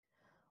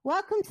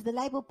Welcome to the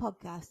Label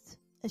Podcast,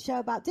 a show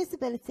about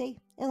disability,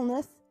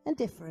 illness and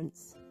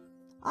difference.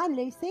 I'm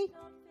Lucy.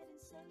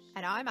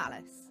 And I'm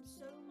Alice.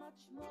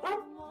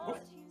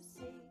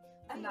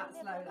 And that's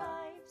Lola.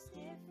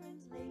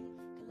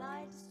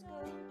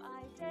 Kaleidoscope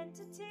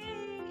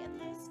identity, and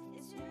this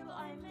is who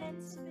I'm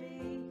meant to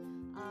be.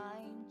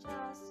 I'm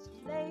just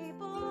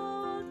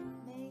labeled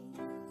me.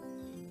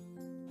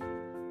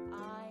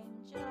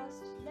 I'm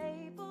just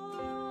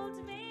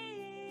labeled me.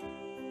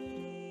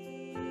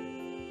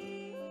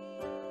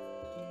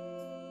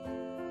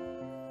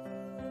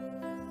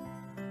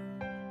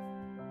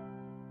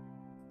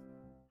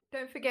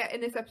 Don't forget, in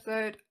this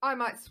episode, I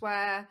might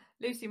swear,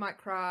 Lucy might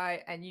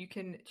cry, and you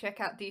can check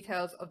out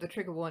details of the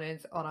trigger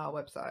warnings on our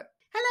website.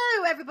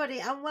 Hello, everybody,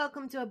 and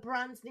welcome to a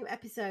brand new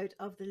episode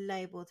of the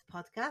Labelled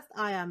Podcast.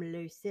 I am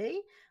Lucy,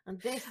 and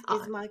this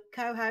is my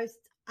co-host,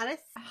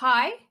 Alice.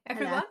 Hi,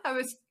 everyone. Hello. I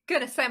was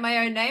going to say my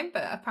own name,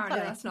 but apparently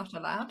Sorry. that's not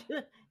allowed.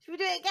 Should we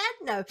do it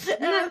again?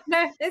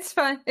 No, it's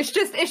fine. It's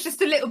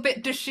just a little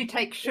bit, does she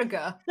take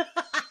sugar?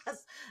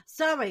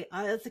 Sorry,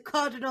 it's a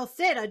cardinal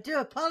sin. I do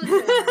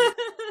apologise.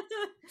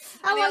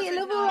 How are you,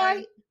 love? All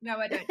right? No,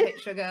 I don't take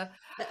sugar.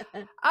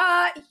 Yeah,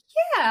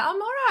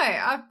 I'm all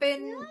right. I've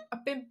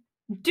been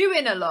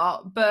doing a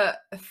lot, but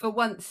for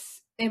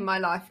once in my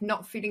life,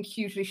 not feeling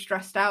hugely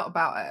stressed out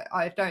about it.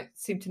 I don't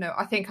seem to know.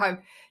 I think I've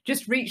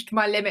just reached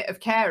my limit of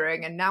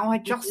caring, and now I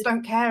just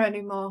don't care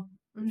anymore.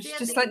 I'm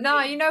just like,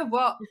 no, you know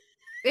what?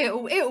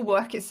 It'll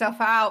work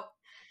itself out.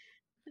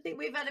 I think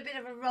we've had a bit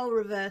of a role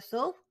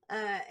reversal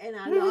in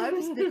our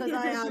lives because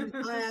I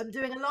am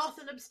doing a lot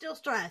and I'm still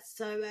stressed.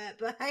 So,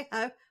 but hey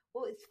ho,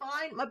 well, it's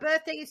fine. My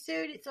birthday is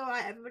soon. It's all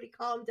right. Everybody,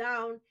 calm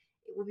down.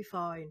 It will be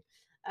fine.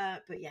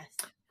 But yes,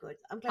 good.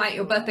 I'm glad. Right,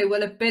 your birthday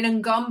will have been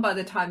and gone by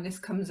the time this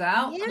comes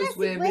out because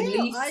we're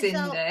releasing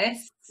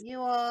this.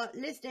 You are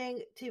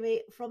listening to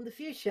me from the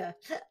future.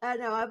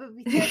 No, I will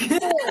be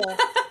 34.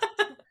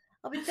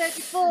 I'll be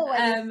 34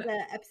 when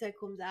this episode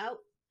comes out.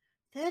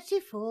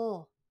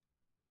 34.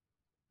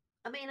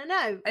 I mean, I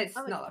know It's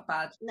not that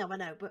bad. No, I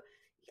know, but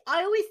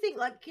I always think,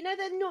 like,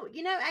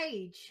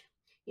 age.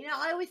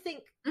 I always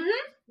think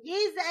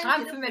years that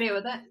ended. I'm familiar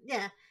with it.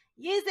 Yeah,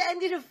 years that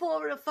ended in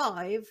 4 or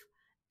 5,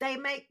 they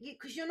make you,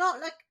 because you're not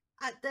like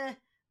at the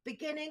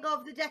beginning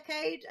of the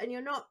decade, and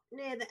you're not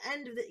near the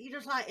end of it. You're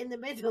just like in the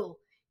middle.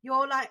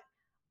 You're like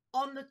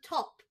on the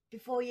top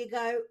before you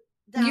go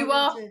down.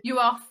 You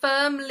are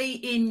firmly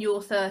in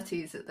your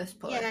 30s at this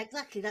point. Yeah,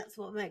 exactly. That's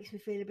what makes me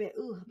feel a bit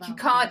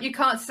about you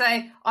can't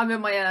say I'm in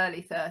my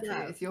early 30s.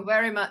 No. You're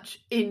very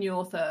much in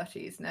your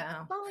 30s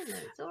now. Fine,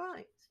 it's all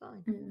right. It's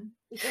fine.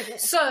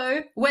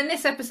 So when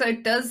this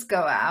episode does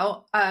go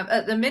out,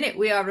 at the minute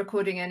we are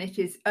recording and it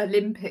is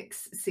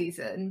Olympics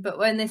season, but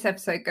when this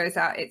episode goes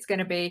out, it's going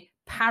to be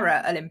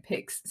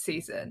Paralympics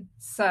season.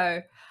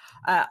 So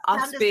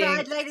us being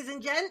aside, ladies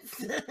and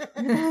gents,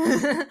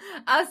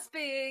 us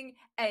being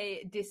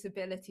a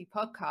disability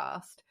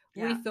podcast,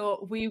 we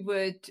thought we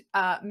would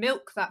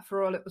milk that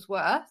for all it was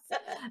worth.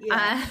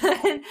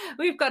 And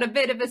we've got a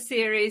bit of a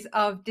series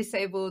of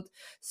disabled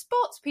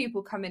sports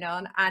people coming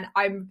on, and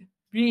I'm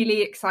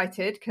really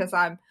excited because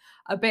I'm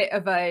a bit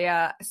of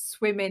a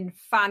swimming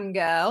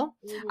fangirl.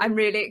 I'm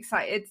really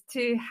excited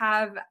to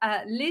have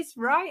Liz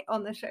Wright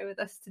on the show with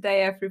us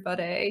today,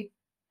 everybody.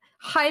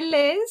 Hi,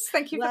 Liz.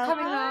 Thank you for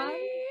coming on.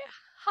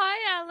 Hi,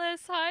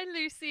 Alice. Hi,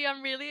 Lucy.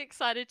 I'm really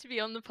excited to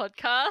be on the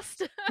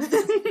podcast. And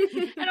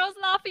I was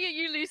laughing at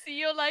you, Lucy.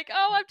 You're like,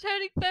 oh, I'm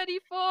turning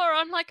 34.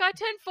 I'm like, I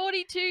turned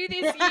 42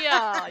 this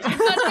year. You've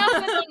got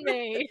nothing on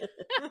me.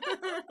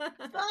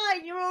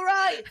 Fine, you're all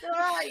right. It's all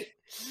right.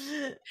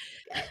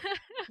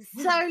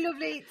 So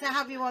lovely to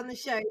have you on the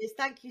show.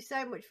 Thank you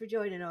so much for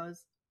joining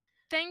us.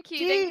 Thank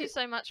you. Thank you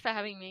so much for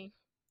having me.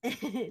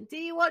 Do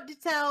you want to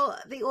tell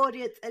the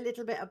audience a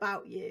little bit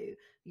about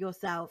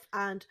yourself,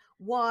 and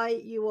why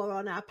you are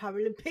on our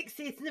Paralympic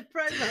season of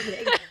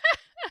programming?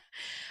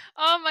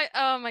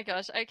 Oh my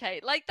gosh.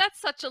 Okay. Like, that's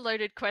such a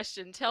loaded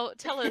question. Tell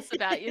us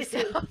about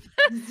yourself.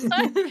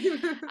 Well,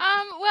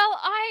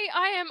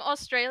 I am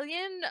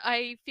Australian.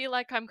 I feel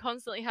like I'm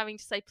constantly having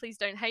to say, please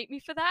don't hate me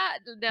for that,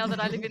 now that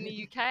I live in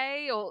the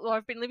UK, or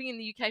I've been living in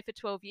the UK for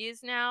 12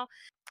 years now.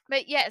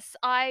 But yes,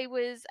 I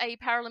was a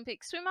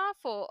Paralympic swimmer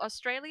for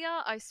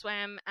Australia. I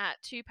swam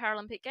at 2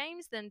 Paralympic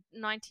Games, then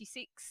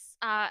 96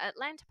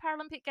 Atlanta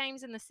Paralympic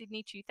Games and the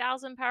Sydney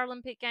 2000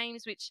 Paralympic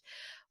Games, which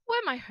were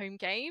my home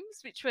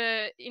games, which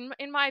were,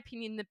 in my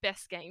opinion, the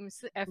best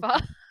games ever.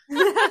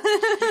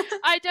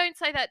 I don't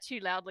say that too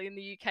loudly in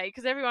the UK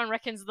because everyone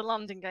reckons the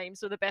London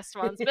Games were the best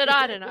ones, but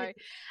I don't know.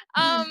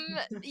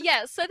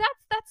 Yeah, so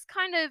that's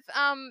kind of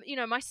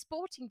my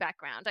sporting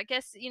background. I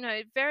guess,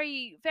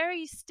 very,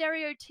 very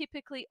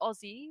stereotypically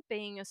Aussie,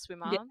 being a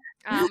swimmer. Yeah.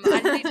 I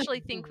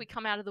literally think we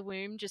come out of the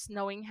womb just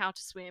knowing how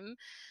to swim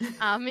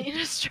in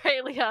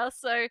Australia.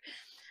 So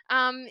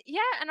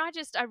and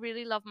I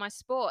really love my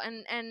sport.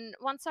 And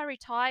once I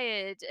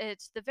retired at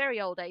the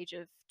very old age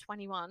of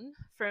 21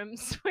 from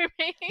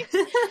swimming,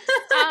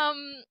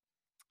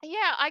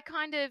 yeah, I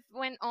kind of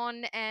went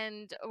on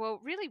and, well,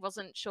 really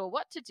wasn't sure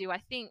what to do. I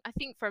think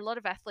for a lot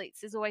of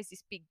athletes, there's always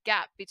this big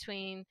gap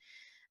between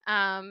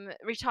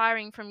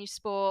retiring from your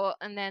sport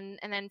and then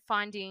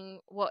finding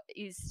what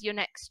is your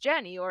next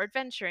journey or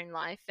adventure in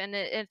life. And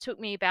it took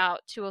me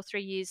about 2 or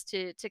 3 years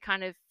to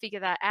kind of figure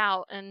that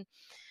out. And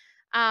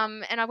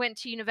I went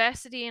to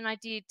university and I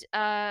did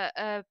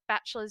a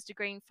bachelor's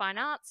degree in fine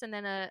arts and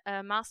then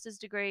a master's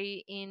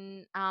degree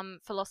in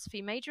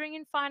philosophy, majoring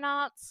in fine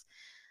arts.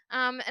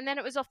 And then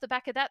it was off the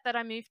back of that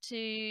I moved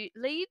to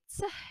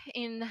Leeds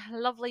in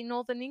lovely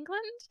northern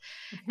England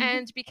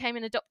and became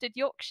an adopted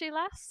Yorkshire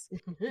lass. I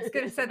was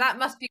going to say that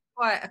must be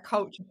quite a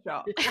culture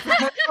shock.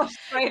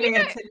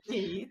 Australia to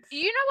Leeds.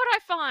 You know what I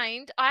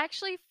find? I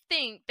actually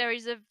think there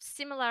is a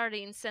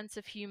similarity in sense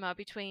of humour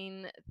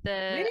between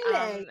the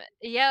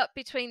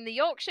between the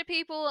Yorkshire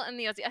people and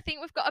the Aussie. I think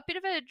we've got a bit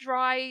of a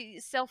dry,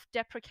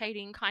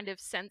 self-deprecating kind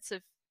of sense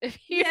of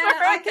humour. Yeah,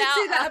 I can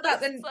see that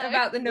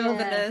about the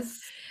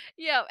Northerners.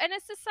 Yeah, and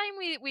it's the same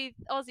with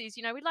Aussies.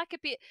 You know, we like a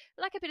bit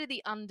of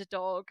the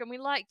underdog, and we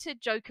like to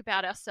joke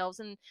about ourselves.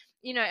 And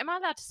you know, am I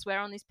allowed to swear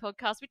on this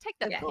podcast? We take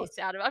that piss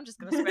out of it. I'm just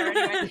going to swear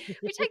anyway.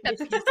 We take that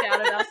piss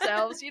out of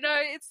ourselves. You know,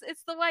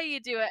 it's the way you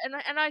do it.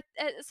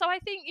 So I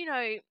think, you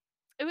know,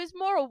 it was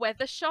more a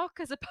weather shock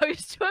as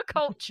opposed to a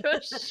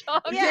culture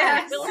shock.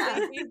 Yes. So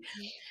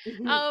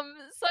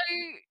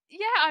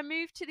yeah, I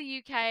moved to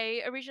the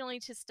UK originally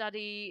to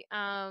study,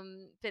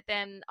 but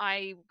then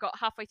I got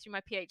halfway through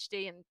my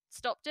PhD and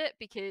stopped it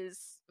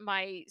because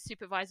my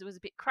supervisor was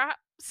a bit crap.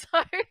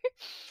 So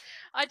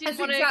I didn't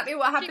want to. That's exactly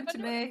what happened to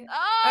me.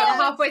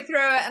 Halfway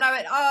through it, and I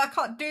went, "Oh, I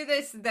can't do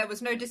this." There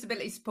was no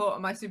disability support,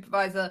 and my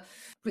supervisor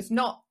was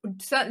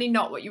certainly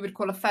not what you would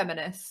call a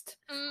feminist.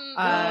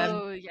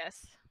 Oh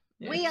yes.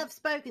 Yeah. We have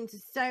spoken to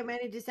so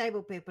many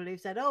disabled people who've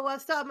said, "Oh, well, I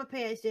started my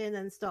PhD and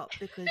then stopped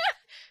because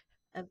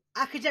of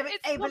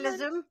academic ableism."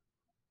 Common.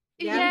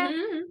 Yeah,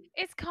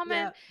 it's common.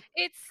 Yeah.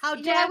 It's how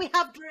dare we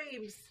have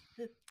dreams.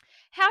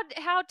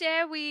 How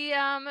dare we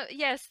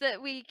that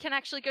we can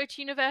actually go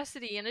to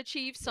university and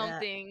achieve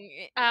something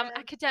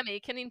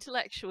academic and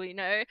intellectual, you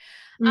know.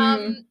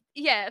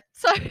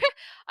 So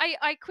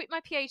I quit my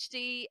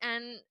PhD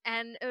and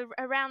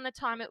around the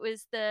time it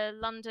was the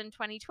London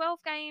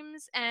 2012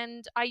 games,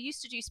 and I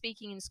used to do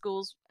speaking in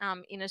schools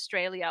in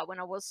Australia when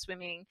I was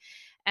swimming,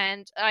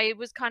 and I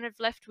was kind of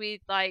left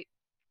with like,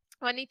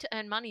 I need to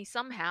earn money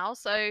somehow.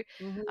 So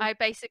I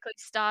basically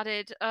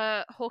started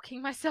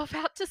hawking myself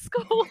out to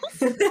schools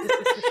and saying, do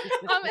you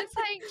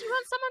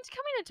want someone to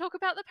come in and talk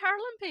about the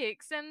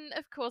Paralympics? And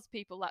of course,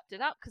 people lapped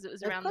it up because it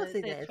was around the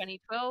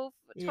 2012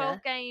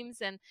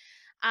 games. And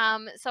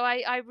so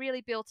I really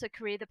built a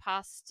career the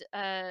past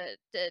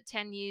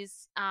 10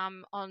 years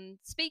on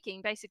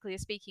speaking, basically a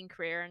speaking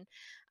career.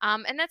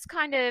 And that's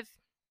kind of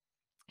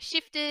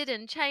shifted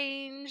and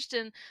changed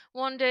and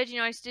wandered. You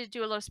know, I used to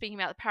do a lot of speaking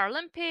about the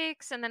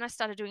Paralympics, and then I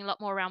started doing a lot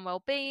more around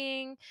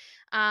well-being.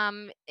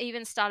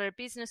 Even started a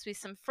business with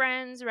some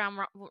friends around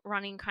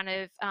running kind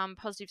of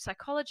positive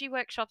psychology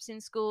workshops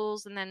in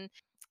schools, and then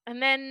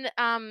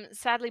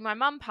sadly my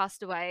mum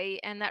passed away,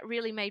 and that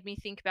really made me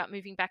think about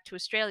moving back to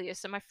Australia.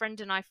 So my friend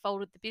and I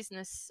folded the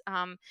business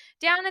down,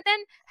 and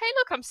then, hey,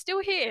 look, I'm still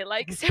here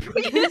like several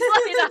years later.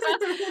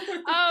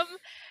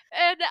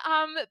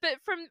 But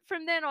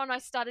from then on, I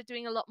started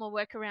doing a lot more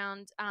work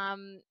around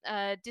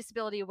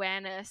disability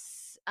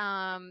awareness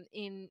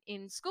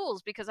in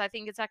schools, because I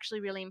think it's actually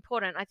really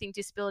important. I think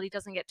disability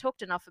doesn't get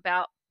talked enough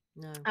about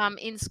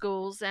in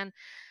schools, and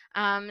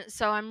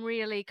so I'm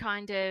really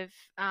kind of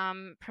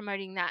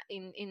promoting that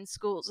in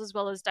schools, as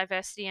well as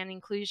diversity and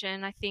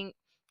inclusion. I think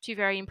two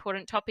very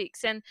important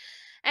topics. And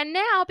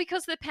now,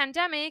 because of the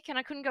pandemic and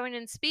I couldn't go in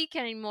and speak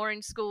anymore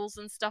in schools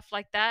and stuff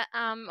like that,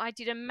 I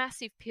did a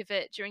massive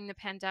pivot during the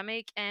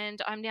pandemic,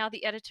 and I'm now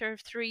the editor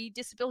of 3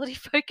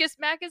 disability-focused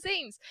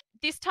magazines.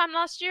 This time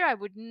last year, I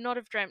would not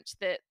have dreamt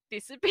that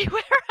this would be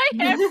where I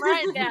am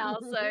right now.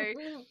 So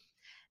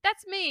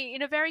that's me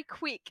in a very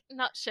quick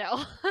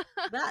nutshell.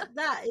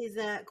 that is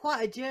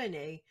quite a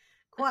journey,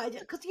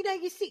 because you know,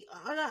 you see,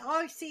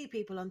 I see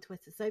people on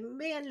Twitter. So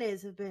me and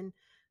Liz have been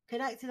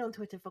connected on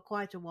Twitter for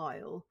quite a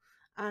while,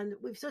 and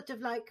we've sort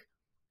of like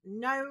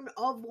known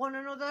of one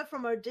another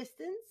from a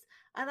distance.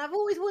 And I've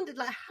always wondered,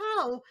 like,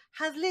 how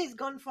has Liz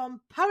gone from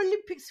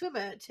Paralympic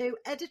swimmer to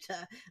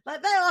editor?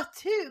 Like, they are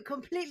 2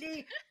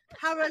 completely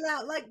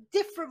parallel, like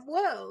different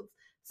worlds.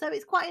 So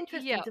it's quite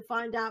interesting to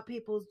find out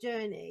people's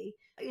journey,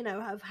 you know,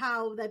 of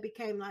how they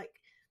became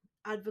like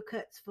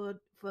advocates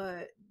for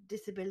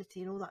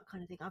disability and all that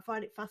kind of thing. I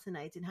find it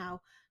fascinating how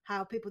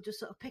people just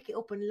sort of pick it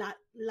up and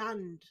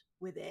land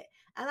with it.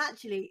 And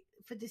actually,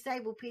 for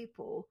disabled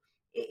people,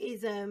 it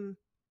is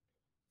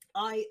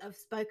I have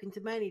spoken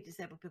to many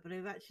disabled people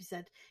who've actually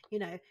said, you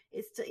know,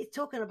 it's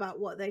talking about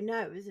what they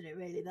know, isn't it,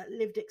 really? That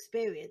lived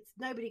experience.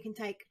 Nobody can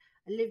take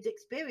a lived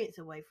experience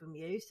away from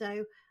you.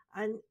 So,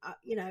 and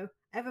you know,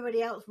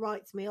 everybody else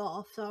writes me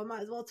off, so I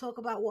might as well talk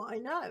about what I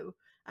know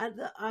and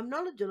that I'm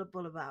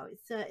knowledgeable about.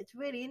 It's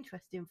really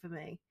interesting for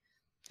me.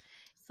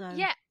 So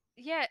yeah,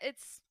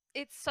 it's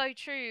it's so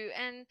true.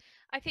 And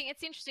I think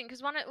it's interesting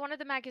because one of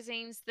the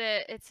magazines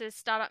that it's a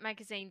startup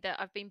magazine that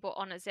I've been brought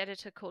on as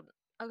editor called,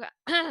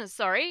 okay,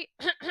 sorry,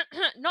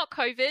 not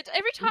COVID.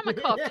 Every time I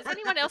cough, does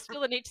anyone else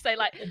feel the need to say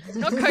like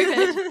not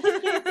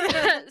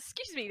COVID?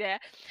 Excuse me there.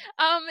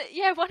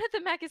 Yeah, one of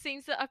the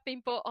magazines that I've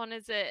been brought on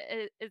as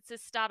it's a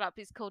startup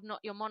is called Not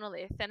Your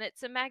Monolith, and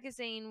it's a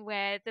magazine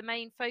where the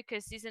main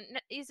focus isn't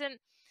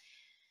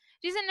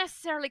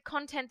necessarily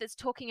content that's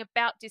talking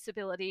about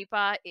disability,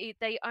 but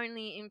they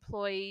only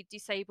employ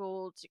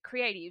disabled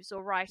creatives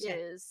or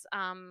writers,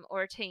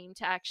 or a team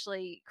to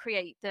actually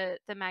create the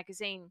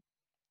magazine.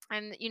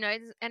 And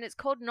and it's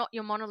called Not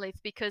Your Monolith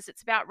because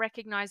it's about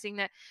recognizing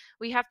that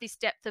we have this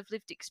depth of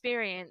lived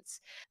experience,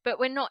 but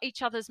we're not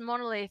each other's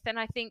monolith. And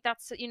I think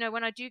that's,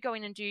 when I do go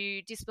in and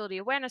do disability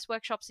awareness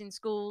workshops in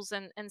schools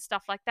and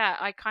stuff like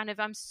that,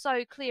 I'm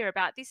so clear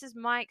about, this is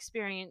my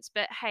experience,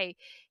 but hey,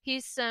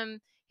 here's some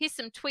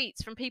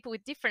tweets from people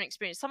with different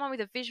experience, someone with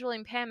a visual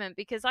impairment,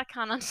 because I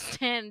can't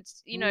understand,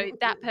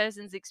 that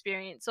person's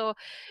experience, or,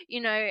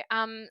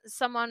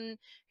 someone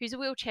who's a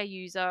wheelchair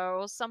user,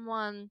 or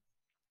someone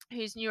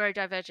who's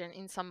neurodivergent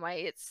in some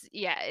way.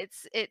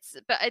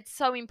 But it's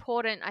so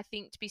important, I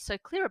think, to be so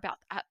clear about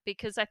that,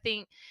 because I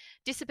think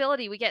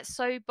disability, we get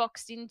so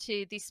boxed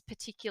into this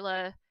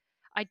particular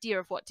idea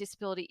of what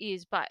disability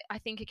is, but I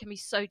think it can be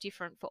so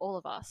different for all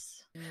of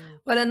us.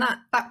 Well, and that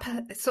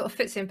sort of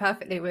fits in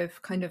perfectly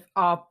with kind of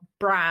our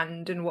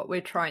brand, and what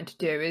we're trying to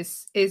do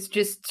is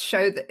just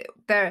show that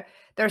there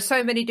are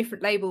so many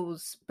different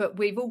labels, but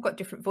we've all got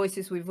different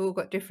voices, we've all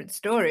got different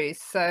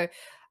stories. So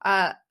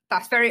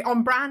that's very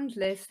on brand,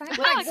 Liz. Thanks.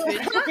 I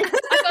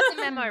got the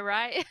memo,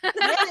 right?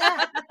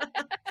 Yeah.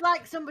 It's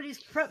like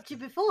somebody's prepped you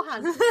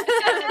beforehand.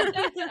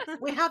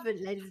 We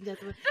haven't, ladies and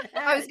gentlemen.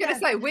 I was going to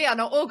say, we are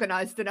not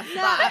organised enough for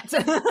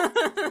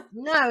that.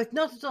 No, it's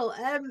not at all.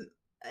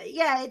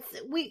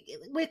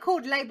 We're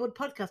called Labelled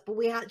Podcast, but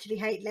we actually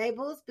hate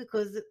labels,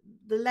 because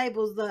the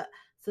labels that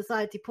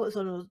society puts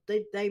on us,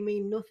 they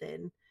mean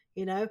nothing.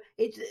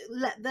 It's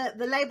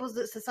the labels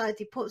that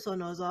society puts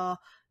on us are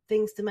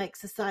things to make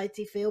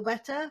society feel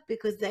better,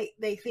 because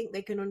they think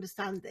they can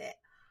understand it,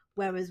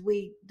 whereas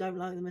we don't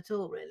like them at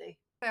all, really.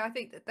 So I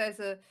think that there's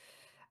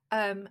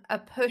a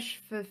push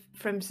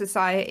from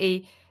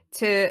society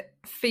to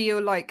feel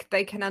like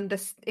they can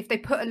understand. If they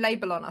put a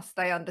label on us,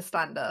 they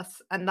understand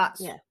us, and that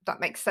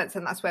makes sense,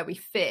 and that's where we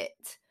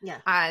fit. Yeah,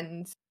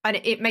 and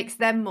it makes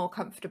them more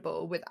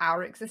comfortable with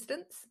our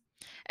existence.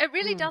 It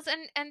really does,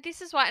 and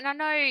this is why, and I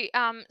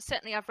know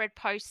certainly I've read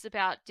posts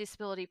about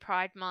Disability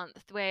Pride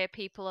Month where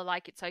people are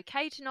like, it's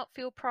okay to not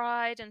feel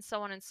pride and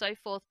so on and so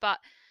forth. But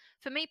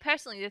for me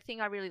personally, the thing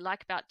I really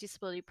like about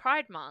Disability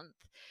Pride Month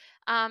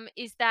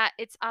is that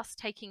it's us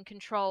taking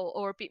control,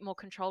 or a bit more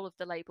control of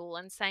the label,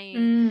 and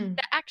saying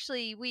that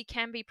actually we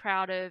can be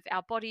proud of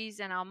our bodies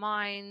and our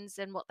minds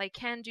and what they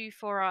can do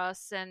for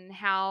us, and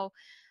how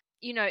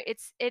it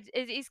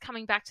is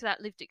coming back to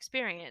that lived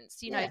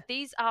experience.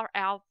 These are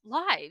our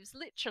lives,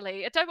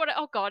 literally. I don't want to,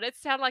 oh god, it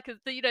sounds like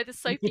the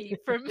Sophie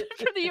from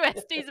the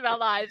US, Days of Our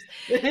Lives.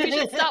 We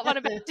should start one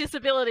about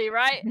disability,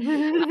 right?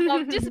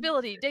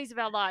 Disability, Days of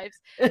Our Lives.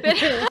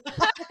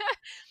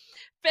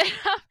 But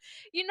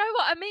you know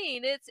what I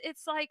mean?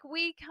 It's like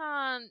we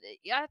can't.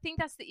 I think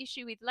that's the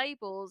issue with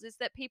labels, is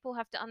that people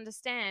have to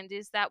understand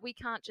is that we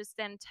can't just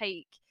then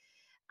take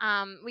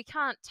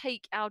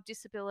our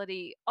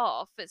disability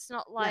off. It's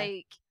not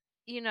like,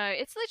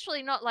 it's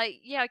literally not like,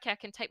 okay, I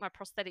can take my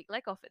prosthetic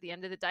leg off at the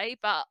end of the day,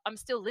 but I'm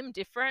still limb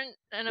different,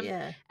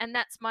 and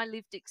that's my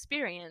lived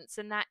experience,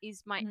 and that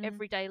is my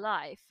everyday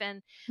life.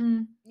 And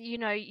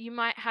you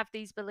might have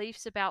these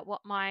beliefs about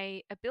what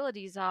my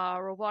abilities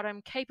are or what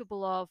I'm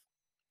capable of,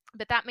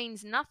 but that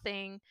means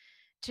nothing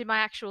to my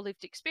actual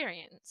lived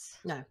experience.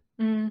 No,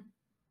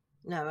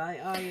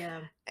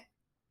 I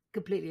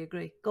completely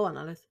agree. Go on,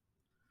 Alice.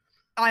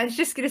 I was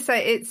just going to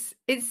say,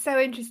 it's so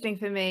interesting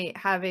for me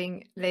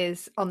having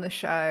Liz on the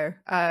show.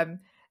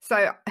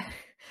 So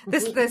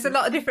there's a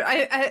lot of different.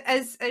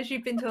 As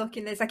you've been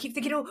talking, Liz, I keep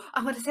thinking, oh,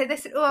 I want to say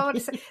this. Oh, I want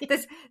to say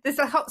there's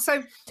a hot.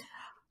 So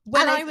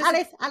when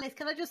Alice,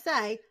 can I just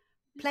say,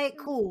 play it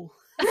cool.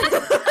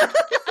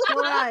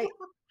 All right,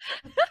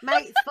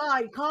 mate, it's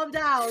fine. Calm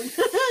down.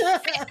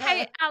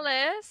 Hey,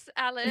 Alice,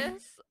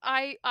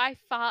 I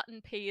fart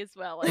and pee as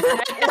well. Okay?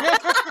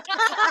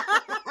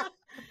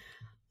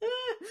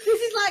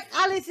 This is like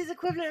Alice's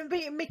equivalent of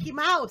beating Mickey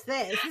Mouse.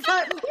 This is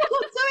like, I'm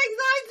so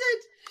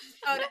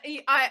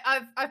excited.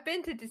 I've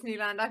been to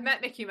Disneyland. I've met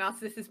Mickey Mouse.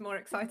 This is more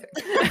exciting.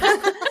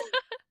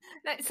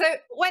 So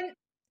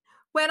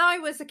when I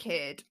was a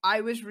kid,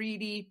 I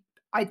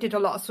did a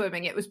lot of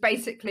swimming. It was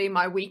basically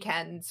my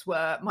weekends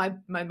were my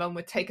mum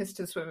would take us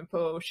to the swimming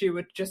pool. She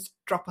would just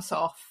drop us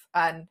off,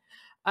 and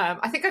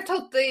I think I've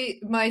told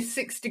my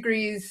 6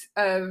 degrees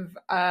of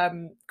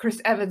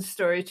Chris Evans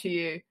story to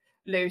you,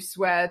 Luce,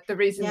 where the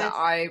reason that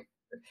I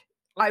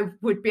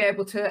would be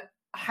able to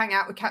hang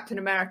out with Captain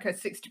America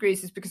 6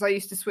 degrees is because I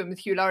used to swim with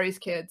Hugh Laurie's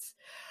kids.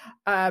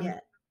 But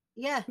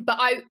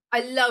I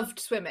loved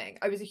swimming.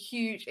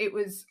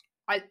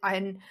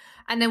 and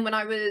then when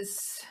I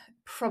was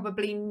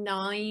probably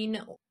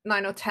 9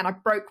 or 10, I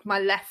broke my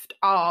left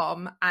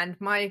arm, and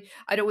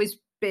I'd always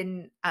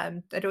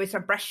had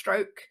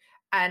breaststroke.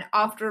 And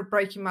after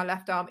breaking my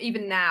left arm,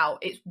 even now,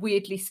 it's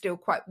weirdly still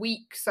quite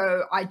weak.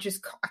 So I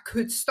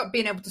could stop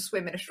being able to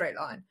swim in a straight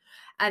line.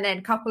 And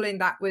then coupling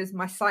that with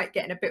my sight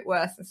getting a bit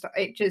worse and stuff,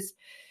 it just,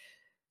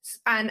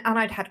 and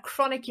I'd had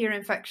chronic ear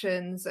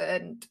infections,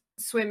 and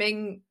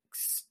swimming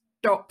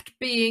stopped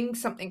being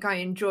something I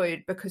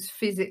enjoyed because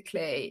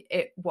physically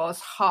it was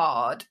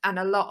hard. And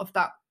a lot of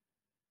that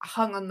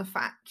hung on the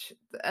fact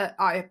that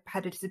I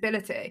had a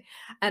disability.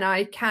 And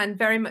I can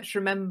very much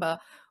remember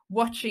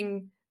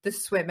watching the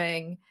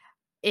swimming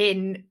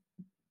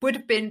would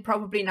have been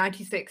probably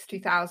 96,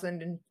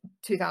 2000 and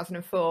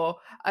 2004,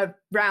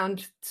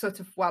 around sort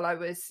of while I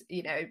was,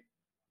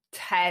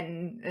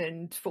 10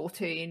 and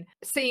 14,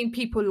 seeing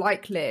people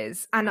like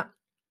Liz. And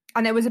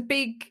there was a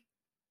big,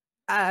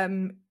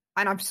 and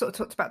I've sort of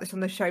talked about this on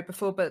the show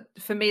before, but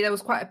for me, there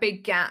was quite a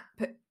big gap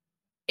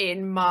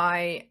in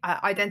my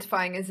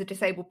identifying as a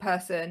disabled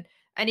person,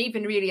 and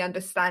even really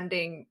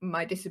understanding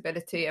my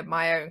disability and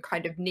my own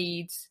kind of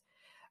needs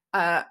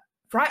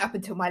right up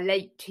until my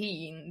late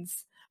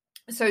teens.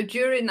 So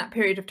during that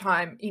period of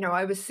time,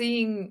 I was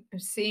seeing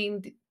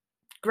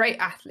great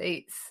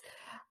athletes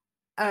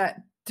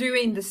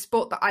doing the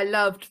sport that I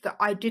loved, that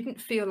I didn't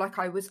feel like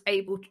I was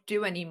able to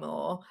do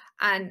anymore.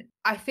 And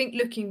I think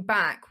looking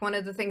back, one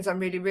of the things I'm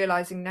really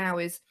realizing now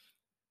is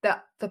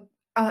that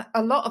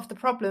a lot of the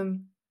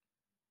problem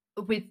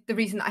with the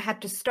reason I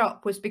had to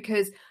stop was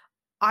because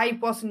I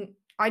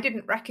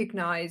didn't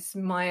recognize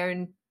my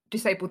own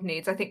disabled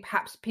needs. I think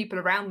perhaps people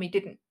around me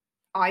didn't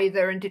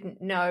either, and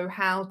didn't know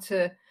how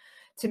to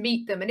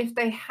meet them. And if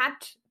they had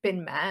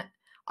been met,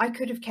 I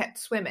could have kept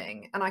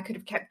swimming, and I could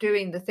have kept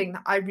doing the thing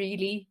that I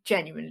really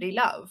genuinely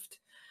loved.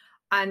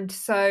 And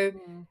so,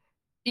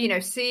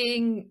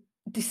 seeing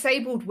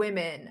disabled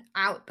women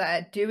out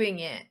there doing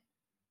it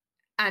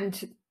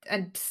and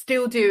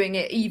still doing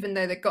it, even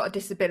though they've got a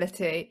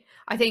disability,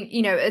 I think,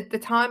 at the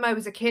time I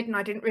was a kid and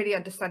I didn't really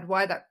understand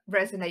why that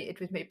resonated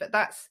with me. But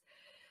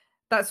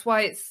that's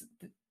why it's,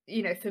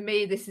 for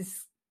me, this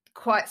is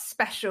quite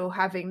special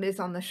having Liz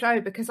on the show,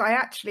 because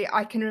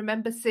I can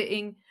remember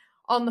sitting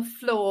on the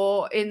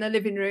floor in the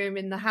living room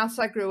in the house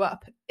I grew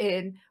up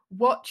in,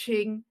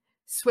 watching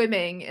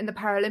swimming in the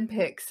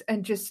Paralympics,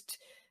 and just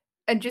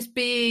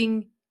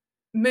being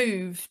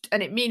moved,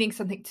 and it meaning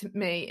something to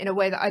me in a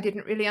way that I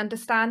didn't really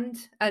understand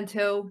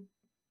until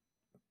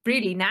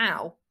really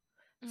now.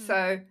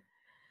 So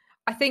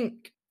I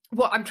think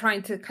what I'm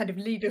trying to kind of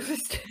lead us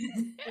to.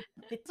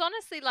 It's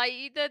honestly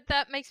like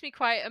that makes me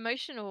quite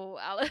emotional,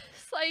 Alice.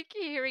 Like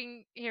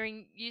hearing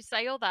you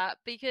say all that,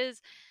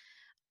 because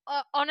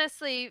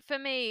honestly, for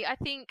me, I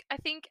think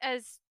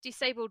as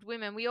disabled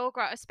women, we all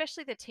grow,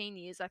 especially the teen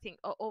years, I think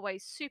are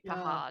always super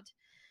hard.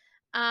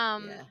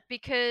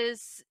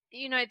 Because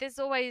there's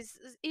always,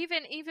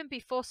 even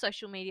before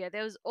social media,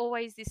 there was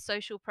always this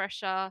social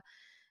pressure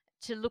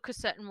to look a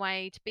certain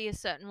way, to be a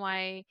certain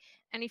way,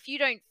 and if you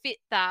don't fit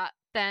that,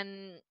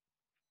 then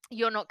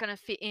you're not going to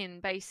fit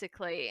in,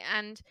 basically.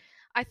 And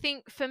I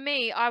think for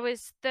me, I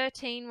was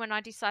 13 when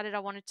I decided I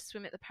wanted to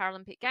swim at the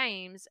Paralympic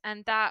Games,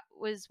 and that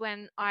was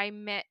when I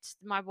met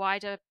my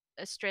wider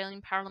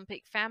Australian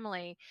Paralympic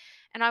family.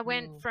 And I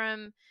went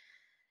from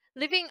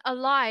living a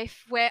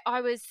life where I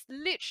was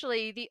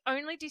literally the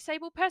only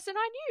disabled person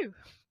I knew,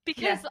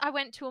 because I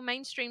went to a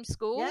mainstream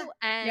school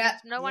and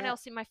no one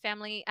else in my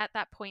family at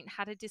that point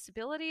had a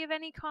disability of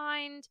any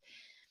kind,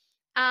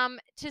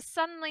 to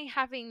suddenly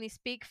having this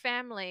big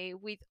family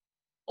with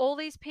all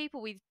these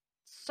people with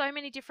so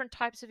many different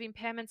types of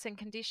impairments and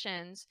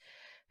conditions,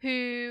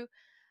 who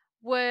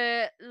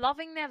were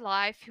loving their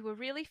life, who were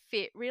really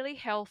fit, really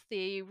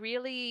healthy,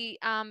 really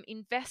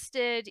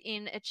invested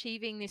in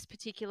achieving this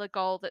particular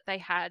goal that they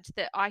had,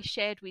 that I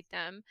shared with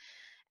them.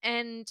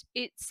 And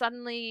it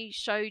suddenly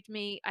showed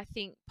me, I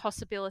think,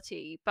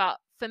 possibility. But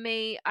for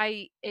me,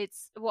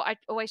 it's what I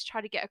always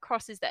try to get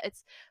across, is that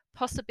it's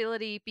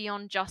possibility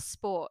beyond just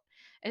sport.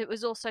 It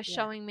was also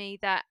showing me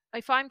that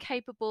if I'm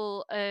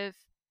capable of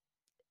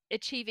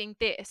achieving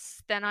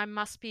this, then I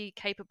must be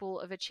capable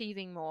of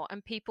achieving more.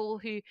 And people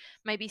who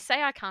maybe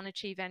say I can't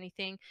achieve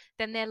anything,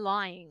 then they're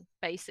lying,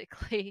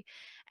 basically.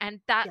 And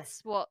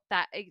that's what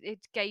it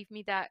gave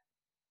me, that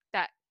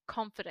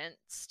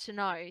confidence to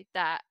know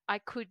that I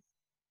could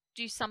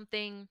do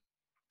something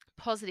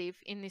positive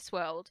in this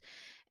world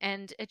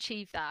and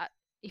achieve that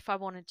if I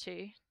wanted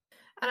to.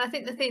 And I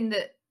think the thing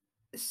that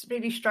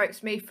really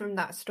strikes me from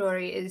that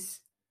story is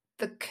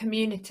the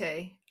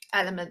community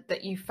element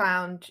that you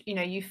found.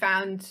 You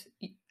found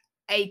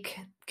a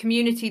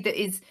community that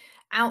is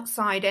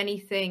outside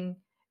anything.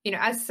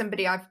 As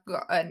somebody, I've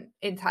got an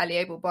entirely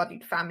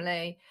able-bodied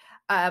family.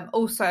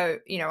 Also,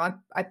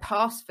 I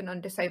passed for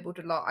non-disabled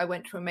a lot. I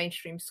went to a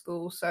mainstream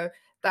school, so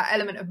that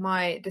element of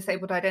my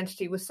disabled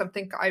identity was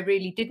something that I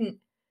really didn't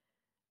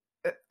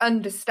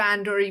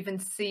understand or even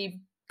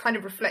see kind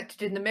of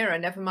reflected in the mirror,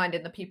 never mind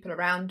in the people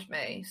around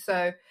me.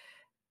 So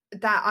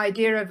that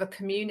idea of a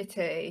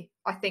community,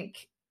 I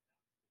think,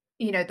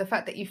 you know, the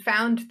fact that you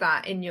found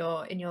that in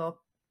your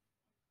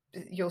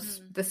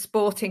the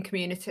sporting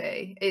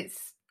community,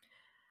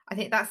 I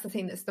think that's the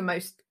thing that's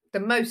the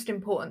most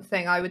important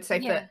thing, I would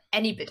say, for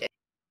anybody.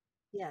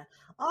 Yeah,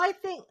 I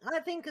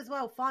think as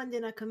well,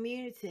 finding a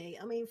community.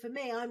 I mean, for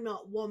me, I'm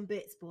not one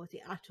bit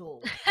sporty at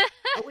all.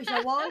 I wish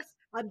I was.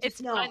 I'm just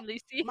it's not. fine,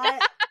 Lucy. My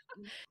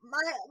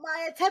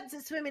attempt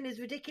at swimming is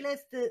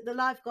ridiculous. The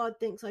lifeguard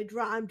thinks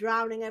I'm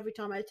drowning every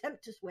time I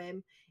attempt to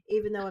swim,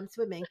 even though I'm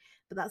swimming.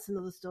 But that's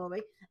another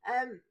story.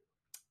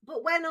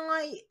 But when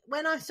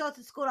I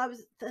started school, I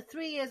was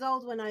 3 years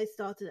old when I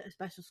started at a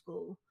special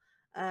school.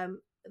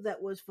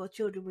 That was for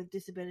children with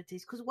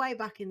disabilities, because way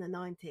back in the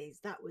 90s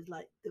that was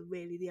like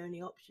the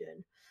only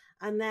option.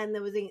 And then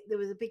there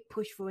was a big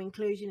push for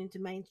inclusion into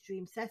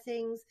mainstream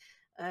settings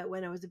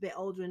when I was a bit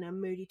older and a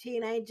moody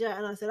teenager,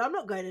 and I said, I'm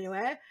not going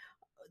anywhere,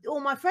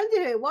 all my friends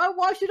are here,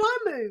 why should I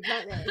move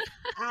like this?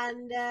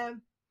 And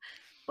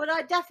but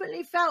I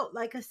definitely felt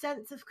like a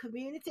sense of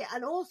community.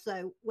 And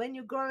also when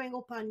you're growing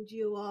up and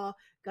you are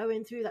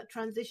going through that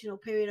transitional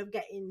period of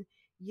getting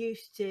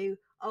used to,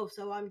 oh,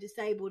 so I'm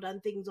disabled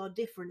and things are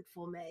different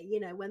for me, you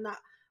know, when that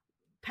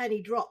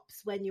penny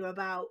drops when you're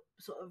about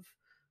sort of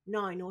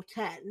 9 or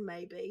 10,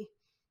 maybe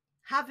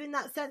having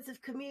that sense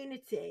of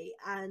community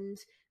and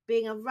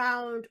being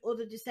around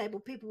other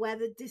disabled people, where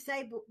the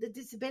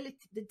disability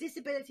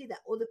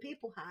that other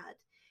people had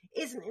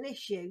isn't an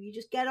issue. You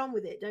just get on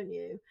with it, don't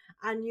you?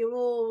 And you're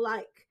all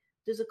like,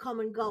 there's a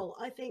common goal.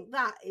 I think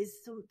that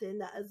is something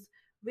that has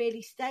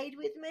really stayed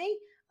with me,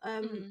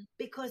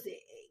 because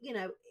you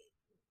know,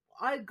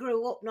 I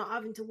grew up not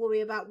having to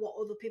worry about what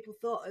other people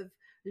thought of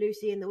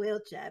Lucy in the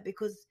wheelchair,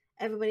 because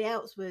everybody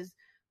else there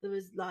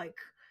was like,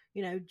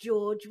 you know,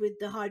 George with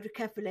the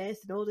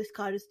hydrocephalus and all this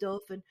kind of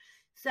stuff. And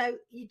so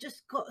you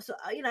just got, so,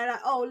 you know,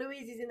 like, oh,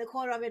 Louise is in the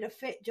corner having a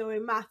fit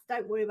during maths,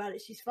 don't worry about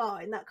it, she's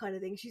fine, that kind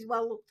of thing. She's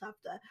well looked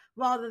after,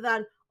 rather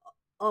than,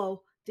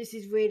 oh, this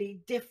is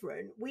really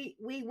different. We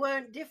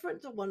weren't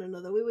different to one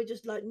another. We were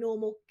just like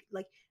normal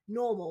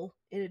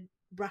in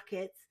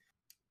brackets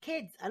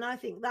kids. And I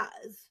think that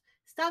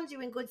stands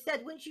you in good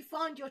stead. Once you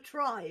find your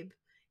tribe,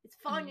 it's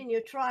finding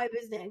your tribe,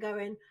 isn't it? And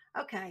going,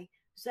 okay,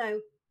 so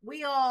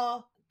we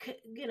are,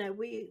 you know,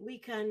 we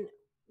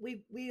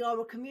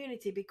are a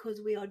community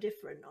because we are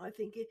different. I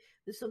think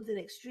there's something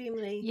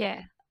extremely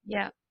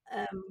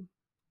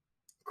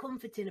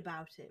comforting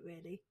about it,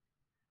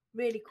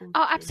 really comforting.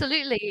 Oh,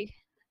 absolutely.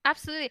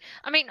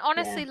 I mean,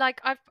 honestly,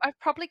 like I've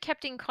probably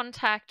kept in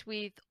contact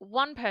with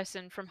one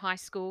person from high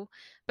school,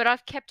 but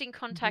I've kept in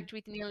contact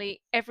with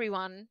nearly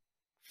everyone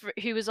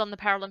who was on the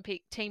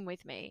Paralympic team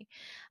with me.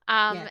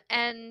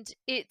 And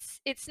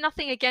it's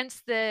nothing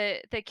against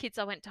the kids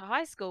I went to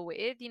high school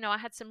with. You know, I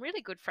had some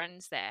really good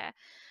friends there.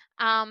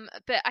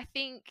 But I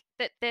think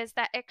that there's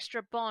that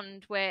extra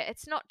bond where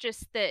it's not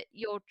just that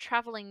you're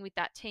traveling with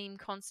that team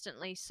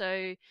constantly.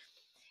 So,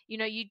 you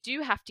know, you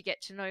do have to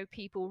get to know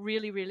people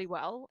really, really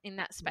well in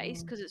that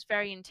space because it's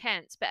very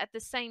intense. But at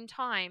the same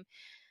time,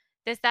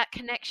 there's that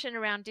connection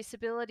around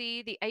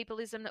disability, the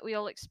ableism that we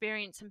all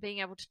experience, and being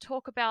able to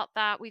talk about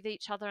that with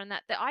each other, and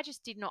that I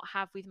just did not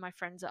have with my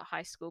friends at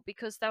high school,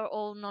 because they were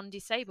all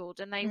non-disabled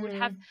and they would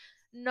have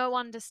no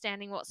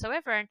understanding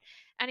whatsoever.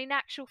 And in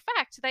actual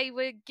fact, they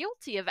were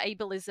guilty of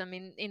ableism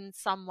in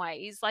some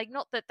ways, like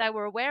not that they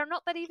were aware,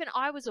 not that even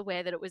I was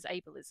aware that it was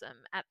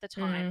ableism at the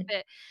time.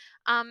 But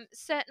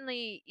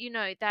certainly, you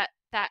know, that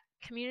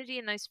community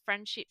and those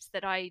friendships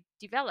that I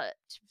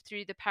developed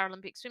through the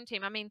Paralympic swim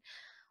team. I mean,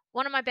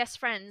 one of my best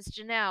friends,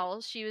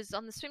 Janelle, she was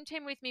on the swim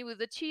team with me. We were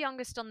the two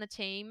youngest on the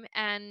team,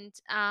 and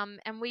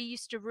we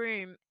used to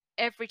room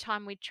every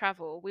time we'd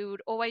travel. We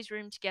would always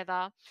room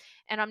together,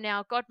 and I'm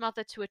now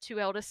godmother to her two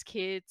eldest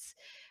kids.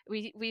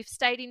 We've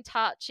stayed in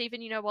touch,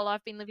 even, you know, while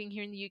I've been living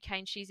here in the UK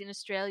and she's in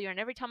Australia. And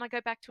every time I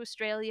go back to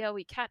Australia,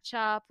 we catch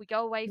up, we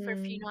go away for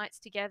a few nights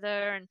together,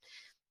 and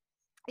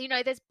you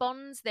know, there's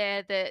bonds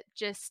there that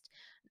just,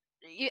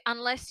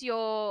 unless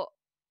you're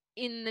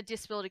in the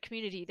disability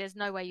community, there's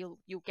no way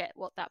you'll get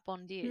what that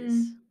bond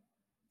is.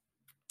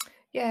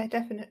 Yeah,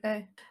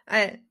 definitely.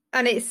 And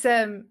it's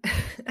and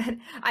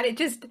it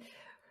just,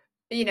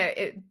 you know,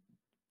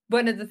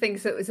 one of the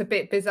things that was a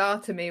bit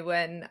bizarre to me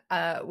when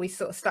we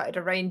sort of started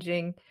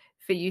arranging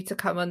for you to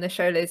come on the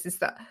show, Liz, is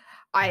that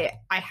I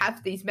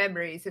have these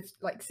memories of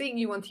like seeing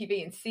you on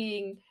TV and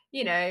seeing,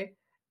 you know,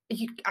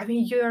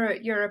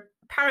 you're a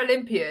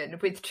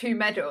Paralympian with 2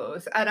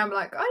 medals, and I'm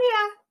like, oh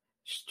yeah,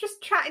 she's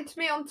just chatting to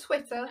me on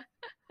Twitter.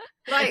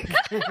 Like,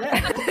 it's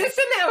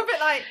a little bit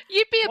like,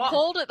 you'd be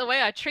appalled at the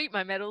way I treat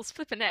my medals,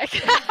 flip a neck.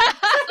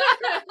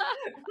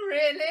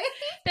 Really?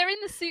 They're in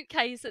the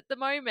suitcase at the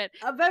moment.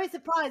 I'm very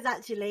surprised,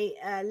 actually,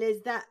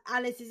 Liz, that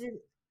Alice isn't.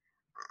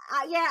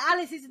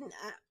 Alice isn't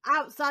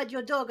outside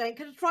your door going,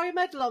 "Can I try your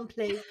medal on,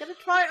 please? Can I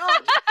try it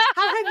on?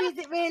 How heavy is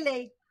it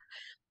really?"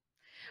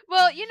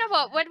 Well, you know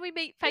what? When we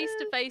meet face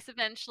to face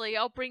eventually,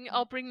 I'll bring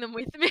them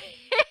with me.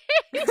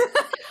 Although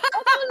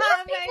a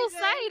lot of people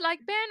say,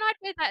 like, Ben, I'd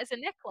wear that as a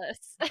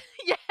necklace.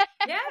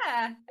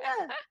 Yeah.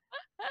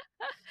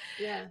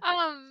 Yeah.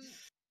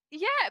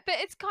 Yeah, but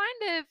it's kind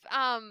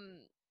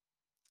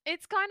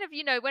of,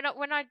 you know,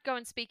 when I go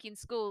and speak in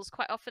schools,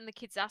 quite often the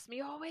kids ask me,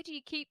 "Oh, where do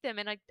you keep them?"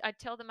 And I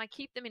tell them I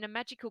keep them in a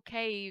magical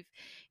cave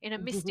in a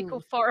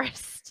mystical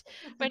forest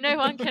where no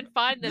one can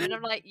find them. And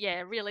I'm like, yeah,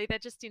 really? They're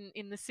just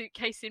in the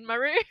suitcase in my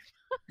room.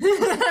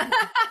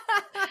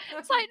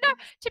 It's like, no,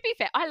 to be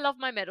fair, I love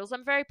my medals.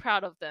 I'm very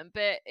proud of them,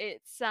 but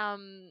it's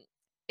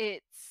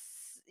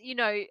you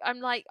know,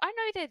 I'm like, I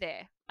know they're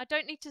there. I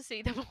don't need to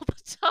see them all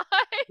the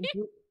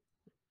time.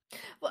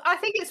 Well, I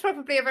think it's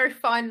probably a very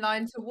fine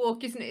line to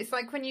walk, isn't it? It's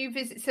like when you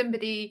visit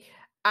somebody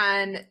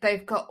and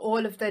they've got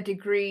all of their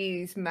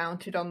degrees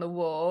mounted on the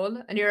wall,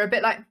 and you're a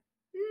bit like,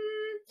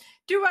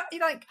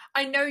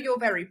 I know you're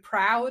very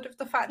proud of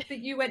the fact that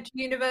you went to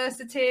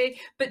university,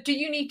 but do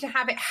you need to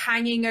have it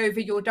hanging over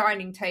your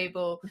dining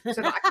table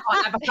so that I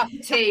can't have a cup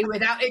of tea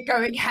without it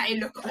going, hey,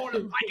 look, all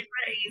of my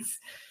degrees?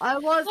 I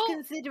was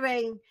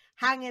considering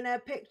hanging a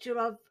picture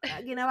of,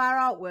 you know, our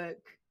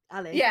artwork,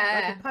 Alice.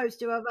 Yeah. Like a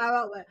poster of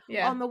our artwork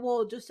on the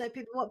wall, just so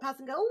people walk past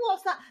and go, oh,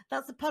 what's that?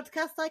 That's the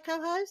podcast I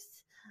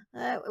co-host.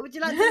 Would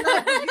you like to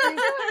like,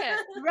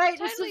 rate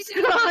and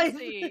subscribe?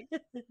 You know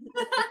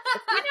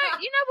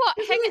what?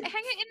 Hang it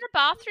in the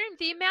bathroom.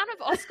 The amount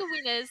of Oscar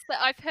winners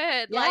that I've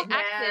heard, like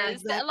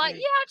actors, that are like,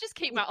 yeah, I'll just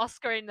keep my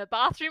Oscar in the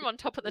bathroom on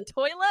top of the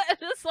toilet, and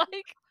it's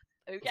like,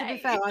 okay. To be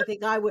fair, I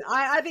think I would.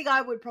 I think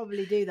I would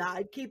probably do that.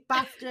 I'd keep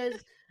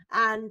BAFTAs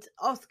and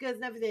Oscars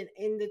and everything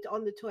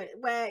on the toilet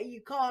where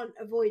you can't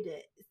avoid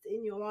it. It's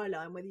in your eye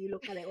line, whether you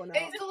look at it or not.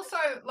 It's also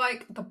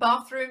like the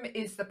bathroom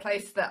is the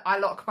place that I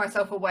lock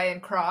myself away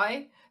and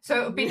cry.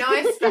 So it would be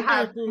nice to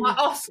have my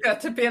Oscar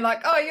to be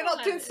like, oh, you're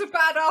not doing so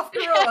bad after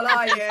all,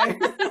 are you?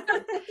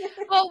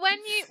 Well, when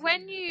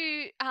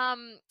you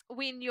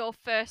win your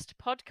first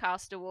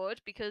podcast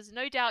award, because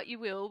no doubt you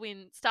will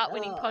start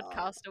winning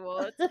podcast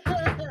awards.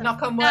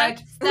 Knock on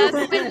wood.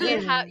 That's when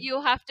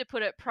you'll have to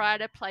put it pride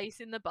a place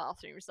in the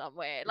bathroom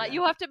somewhere. Like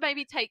you'll have to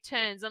maybe take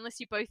turns, unless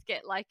you both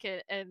get like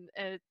a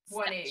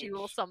statue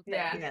or something.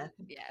 Yeah.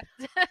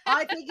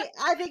 I think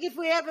if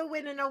we ever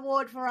win an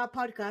award for our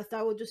podcast,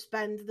 I will just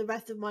spend the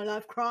rest of my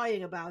life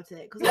crying about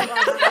it because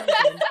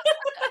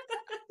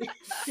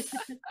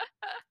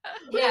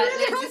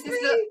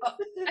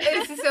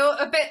this is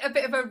a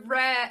bit of a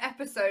rare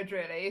episode,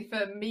 really,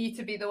 for me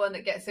to be the one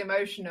that gets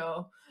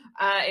emotional.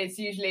 It's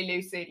usually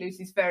Lucy.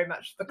 Lucy's very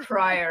much the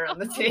crier on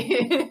the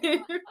team.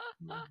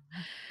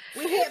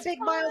 We hit a big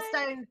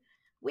milestone.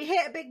 We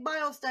hit a big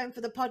milestone for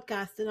the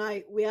podcast,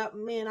 and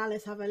me and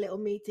Alice have a little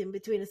meeting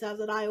between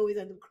ourselves, and I always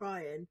end up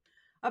crying.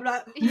 I'm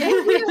like,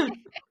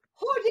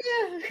 oh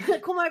dear,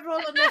 come over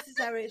all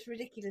unnecessary. It's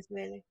ridiculous,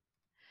 really.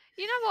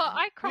 You know what?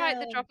 I cry at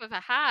the drop of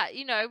a hat.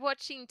 You know,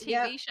 watching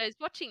TV shows,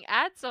 watching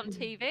ads on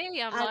TV.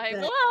 I'm like,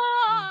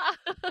 wah!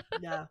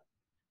 Yeah.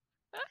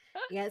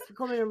 Yeah, it's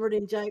becoming a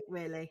running joke,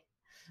 really.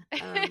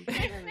 There we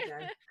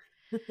go.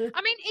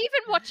 I mean,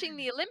 even watching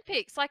the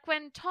Olympics, like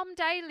when Tom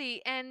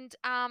Daley and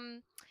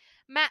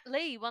Matt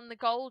Lee won the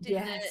gold in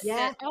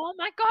oh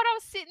my god, I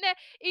was sitting there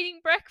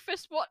eating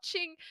breakfast,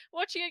 watching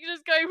it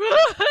just go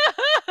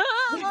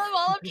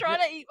while I'm trying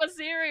to eat my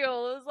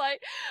cereal. It was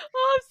like,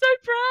 oh, I'm so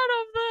proud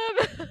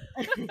of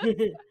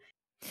them.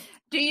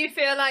 Do you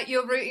feel like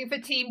you're rooting for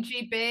Team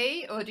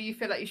GB, or do you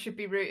feel like you should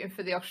be rooting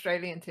for the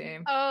Australian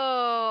team?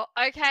 Oh,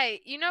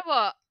 okay. You know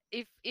what?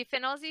 If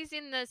an Aussie's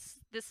in this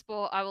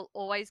sport, I will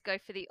always go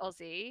for the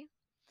Aussie.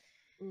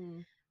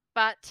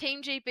 But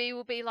Team GB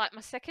will be like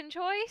my second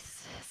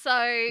choice. So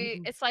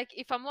it's like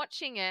if I'm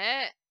watching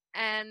it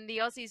and the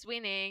Aussie's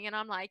winning and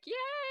I'm like,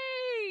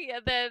 yay!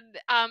 And then,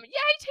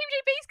 yay, Team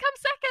GB's come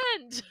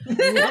second!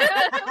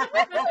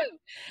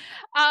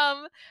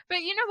 But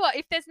you know what?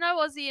 If there's no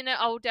Aussie in it,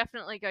 I'll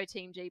definitely go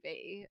Team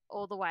GB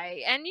all the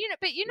way. And you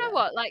know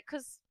what? Like,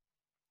 because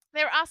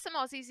there are some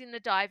Aussies in the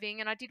diving,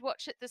 and I did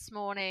watch it this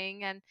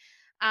morning. And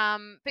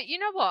but you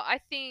know what? I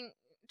think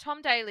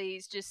Tom Daley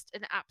is just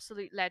an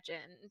absolute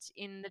legend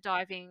in the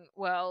diving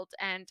world,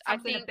 and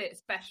something I think a bit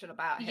special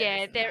about him.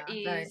 Yeah, there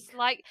is.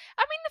 Like,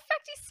 I mean, the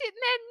fact he's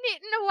sitting there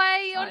knitting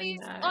away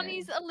on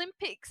his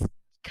Olympics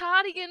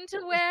cardigan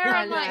to wear.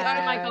 I'm like,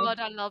 oh my god,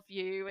 I love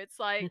you. It's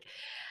like,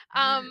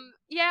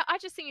 yeah, I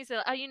just think it's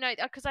you know,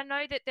 because I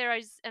know that there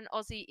is an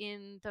Aussie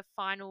in the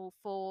final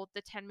for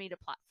the 10-meter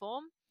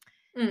platform.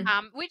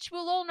 Which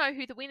we'll all know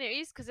who the winner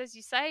is, because as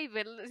you say,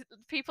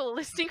 people are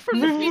listening from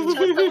the future,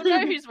 so we'll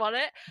know who's won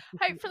it.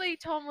 Hopefully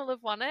Tom will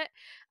have won it,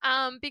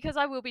 because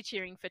I will be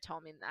cheering for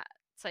Tom in that.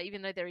 So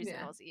even though there is an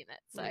Aussie in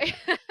it, so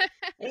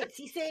it's,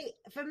 you see,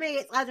 for me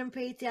it's Adam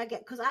Peaty.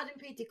 Because Adam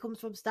Peaty comes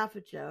from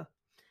Staffordshire,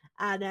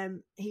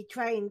 and he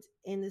trained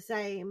in the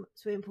same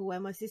swimming pool where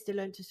my sister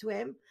learned to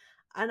swim.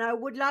 And I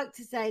would like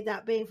to say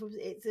that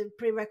it's a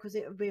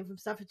prerequisite of being from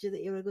Staffordshire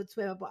that you're a good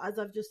swimmer. But as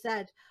I've just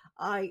said,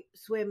 I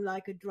swim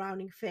like a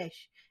drowning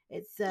fish.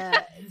 It's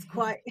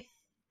quite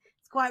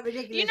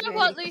ridiculous. You know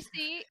what,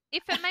 Lucy?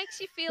 If it makes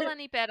you feel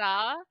any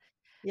better,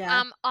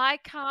 I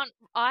can't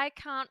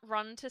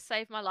run to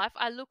save my life.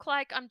 I look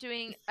like I'm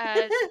doing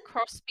a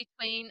cross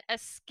between a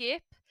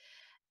skip,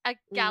 a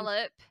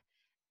gallop,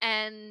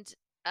 and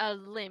a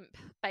limp,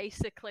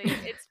 basically.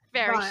 It's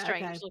very Right,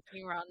 strange okay.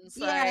 looking run.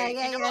 So Yeah,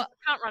 you know what?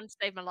 Can't run to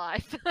save my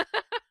life.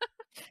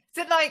 Is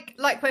it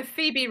like when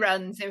Phoebe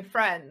runs in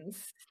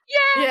Friends?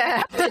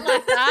 Yeah. A bit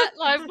like that.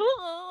 Like,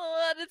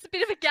 and it's a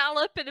bit of a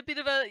gallop and a bit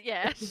of a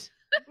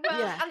Well,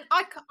 Yeah. and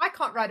I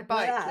can't ride a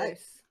bike, Yeah.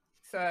 Luce.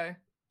 So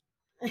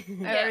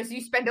whereas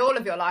you spend all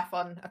of your life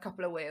on a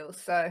couple of wheels.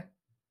 So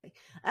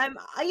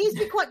I used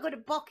to be quite good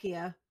at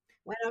boccia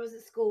when I was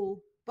at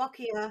school.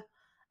 Boccia.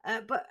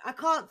 But I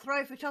can't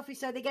throw for toffee,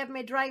 so they gave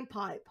me a drain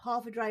pipe,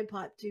 half a drain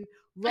pipe, to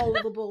roll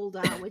the ball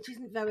down, which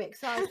isn't very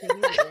exciting, is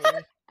it,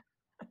 really?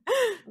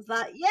 I was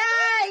like,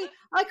 yay!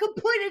 I can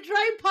point a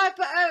drain pipe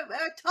at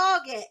a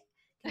target.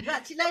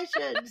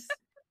 Congratulations.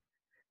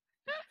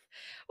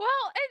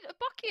 Well, and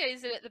boccia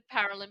is at the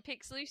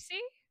Paralympics,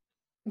 Lucy.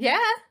 yeah,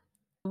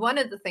 one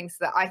of the things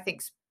that I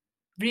think's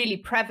really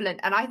prevalent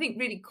and I think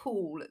really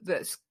cool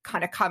that's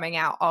kind of coming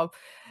out of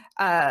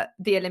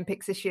the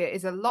Olympics this year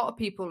is a lot of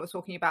people are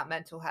talking about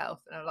mental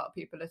health, and a lot of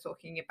people are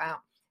talking about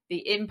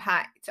the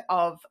impact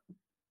of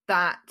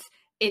that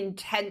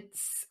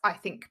intense, I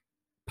think,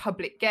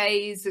 public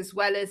gaze, as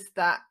well as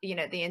that, you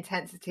know, the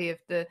intensity of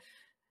the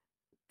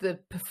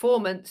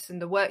performance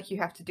and the work you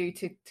have to do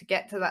to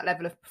get to that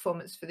level of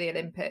performance for the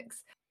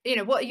Olympics. You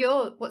know,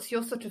 what's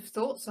your sort of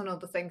thoughts on all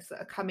the things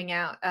that are coming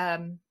out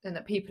and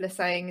that people are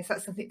saying? Is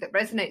that something that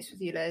resonates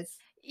with you, Liz?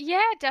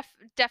 Yeah,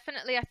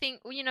 definitely. I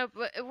think, you know,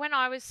 when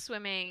I was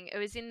swimming, it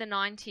was in the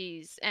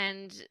 90s,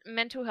 and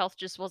mental health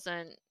just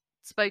wasn't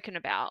spoken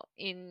about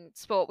in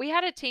sport. We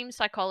had a team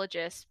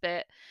psychologist,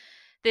 but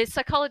the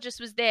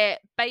psychologist was there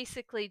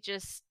basically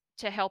just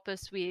to help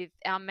us with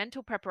our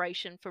mental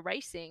preparation for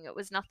racing. It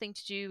was nothing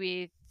to do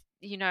with,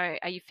 you know,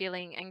 are you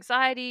feeling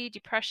anxiety,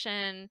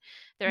 depression? Are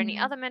there any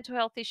other mental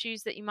health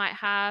issues that you might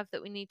have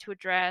that we need to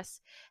address?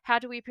 How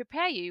do we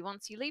prepare you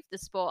once you leave the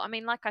sport? I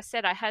mean, like I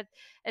said, I had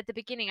at the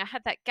beginning, I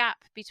had that gap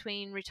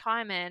between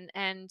retirement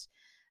and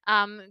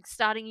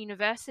starting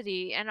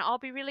university. And I'll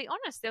be really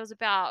honest, there was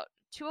about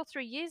 2 or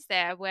 3 years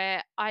there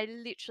where I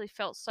literally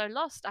felt so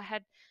lost. I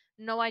had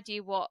no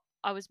idea what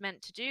I was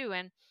meant to do.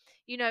 And,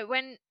 you know,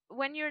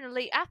 when you're an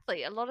elite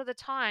athlete, a lot of the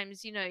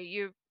times, you know,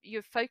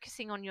 you're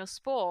focusing on your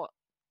sport,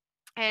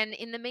 and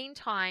in the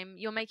meantime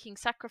you're making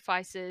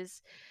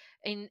sacrifices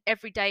in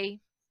everyday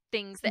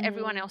things that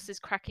everyone else is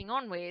cracking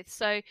on with.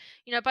 So,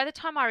 you know, by the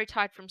time I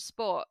retired from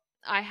sport,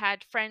 I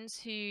had friends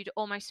who'd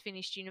almost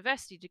finished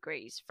university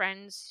degrees,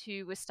 friends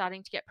who were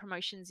starting to get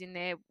promotions in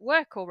their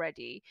work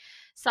already.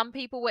 Some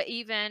people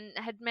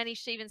had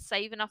managed to even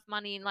save enough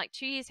money in like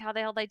 2 years. How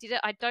the hell they did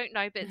it, I don't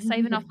know, but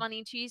save enough money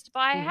in 2 years to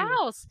buy a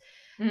house.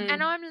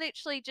 And I'm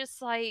literally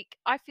just like,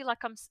 I feel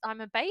like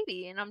I'm a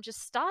baby, and I'm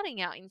just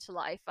starting out into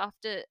life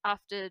after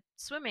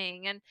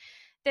swimming. And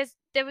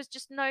there was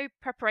just no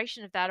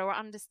preparation of that, or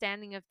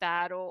understanding of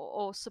that,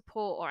 or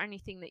support, or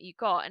anything that you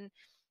got. And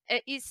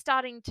it is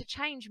starting to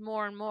change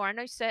more and more. I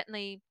know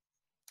certainly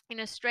in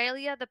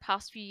Australia, the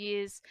past few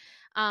years,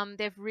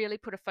 they've really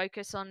put a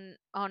focus on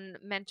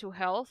mental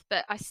health,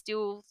 but I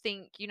still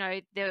think, you know,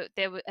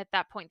 there were, at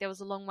that point, there was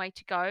a long way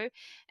to go.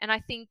 And I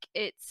think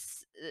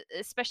it's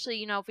especially,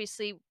 you know,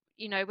 obviously,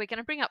 you know, we're going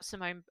to bring up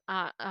Simone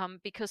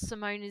because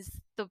Simone is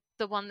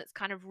the one that's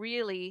kind of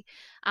really,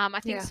 I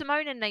think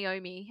Simone and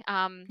Naomi.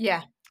 Oh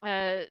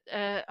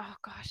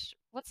gosh,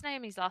 what's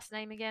Naomi's last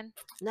name again?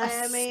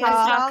 Naomi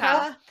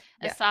Osaka.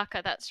 Yeah.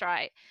 Osaka, that's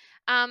right.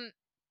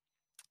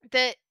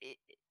 That,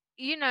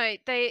 you know,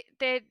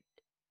 they're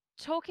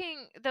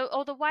talking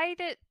the way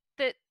that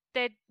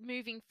they're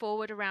moving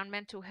forward around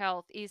mental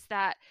health is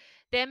that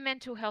their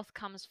mental health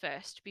comes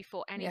first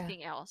before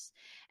anything else.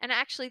 And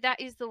actually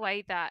that is the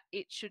way that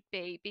it should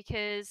be,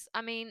 because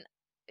I mean,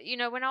 you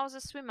know, when I was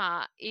a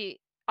swimmer,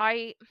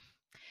 I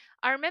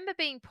remember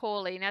being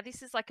poorly. Now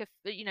this is like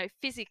you know,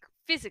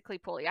 physically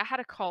poorly. I had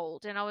a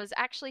cold, and I was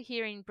actually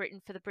here in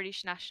Britain for the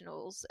British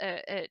Nationals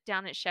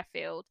down at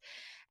Sheffield,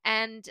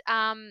 and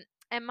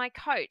my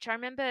coach, I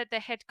remember the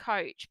head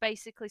coach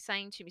basically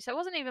saying to me, so it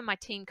wasn't even my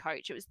team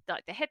coach, it was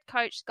like the head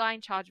coach, the guy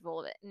in charge of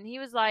all of it, and he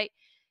was like,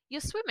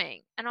 "You're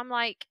swimming," and I'm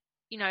like,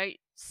 you know,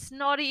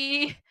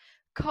 snotty,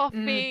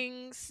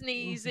 coughing,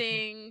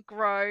 sneezing,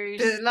 gross.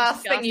 The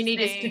last disgusting. thing you need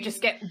is to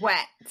just get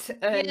wet.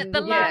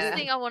 The last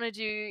thing I want to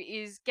do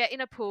is get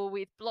in a pool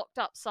with blocked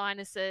up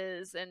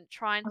sinuses and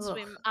try and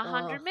swim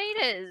 100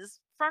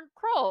 meters front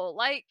crawl.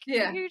 Like,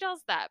 who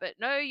does that? But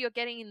no, you're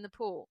getting in the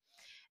pool.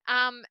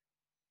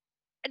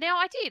 Now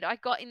I did. I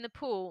got in the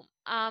pool.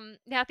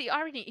 Now the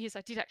irony is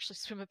I did actually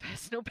swim a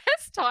personal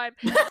best time.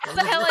 How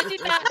the hell I did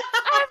that,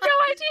 I have no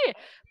idea.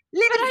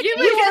 You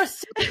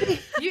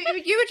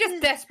were just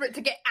desperate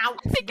to get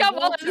out of the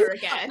water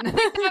again.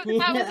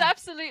 That was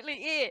absolutely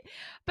it.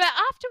 But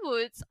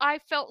afterwards, I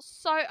felt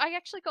I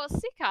actually got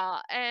sicker,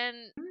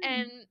 and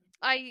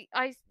I,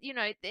 you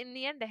know, in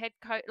the end, the head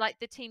coach, like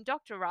the team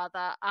doctor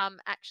rather,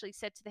 actually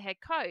said to the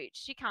head coach,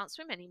 she can't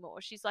swim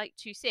anymore. She's like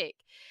too sick.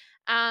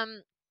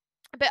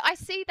 But I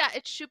see that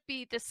it should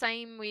be the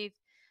same with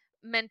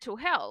mental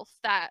health.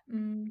 That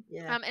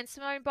Yeah. and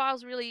Simone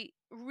Biles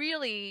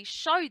really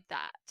showed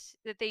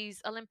that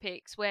these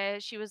Olympics, where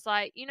she was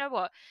like, you know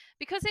what,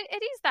 because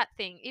it is that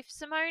thing. If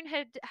Simone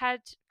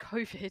had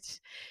COVID,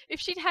 if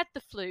she'd had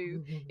the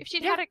flu, if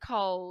she'd had a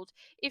cold,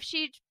 if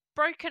she'd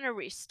broken a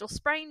wrist or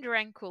sprained her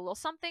ankle or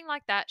something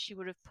like that, she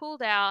would have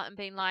pulled out and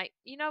been like,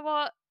 you know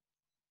what,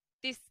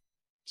 this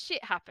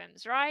shit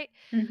happens, right?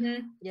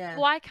 Yeah.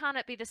 Why can't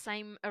it be the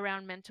same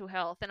around mental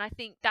health? And I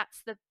think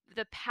that's the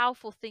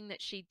powerful thing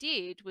that she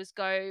did, was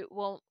go,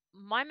 well,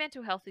 my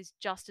mental health is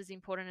just as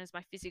important as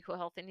my physical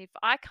health, and if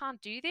I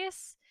can't do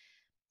this,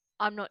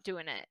 I'm not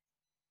doing it.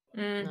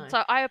 No.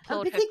 So I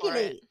applaud her for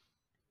it.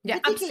 Yeah,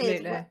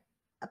 absolutely.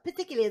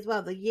 Particularly as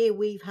well, the year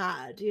we've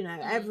had, you know,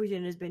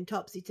 everything has been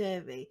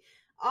topsy-turvy.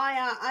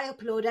 I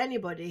applaud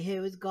anybody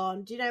who has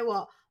gone, do you know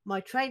what, my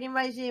training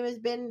regime has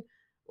been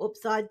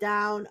upside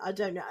down. I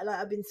don't know, like,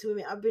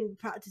 I've been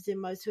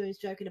practicing my swimming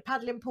stroke in a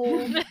paddling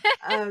pool.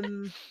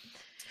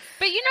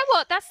 But you know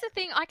what, that's the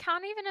thing, I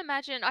can't even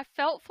imagine. I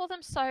felt for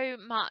them so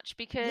much,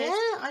 because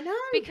I know,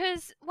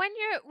 because when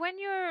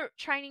you're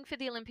training for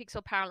the Olympics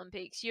or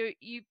Paralympics,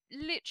 you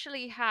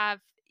literally have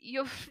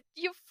your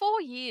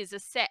 4 years are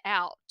set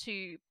out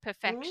to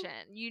perfection.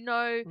 You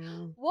know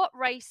what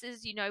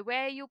races, you know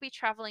where you'll be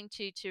traveling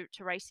to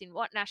race in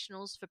what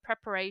nationals for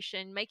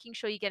preparation, making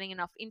sure you're getting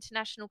enough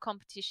international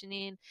competition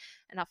in,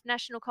 enough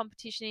national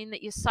competition in,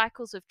 that your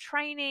cycles of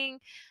training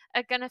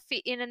are going to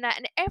fit in, and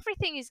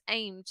everything is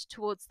aimed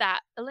towards that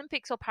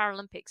Olympics or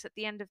Paralympics at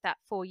the end of that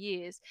 4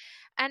 years.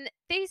 And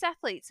these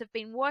athletes have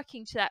been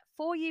working to that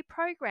 4-year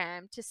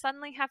program to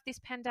suddenly have this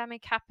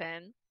pandemic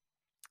happen,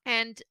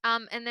 and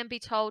then be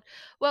told,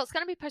 well, it's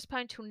going to be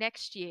postponed till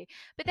next year.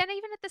 But then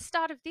even at the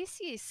start of this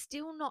year,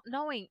 still not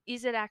knowing,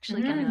 is it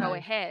actually going to go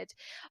ahead?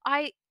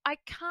 I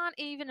can't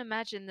even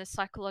imagine the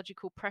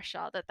psychological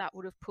pressure that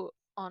would have put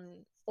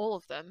on all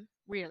of them,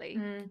 really.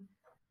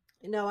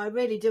 No, I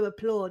really do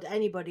applaud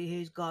anybody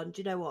who's gone,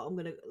 do you know what,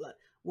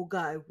 we'll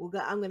go,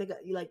 I'm going to go,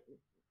 like,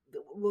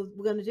 we're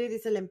going to do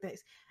this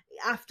Olympics.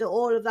 After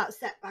all of that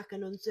setback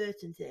and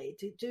uncertainty,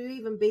 to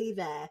even be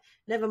there,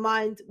 never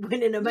mind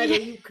winning a medal,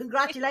 you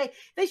congratulate.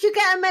 They should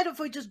get a medal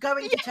for just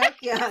going to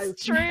Tokyo.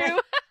 It's true.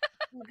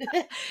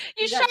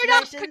 You showed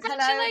up.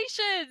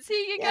 Congratulations.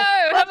 Here you go.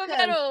 Have a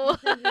medal.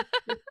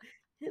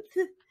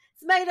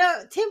 It's made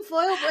of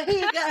tinfoil, but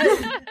here you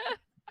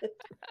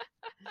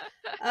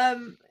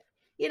go.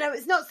 You know,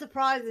 it's not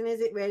surprising,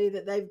 is it, really,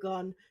 that they've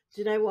gone,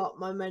 do you know what,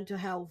 my mental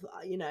health,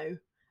 you know,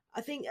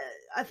 I think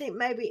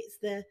maybe it's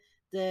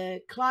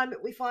the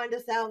climate we find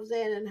ourselves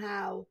in and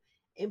how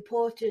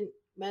important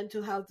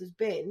mental health has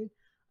been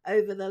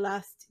over the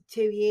last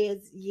 2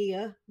 years,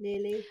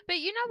 nearly. But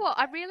you know what,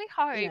 I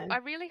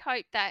really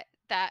hope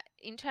that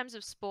in terms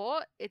of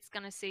sport, it's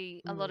going to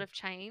see a lot of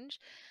change.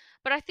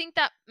 But I think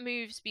that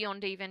moves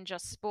beyond even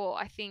just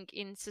sport. I think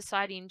in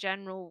society in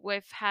general,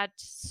 we've had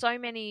so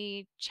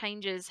many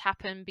changes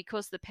happen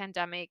because of the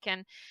pandemic,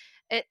 and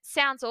it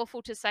sounds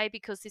awful to say,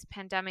 because this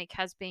pandemic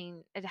has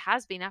been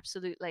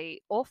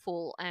absolutely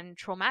awful and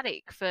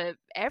traumatic for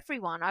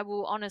everyone. I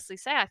will honestly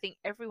say, I think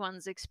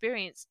everyone's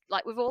experienced,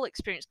 like, we've all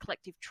experienced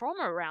collective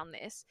trauma around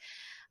this.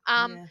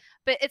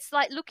 But it's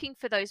like looking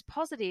for those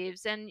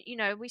positives. And, you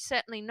know, we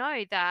certainly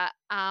know that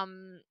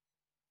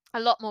a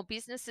lot more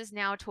businesses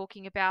now are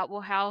talking about, well,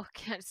 how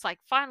can, it's like,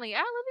 finally,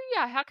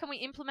 hallelujah, how can we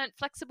implement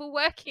flexible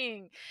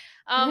working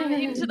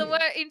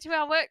into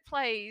our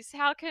workplace?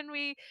 How can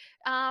we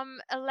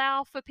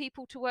allow for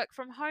people to work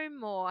from home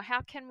more?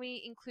 How can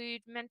we include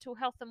mental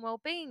health and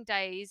well-being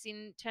days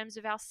in terms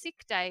of our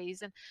sick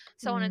days, and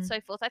so on and so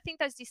forth? I think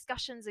those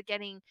discussions are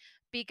getting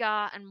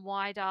bigger and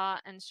wider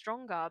and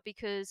stronger,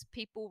 because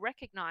people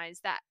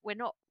recognize that we're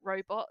not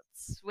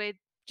robots, we're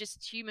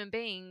just human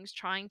beings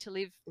trying to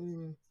live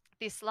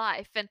this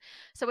life. And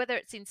so whether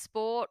it's in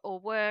sport or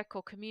work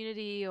or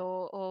community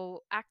or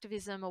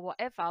activism or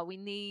whatever, we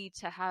need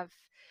to have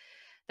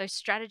those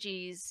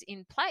strategies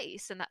in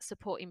place and that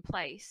support in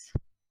place.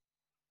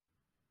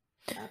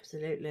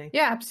 Absolutely.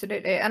 Yeah,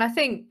 absolutely. And I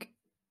think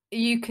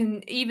you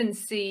can even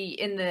see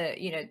in the,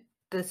 you know,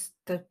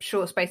 the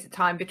short space of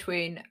time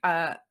between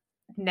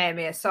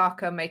Naomi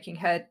Osaka making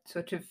her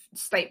sort of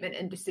statement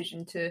and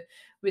decision to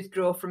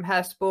withdraw from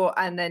her sport,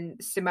 and then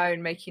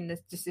Simone making the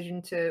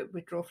decision to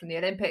withdraw from the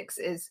Olympics,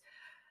 is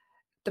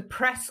the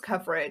press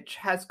coverage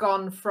has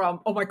gone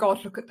from, oh my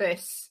God, look at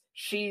this,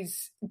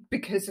 she's,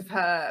 because of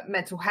her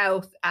mental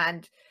health,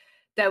 and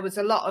there was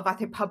a lot of, I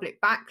think,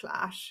 public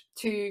backlash,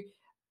 to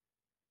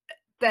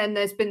then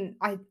there's been,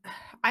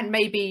 and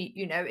maybe,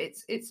 you know,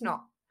 it's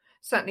not,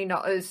 certainly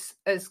not as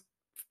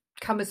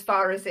come as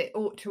far as it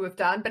ought to have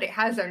done, but it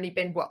has only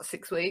been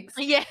 6 weeks.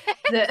 Yeah.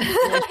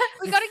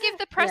 We've got to give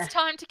the press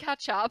time to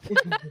catch up.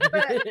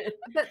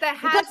 but there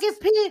has,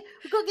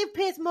 we've got to give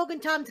Piers Morgan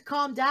time to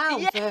calm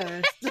down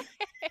first.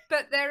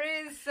 But there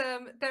is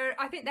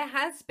I think there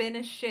has been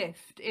a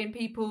shift in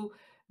people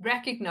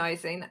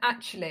recognizing that,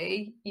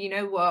 actually, you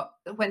know what,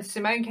 when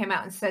Simone came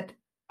out and said,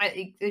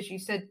 as you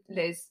said,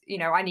 Liz, you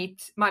know, I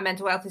need, my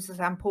mental health is as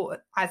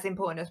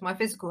important as my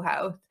physical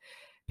health,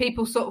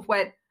 people sort of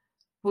went,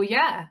 well,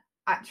 yeah,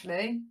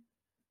 actually.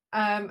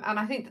 And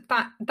I think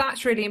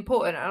that's really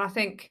important. And I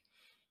think,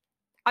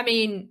 I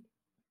mean,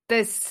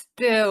 there's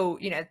still,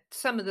 you know,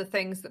 some of the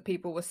things that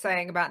people were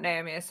saying about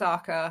Naomi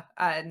Osaka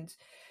and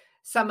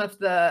some of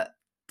the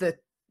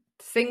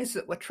things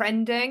that were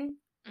trending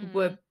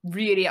were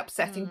really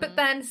upsetting. But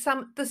then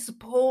the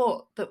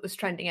support that was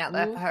trending out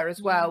there for her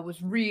as well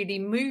was really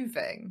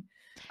moving,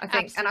 I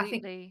think.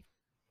 Absolutely.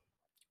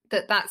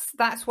 And I think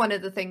that's one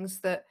of the things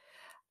that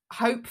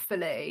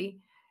hopefully,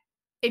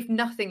 if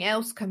nothing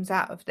else comes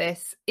out of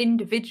this,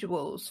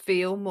 individuals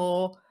feel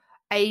more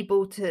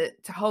able to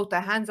hold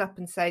their hands up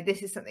and say,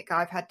 this is something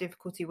I've had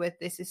difficulty with.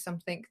 This is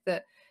something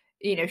that,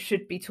 you know,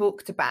 should be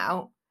talked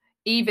about,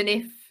 even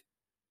if,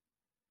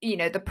 you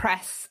know, the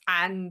press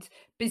and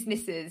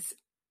businesses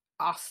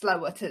are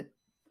slower to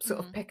sort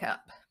of pick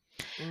up.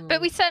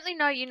 But we certainly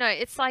know, you know,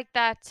 it's like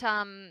that,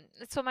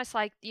 it's almost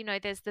like, you know,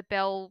 there's the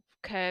bell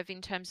curve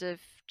in terms of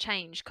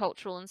change,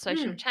 cultural and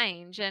social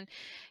change. And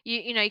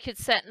you know, you could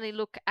certainly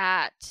look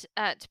at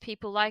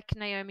people like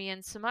Naomi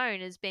and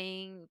Simone as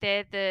being,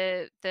 they're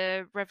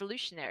the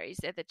revolutionaries,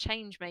 they're the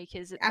change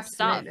makers at the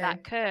start of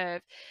that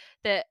curve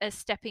that are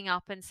stepping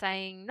up and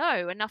saying,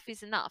 no, enough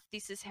is enough.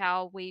 This is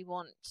how we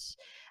want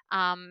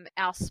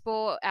our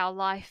sport, our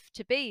life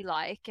to be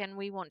like, and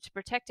we want to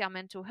protect our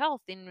mental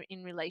health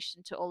in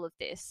relation to all of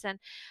this. And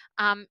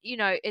you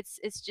know,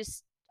 it's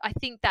just, I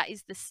think that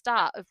is the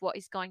start of what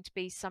is going to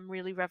be some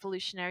really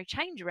revolutionary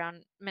change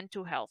around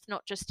mental health,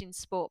 not just in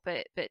sport,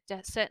 but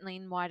certainly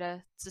in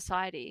wider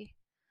society.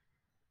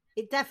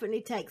 It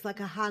definitely takes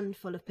like a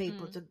handful of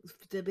people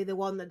to be the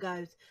one that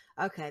goes,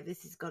 okay,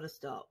 this has got to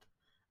stop.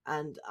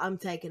 And I'm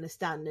taking a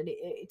stand. And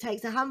it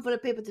takes a handful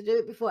of people to do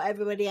it before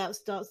everybody else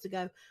starts to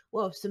go,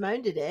 well,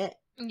 Simone did it.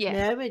 Yeah.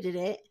 Naomi did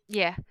it.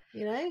 Yeah.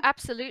 You know?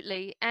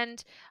 Absolutely.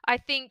 And I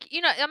think,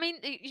 you know, I mean,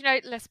 you know,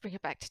 let's bring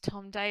it back to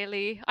Tom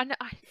Daley. I know,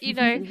 you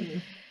know,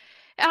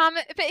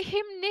 but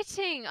him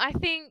knitting, I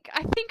think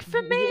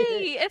for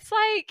me, it's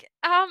like,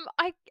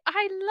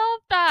 I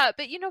love that.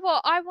 But you know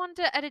what? I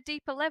wonder at a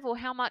deeper level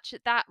how much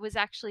that was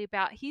actually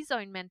about his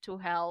own mental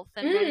health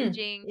and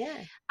managing,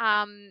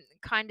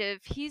 kind of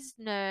his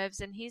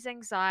nerves and his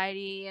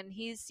anxiety and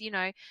his, you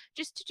know,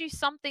 just to do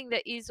something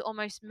that is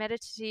almost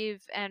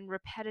meditative and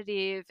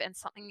repetitive and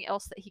something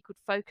else that he could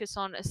focus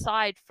on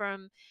aside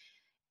from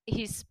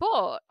his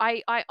sport.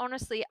 I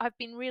honestly, I've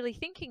been really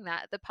thinking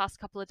that the past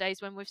couple of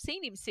days when we've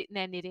seen him sitting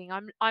there knitting.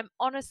 I'm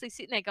honestly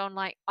sitting there going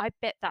like, I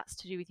bet that's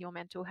to do with your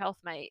mental health,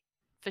 mate,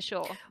 for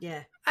sure.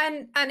 Yeah.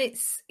 And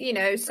it's, you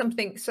know,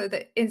 something so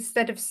that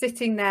instead of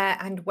sitting there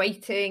and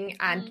waiting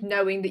and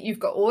knowing that you've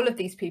got all of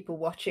these people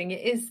watching,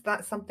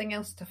 that's something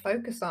else to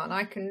focus on.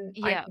 I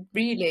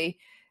really,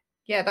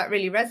 that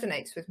really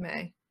resonates with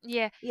me.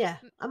 Yeah.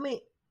 I mean,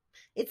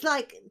 it's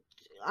like,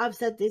 I've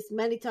said this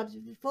many times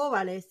before,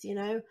 Alice, you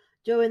know,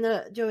 during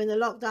the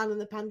lockdown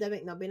and the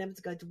pandemic, not being able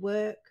to go to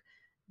work,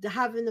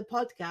 having the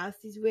podcast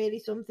is really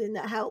something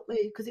that helped me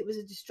because it was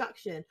a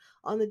distraction.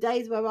 On the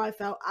days where I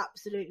felt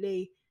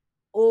absolutely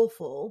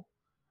awful,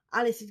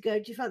 Alice would go,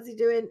 do you fancy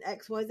doing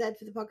X, Y, Z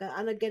for the podcast?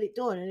 And I'd get it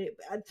done, and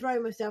I'd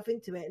throw myself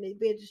into it, and it'd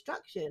be a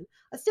distraction.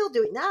 I still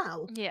do it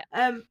now. Yeah.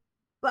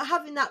 But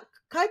having that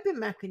coping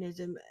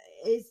mechanism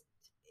is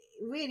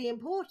really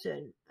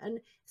important. And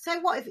so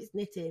what if it's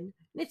knitting?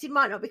 Knitting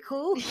might not be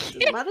cool.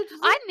 Doesn't matter, does it?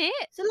 I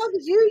knit. So long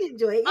as you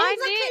enjoy it. Yeah, I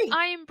knit,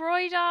 I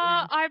embroider,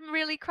 I'm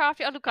really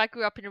crafty. Look, I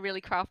grew up in a really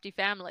crafty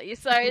family,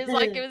 so it's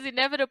like it was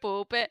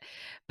inevitable. But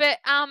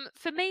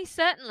for me,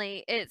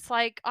 certainly, it's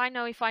like I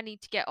know if I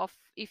need to get off,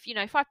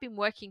 if I've been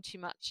working too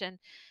much and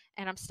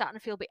I'm starting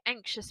to feel a bit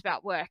anxious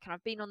about work and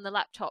I've been on the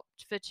laptop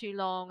for too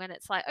long, and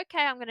it's like,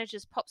 okay, I'm going to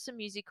just pop some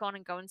music on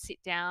and go and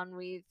sit down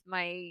with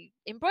my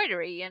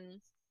embroidery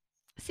and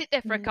sit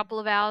there for a couple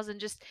of hours and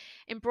just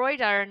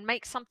embroider and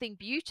make something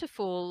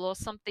beautiful or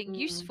something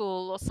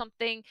useful or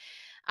something.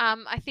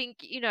 I think,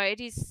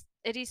 it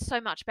is so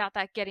much about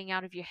that getting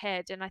out of your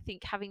head. And I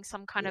think having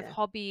some kind of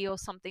hobby or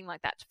something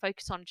like that to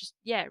focus on just,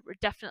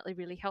 definitely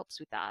really helps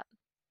with that.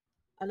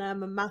 And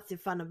I'm a massive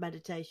fan of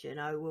meditation.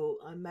 I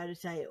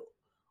meditate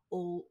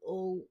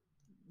all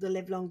the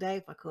live long day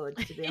if I could,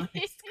 to be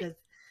honest, because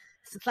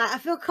it's like I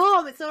feel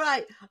calm. It's all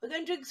right. I'm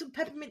going to drink some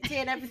peppermint tea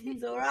and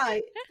everything's all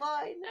right. It's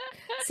fine.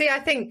 See, I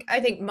think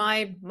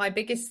my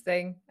biggest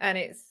thing, and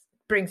it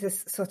brings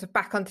us sort of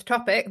back onto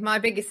topic. My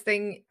biggest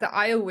thing that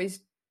I always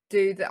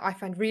do that I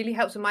find really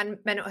helps with my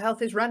mental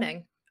health is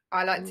running.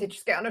 I like to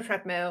just get on a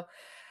treadmill.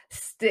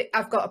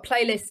 I've got a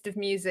playlist of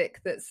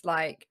music that's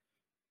like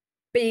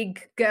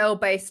big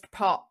girl-based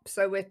pop.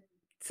 So it's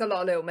a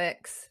lot of Little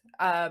Mix.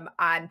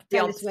 And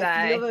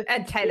Beyonce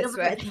and Taylor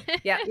Swift.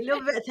 Yeah, you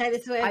love a bit of Taylor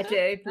Swift. I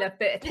do love a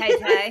bit of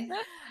Tay.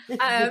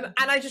 And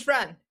I just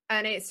run,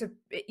 and it's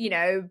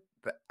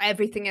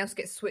everything else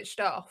gets switched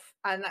off,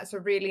 and that's a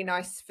really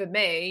nice for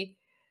me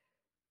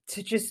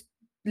to just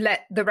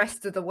let the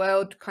rest of the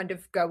world kind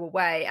of go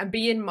away and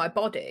be in my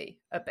body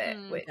a bit,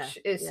 which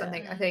is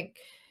something I think.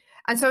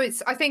 And so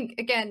I think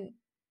again,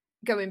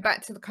 going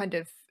back to the kind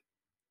of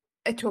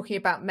talking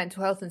about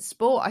mental health and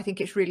sport, I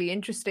think it's really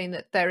interesting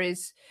that there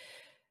is,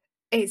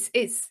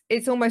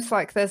 it's almost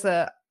like there's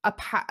a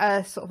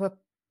sort of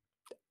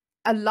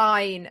a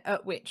line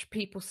at which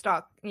people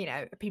start,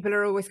 people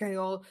are always going,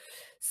 oh,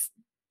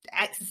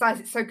 exercise,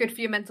 it's so good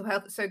for your mental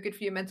health, it's so good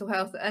for your mental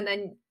health. And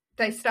then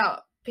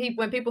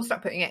when people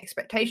start putting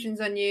expectations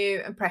on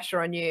you and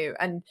pressure on you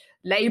and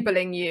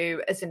labeling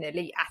you as an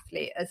elite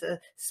athlete, as a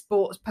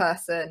sports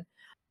person,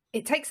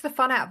 it takes the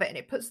fun out of it and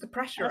it puts the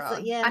pressure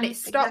on, and it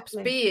stops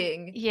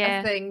being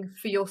a thing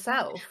for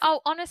yourself.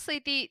 Oh,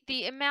 honestly,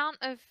 the amount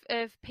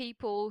of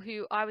people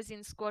who I was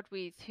in squad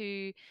with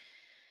who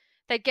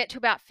they'd get to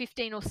about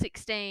 15 or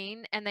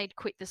 16 and they'd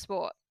quit the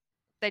sport.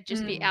 They'd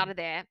just be out of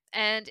there.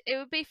 And it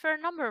would be for a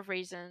number of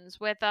reasons,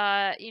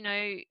 whether,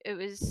 it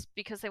was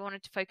because they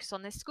wanted to focus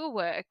on their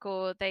schoolwork,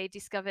 or they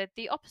discovered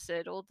the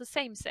opposite or the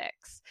same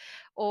sex,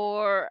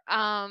 or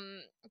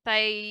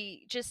they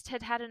just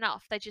had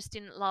enough. They just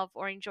didn't love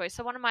or enjoy.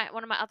 So one of my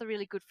other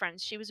really good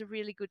friends, she was a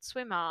really good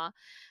swimmer,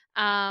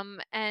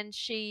 and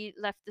she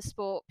left the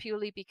sport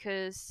purely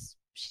because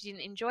she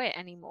didn't enjoy it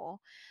anymore.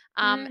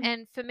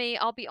 And for me,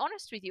 I'll be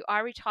honest with you, I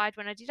retired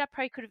when I did. I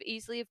probably could have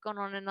easily have gone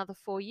on another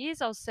 4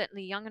 years. I was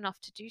certainly young enough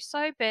to do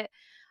so, but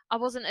I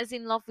wasn't as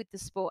in love with the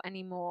sport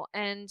anymore.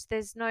 And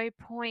there's no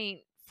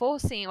point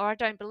forcing, or I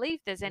don't believe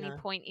there's any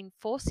point in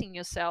forcing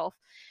yourself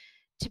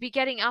to be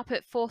getting up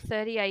at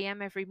 4:30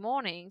 a.m. every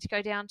morning to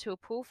go down to a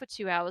pool for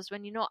 2 hours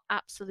when you're not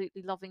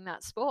absolutely loving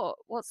that sport.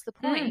 What's the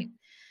point?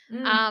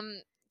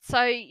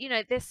 So,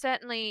 there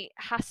certainly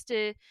has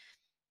to,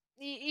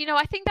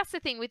 I think that's the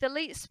thing with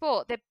elite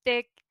sport.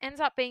 There ends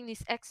up being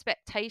this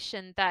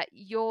expectation that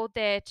you're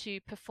there to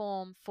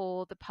perform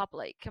for the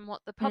public. And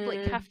what the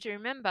public have to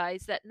remember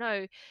is that,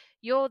 no,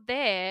 you're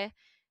there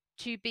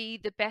to be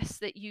the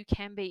best that you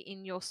can be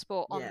in your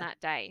sport on that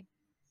day.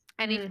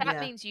 And if that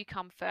means you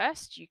come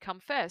first, you come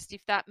first.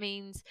 If that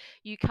means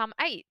you come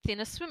 8th in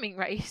a swimming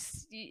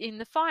race in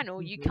the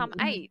final, you come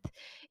 8th.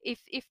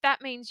 If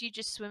that means you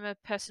just swim a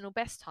personal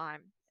best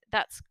time,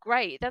 that's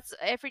great. That's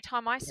every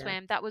time I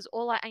swam, that was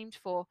all I aimed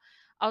for.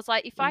 I was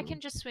like, if I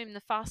can just swim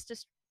the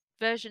fastest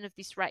version of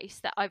this race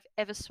that I've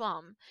ever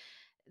swum,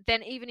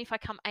 then even if I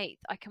come 8th,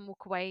 I can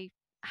walk away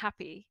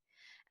happy.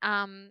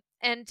 And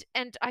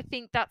I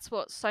think that's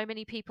what so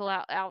many people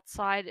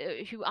outside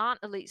who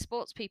aren't elite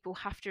sports people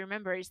have to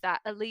remember, is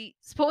that elite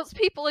sports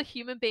people are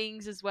human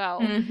beings as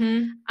well.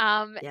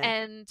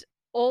 And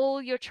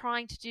all you're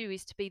trying to do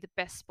is to be the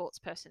best sports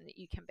person that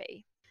you can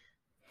be.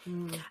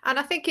 And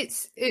I think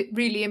it's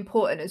really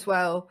important as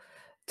well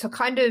to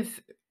kind of,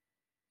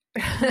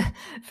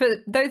 for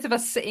those of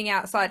us sitting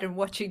outside and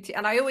watching,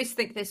 and I always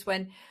think this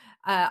when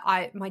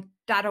my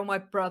dad or my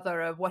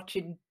brother are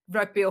watching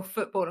rugby or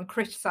football and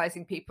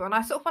criticising people, and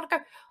I sort of want to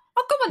go,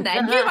 oh, come on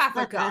then, you have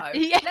a go.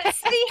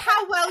 Let's see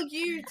how well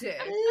you do.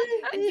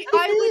 And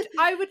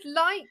I would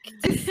like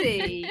to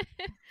see,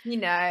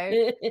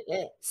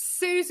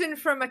 Susan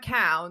from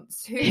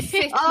accounts who's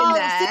sitting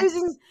there.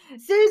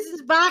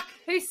 Susan's back.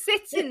 Who's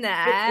sitting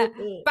there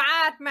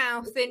bad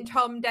mouthing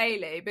Tom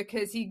Daly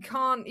because he's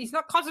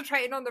not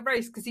concentrating on the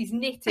race because he's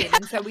knitting,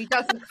 and so he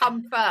doesn't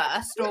come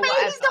first or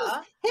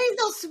whatever. He's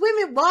not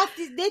swimming whilst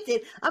he's knitting.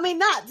 I mean,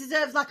 that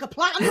deserves like a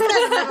platinum.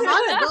 Never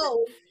mind a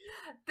gold.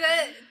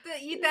 That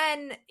you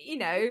then,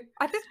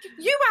 I think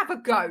you have a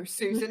go,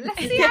 Susan. Let's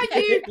see how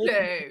you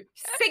do.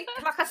 Sink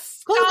like a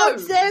stone. Come on,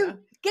 Sue.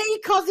 Get your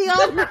cosy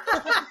on.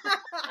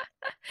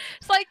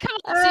 It's like, come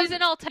on,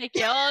 Susan, I'll take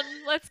you on.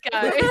 Let's go.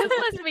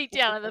 Let's meet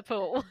down in the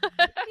pool.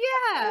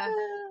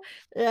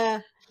 Yeah.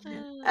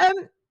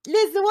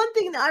 Liz, the one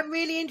thing that I'm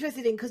really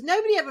interested in, because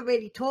nobody ever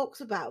really talks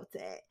about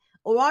it,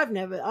 or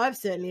I've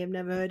certainly have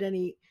never heard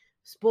any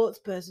sports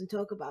person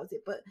talk about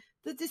it, but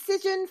the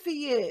decision for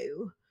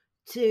you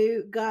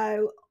to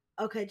go,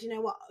 okay, do you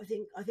know what?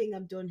 I think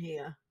I'm done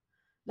here.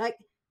 Like,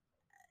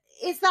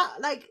 is that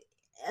like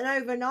an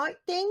overnight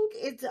thing?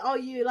 Are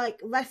you like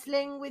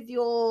wrestling with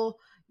your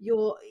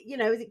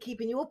is it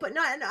keeping you up at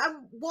night? And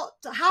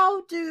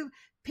how do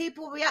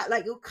people react?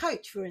 Like your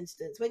coach, for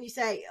instance, when you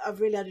say,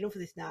 I've really had enough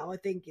of this now, I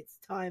think it's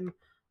time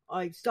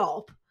I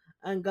stop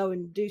and go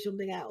and do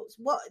something else.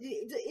 What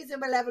is there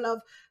a level of,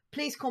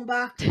 please come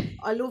back,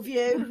 I love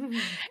you,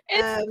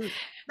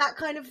 that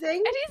kind of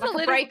thing? It is like a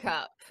little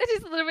breakup. It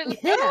is a little bit.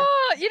 Yeah.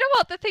 Oh, you know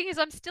what? The thing is,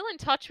 I'm still in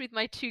touch with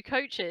my 2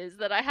 coaches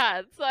that I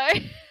had, so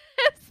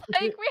it's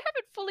like we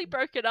haven't fully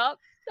broken up,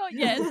 not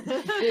yet.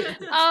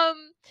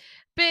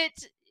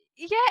 But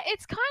yeah,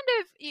 it's kind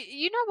of,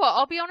 you know what?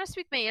 I'll be honest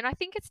with me, and I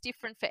think it's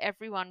different for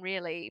everyone,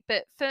 really.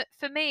 But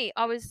for me,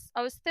 I was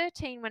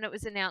 13 when it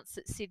was announced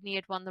that Sydney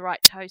had won the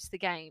right to host the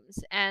games,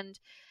 and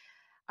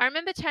I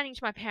remember turning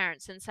to my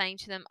parents and saying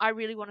to them, I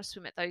really want to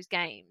swim at those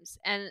games.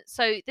 And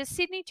so the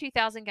Sydney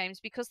 2000 games,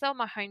 because they were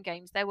my home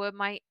games, they were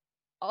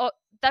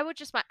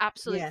just my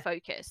absolute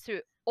focus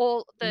through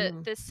all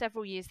the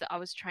several years that I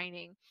was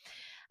training.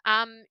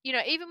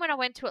 Even when I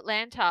went to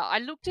Atlanta, I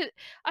looked at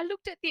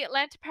the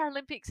Atlanta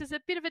Paralympics as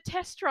a bit of a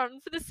test run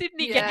for the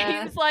Sydney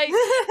Games. Like,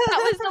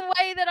 that was the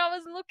way that I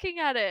was looking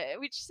at it,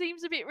 which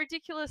seems a bit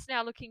ridiculous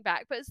now looking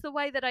back, but it's the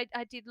way that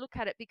I did look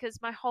at it,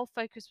 because my whole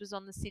focus was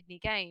on the Sydney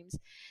Games.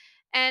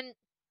 And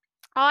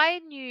I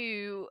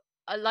knew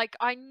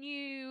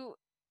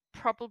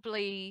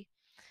probably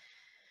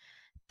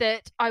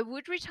that I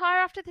would retire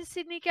after the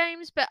Sydney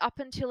Games, but up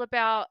until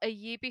about a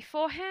year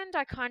beforehand,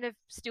 I kind of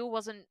still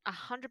wasn't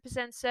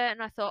 100%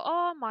 certain. I thought,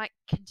 I might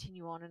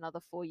continue on another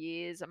 4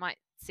 years. I might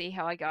see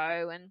how I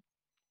go, and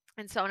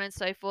so on and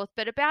so forth.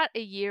 But about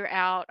a year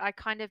out, I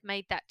kind of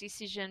made that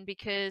decision,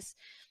 because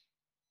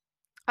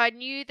I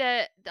knew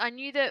that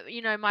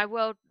my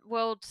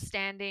world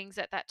standings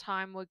at that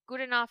time were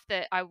good enough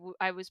that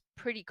I was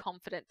pretty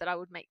confident that I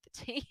would make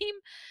the team.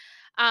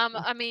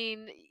 I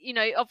mean,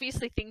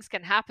 obviously things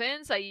can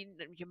happen, so you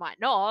might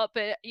not,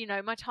 but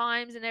my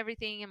times and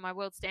everything and my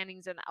world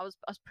standings, and I was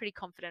pretty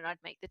confident I'd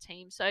make the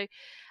team. So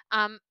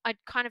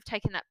I'd kind of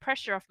taken that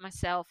pressure off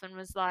myself, and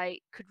was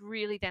like, could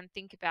really then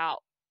think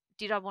about,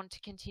 did I want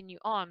to continue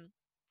on?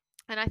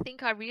 And I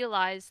think I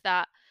realized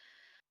that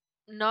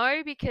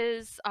no,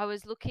 because I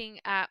was looking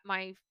at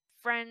my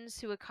friends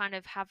who were kind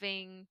of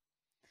having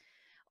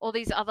all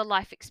these other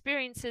life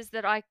experiences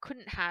that I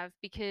couldn't have,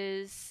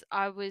 because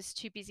I was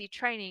too busy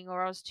training,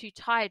 or I was too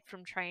tired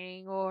from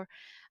training, or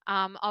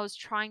I was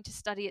trying to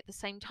study at the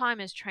same time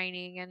as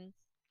training. And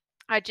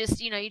I just,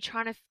 you're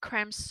trying to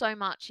cram so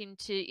much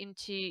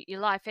into your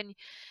life. And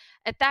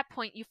at that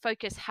point, your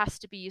focus has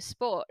to be your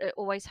sport. It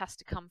always has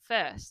to come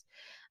first.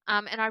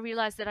 And I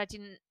realized that I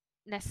didn't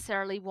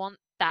necessarily want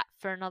that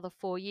for another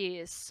 4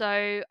 years.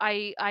 So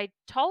I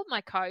told my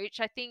coach,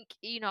 I think,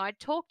 I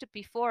talked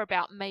before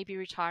about maybe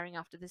retiring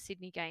after the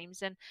Sydney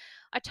Games, and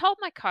I told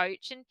my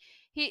coach, and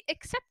he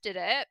accepted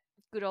it.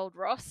 Good old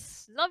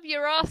Ross. Love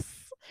you, Ross.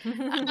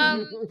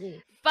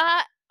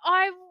 But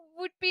I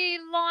would be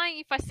lying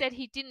if I said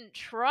he didn't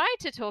try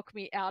to talk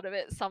me out of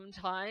it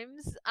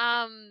sometimes.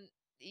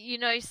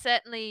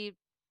 Certainly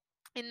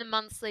in the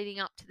months leading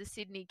up to the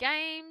Sydney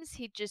Games,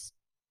 he'd just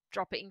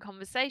drop it in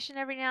conversation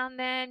every now and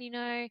then.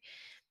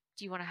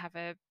 Do you want to have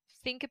a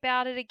think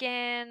about it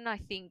again? I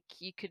think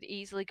you could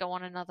easily go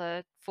on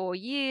another 4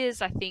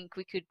 years. I think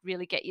we could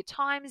really get your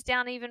times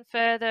down even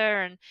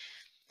further.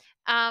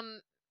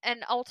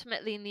 And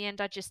ultimately in the end,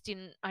 I just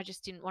didn't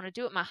want to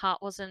do it. My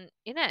heart wasn't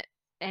in it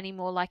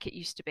anymore like it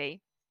used to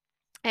be.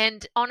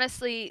 And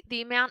honestly,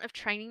 the amount of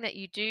training that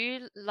you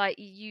do, like,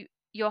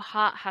 your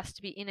heart has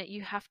to be in it.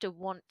 You have to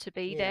want to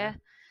be there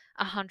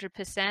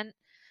 100%.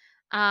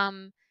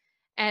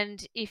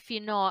 And if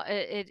you're not,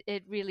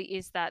 it really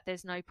is that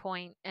there's no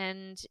point.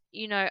 And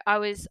I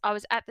was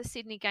at the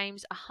Sydney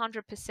Games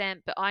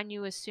 100%, but I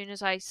knew as soon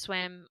as I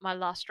swam my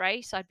last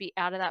race, I'd be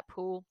out of that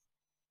pool,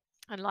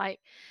 and like,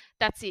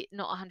 that's it,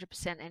 not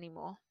 100%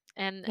 anymore.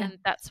 And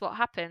that's what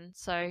happened.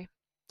 So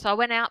I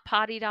went out,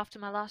 partied after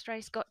my last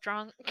race, got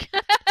drunk.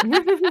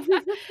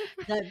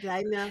 Don't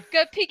blame me.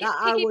 Go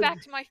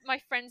piggybacked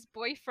my friend's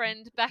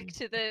boyfriend back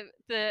to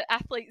the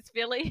athletes'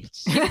 village.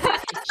 She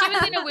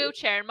was in a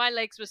wheelchair, and my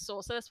legs were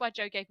sore, so that's why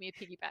Joe gave me a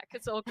piggyback.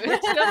 It's all good.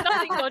 There's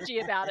nothing dodgy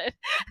about it.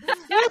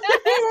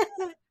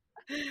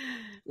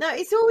 No,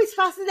 it's always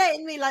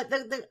fascinating me, like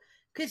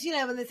because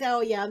when they say,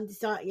 "Oh yeah, I'm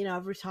deciding,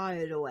 I've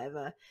retired" or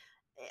whatever.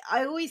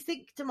 I always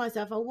think to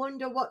myself, I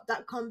wonder what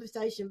that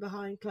conversation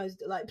behind closed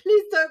door, like,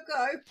 please don't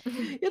go.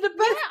 You're the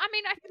best. Yeah, I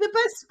mean, you're the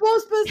best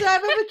sports person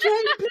I've ever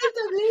trained. Please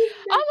don't leave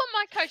me. Oh, well,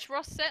 my coach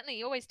Ross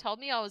certainly always told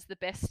me I was the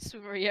best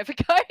swimmer he ever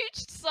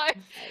coached. So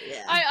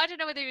I don't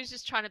know whether he was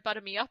just trying to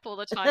butter me up all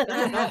the time. But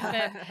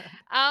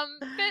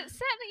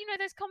certainly,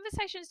 those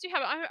conversations do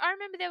happen. I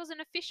remember there was an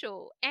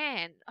official,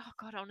 Anne. Oh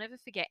God, I'll never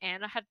forget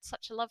Anne. I had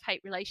such a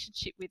love-hate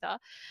relationship with her.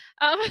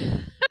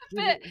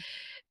 But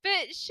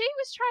she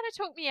was trying to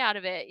talk me out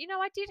of it.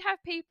 I did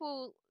have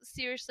people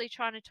seriously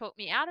trying to talk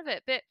me out of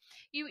it. But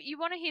you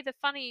want to hear the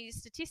funny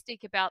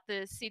statistic about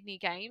the Sydney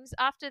Games?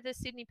 After the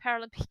Sydney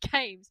Paralympic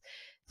Games,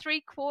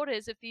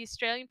 3/4 of the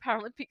Australian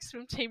Paralympic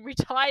swim team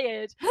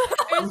retired.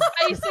 It was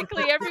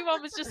basically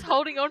everyone was just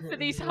holding on for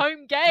these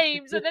home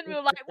games, and then we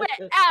were like, we're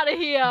out of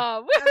here.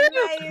 I'm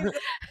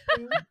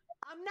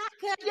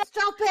knackered.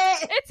 Stop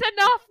it. It's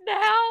enough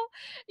now.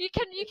 You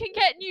can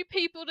get new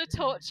people to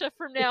torture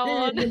from now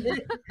on.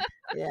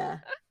 Yeah.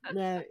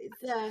 No,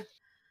 it's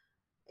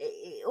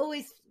it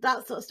always,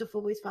 that sort of stuff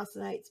always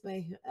fascinates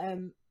me.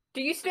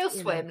 Do you still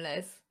swim,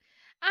 Liz?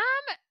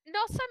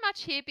 Not so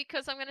much here,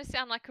 because I'm going to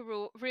sound like a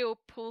real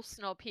pool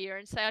snob here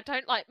and say I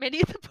don't like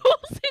many of the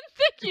pools in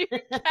the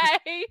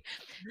UK.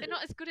 They're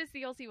not as good as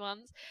the Aussie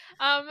ones.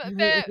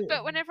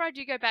 But whenever I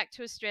do go back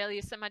to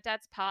Australia, so my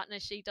dad's partner,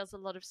 she does a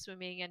lot of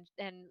swimming,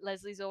 and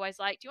Leslie's always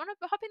like, do you want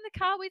to hop in the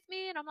car with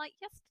me? And I'm like,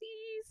 yes,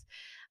 please.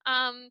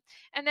 And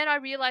then I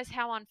realised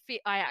how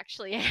unfit I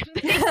actually am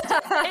these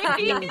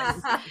days.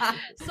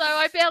 So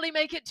I barely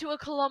make it to a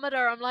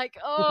kilometre. I'm like,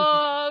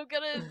 I'm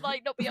gonna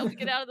not be able to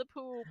get out of the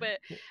pool. But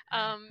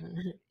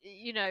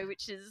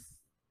which is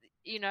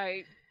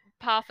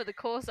par for the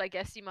course, I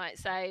guess you might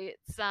say.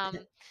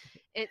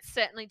 it's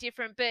certainly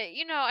different. But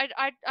you know,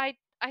 I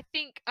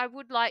think I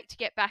would like to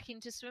get back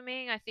into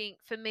swimming. I think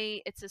for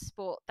me, it's a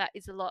sport that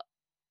is a lot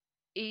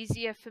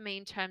easier for me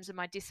in terms of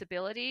my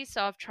disability.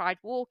 So I've tried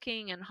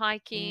walking and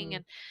hiking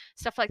and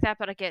stuff like that,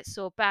 but I get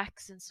sore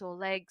backs and sore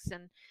legs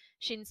and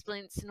shin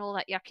splints and all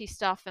that yucky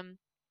stuff, and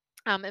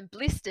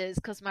blisters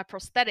because my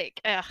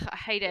prosthetic. Ugh, I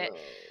hate it.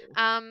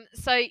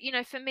 So you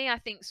know, for me, I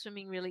think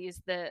swimming really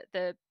is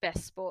the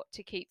best sport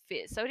to keep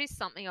fit. So it is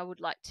something I would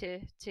like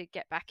to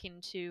get back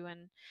into,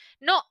 and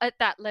not at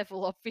that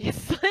level,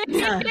 obviously.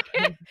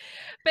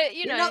 But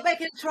you You're know, not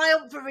making a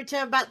triumphant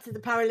return back to the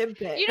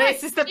Paralympics. You know,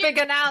 this is the big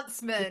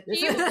announcement.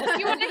 You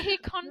want to hear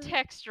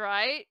context,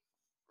 right?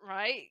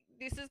 Right.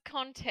 This is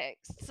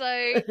context.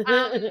 So,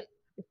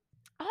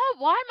 oh,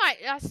 why am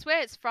I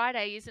swear it's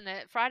Friday, isn't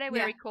it? Friday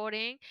we're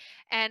recording,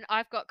 and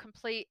I've got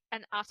complete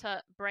and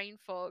utter brain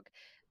fog.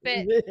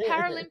 But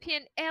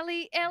Paralympian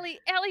Ellie,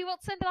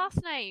 what's her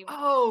last name?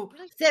 Oh,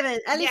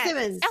 Simmons, Ellie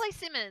Simmons. Ellie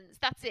Simmons,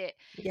 that's it.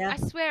 Yeah. I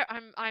swear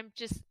I'm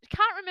just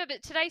can't remember.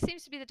 Today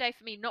seems to be the day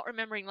for me not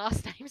remembering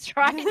last names,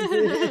 right?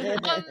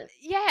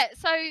 Yeah,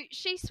 so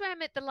she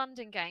swam at the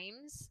London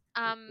Games.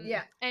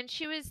 And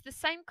she was the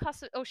same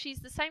class, or she's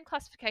the same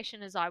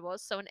classification as I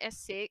was, so an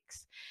S6.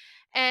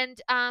 And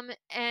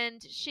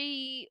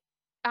she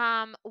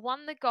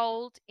won the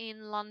gold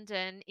in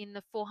London in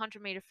the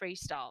 400-meter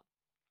freestyle.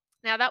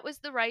 Now, that was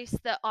the race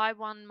that I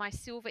won my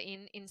silver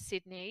in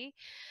Sydney.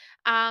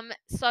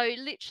 So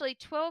literally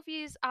 12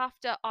 years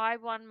after I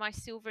won my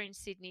silver in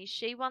Sydney,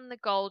 she won the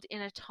gold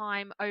in a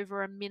time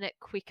over a minute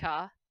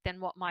quicker than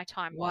what my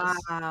time was.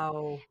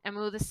 Wow. And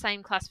we were the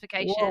same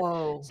classification.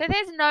 Whoa. So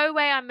there's no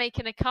way I'm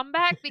making a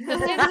comeback because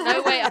there's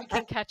no way I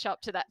can catch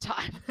up to that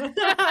time.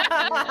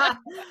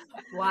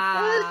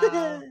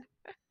 Wow.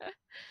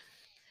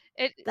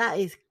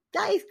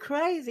 That is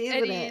crazy,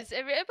 isn't it? It is.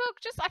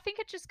 But I think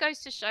it just goes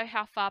to show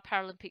how far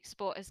Paralympic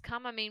sport has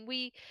come. I mean,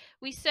 we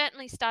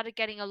certainly started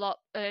getting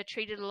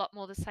treated a lot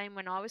more the same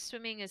when I was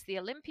swimming as the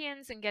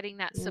Olympians and getting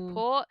that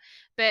support.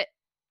 But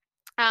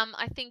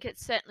I think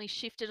it's certainly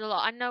shifted a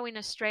lot. I know in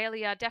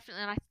Australia,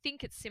 definitely, and I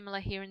think it's similar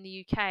here in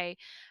the UK.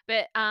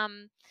 But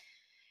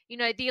you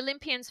know, the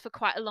Olympians for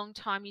quite a long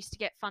time used to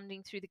get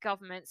funding through the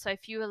government. So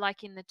if you were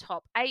like in the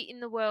top 8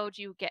 in the world,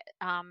 you would get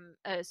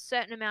a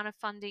certain amount of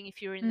funding.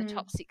 If you were in the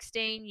top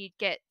 16, you'd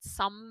get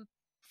some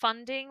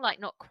funding, like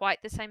not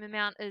quite the same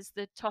amount as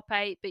the top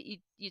 8, but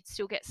you'd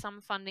still get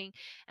some funding.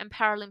 And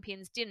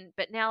Paralympians didn't.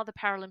 But now the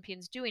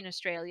Paralympians do in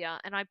Australia.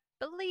 And I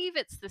believe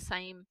it's the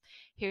same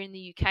here in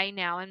the UK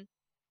now. And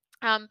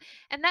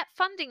that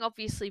funding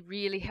obviously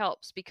really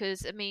helps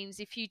because it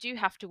means if you do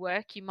have to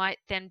work, you might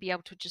then be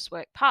able to just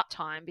work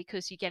part-time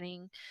because you're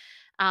getting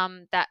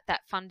that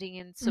funding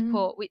and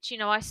support, which, you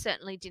know, I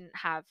certainly didn't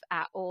have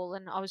at all.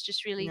 And I was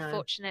just really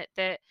fortunate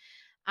that,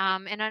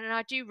 and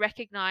I do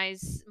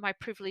recognize my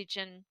privilege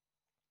and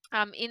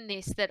in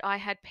this, that I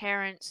had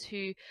parents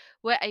who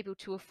were able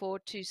to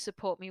afford to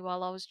support me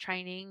while I was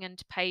training and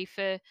to pay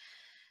for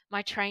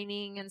my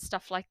training and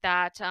stuff like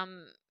that.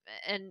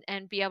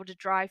 And be able to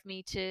drive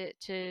me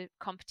to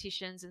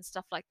competitions and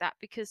stuff like that,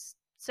 because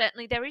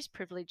certainly there is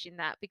privilege in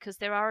that, because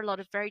there are a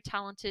lot of very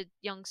talented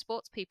young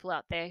sports people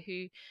out there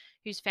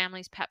whose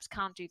families perhaps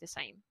can't do the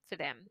same for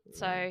them.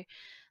 So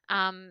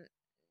I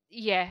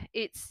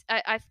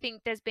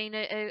think there's been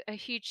a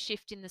huge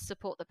shift in the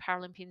support that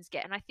Paralympians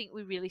get, and I think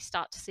we really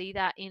start to see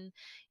that in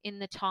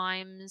the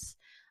times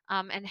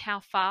and how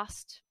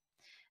fast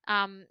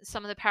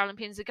some of the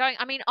Paralympians are going.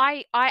 I mean,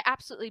 I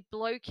absolutely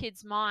blow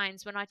kids'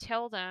 minds when I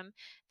tell them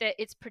that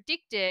it's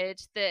predicted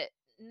that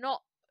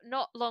not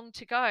long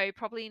to go,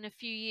 probably in a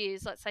few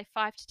years, let's say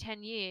 5 to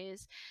 10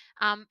 years,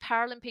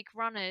 Paralympic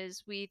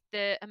runners with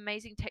the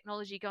amazing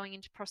technology going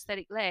into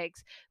prosthetic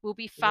legs will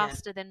be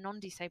faster than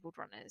non-disabled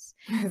runners.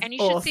 And you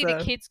should see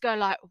the kids go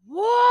like,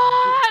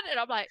 what? And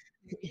I'm like,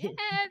 yeah,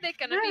 they're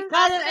going to be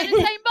faster than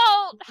Usain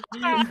Bolt.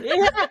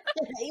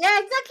 Yeah,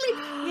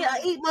 exactly. Yeah,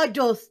 eat my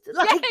dust.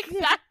 Like, yeah,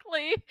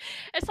 exactly.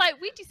 It's like,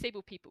 we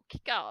disabled people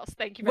kick ass.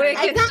 Thank you very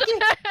much. Exactly.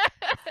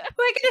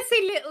 We're going to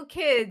see little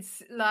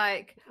kids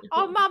like,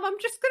 oh, Mum, I'm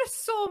just going to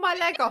saw my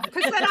leg off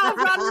because then I'll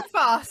run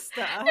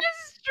faster.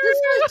 It's true.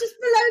 Just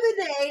below the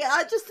knee.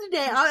 Just the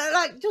knee. I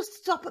like just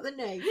stop at the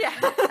knee. Yeah.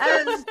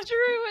 It's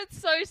true. It's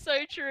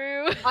so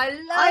true. I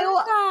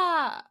love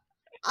that.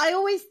 I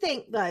always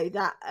think though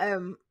that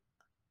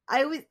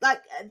I always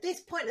like at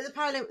this point of the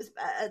Paralympics,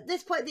 at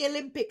this point of the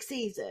Olympic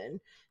season.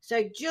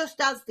 So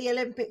just as the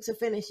Olympics are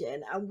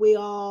finishing, and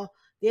we're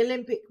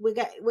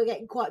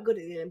getting quite good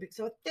at the Olympics.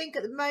 So I think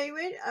at the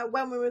moment,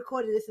 when we're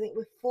recording this, I think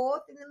we're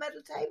 4th in the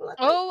medal table.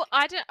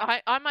 I think.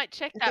 Oh, I might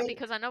check that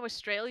because I know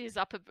Australia's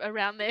up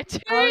around there too.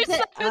 Oh, so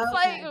it's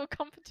like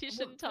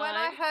competition time. When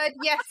I heard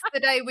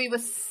yesterday we were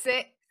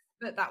 6th,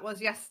 but that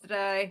was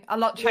yesterday. A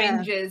lot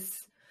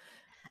changes.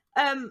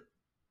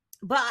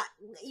 But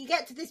you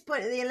get to this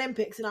point of the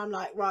Olympics, and I'm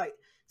like, right,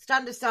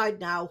 stand aside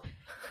now,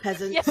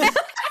 peasants.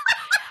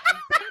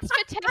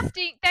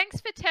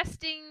 Thanks for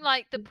testing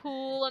like the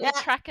pool and the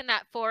track and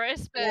that for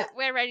us, but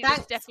we're ready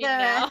to step in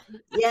now.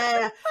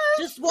 Yeah,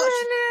 just watch.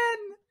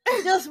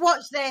 just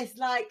watch this.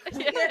 Like,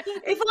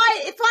 if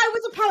I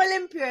was a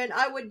Paralympian,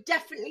 I would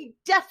definitely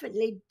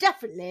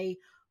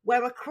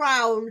wear a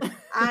crown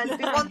and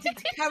be wanted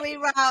to carry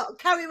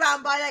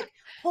around by like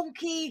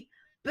hunky,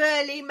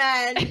 burly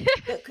men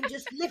that can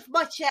just lift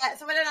my chair,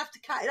 so I don't have to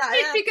carry that.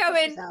 You'd be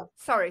going,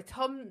 sorry,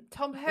 Tom who?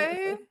 Tom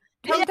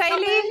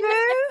Daly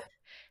who?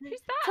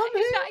 Who's that?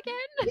 Who's that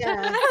again?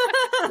 Yeah.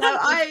 No,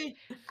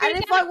 and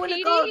if I would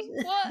have gone,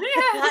 what?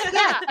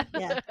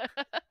 Yeah.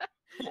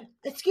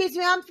 Excuse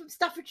me, I'm from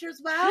Staffordshire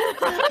as well.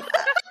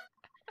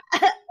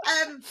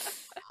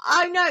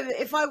 I know that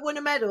if I won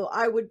a medal,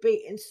 I would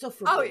be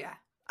insufferable. Oh yeah,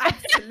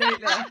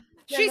 absolutely.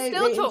 She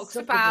still talks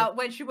about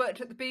when she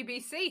worked at the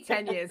BBC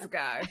 10 years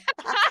ago.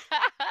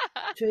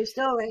 True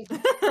story.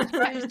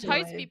 I'm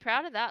supposed to be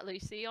proud of that,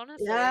 Lucy,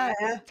 honestly. Yeah.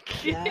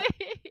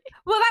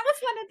 Well, that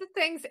was one of the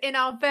things in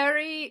our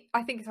very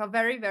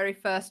very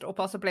first, or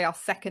possibly our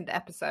second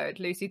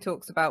episode. Lucy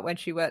talks about when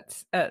she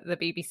worked at the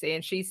BBC,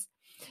 and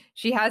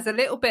Lucy has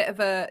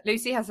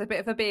a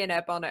bit of a bee in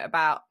her bonnet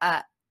about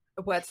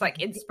words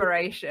like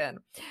inspiration.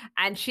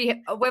 And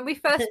when we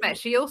first met,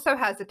 she also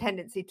has a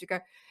tendency to go,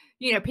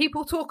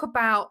 people go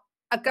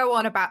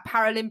on about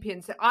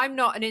Paralympians. I'm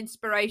not an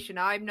inspiration.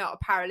 I'm not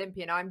a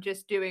Paralympian. I'm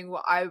just doing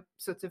what I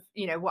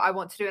what I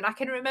want to do. And I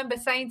can remember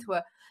saying to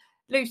her,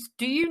 Luce,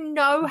 do you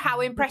know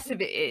how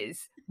impressive it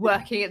is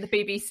working at the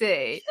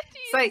BBC?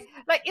 It's like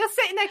you're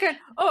sitting there going,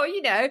 oh,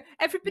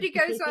 everybody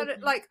goes on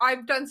like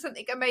I've done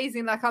something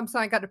amazing, like I'm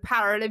some kind of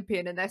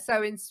Paralympian, and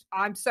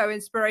I'm so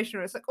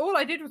inspirational. It's like all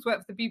I did was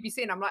work for the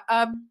BBC, and I'm like,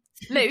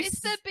 Luce,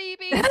 it's the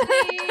BBC.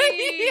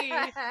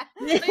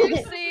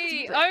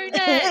 Lucy, own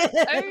it.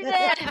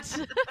 It's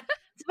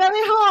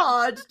very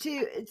hard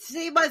to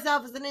see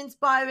myself as an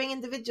inspiring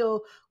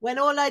individual when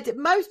all I did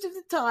most of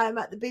the time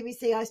at the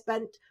BBC I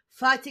spent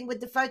fighting with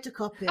the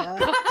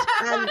photocopier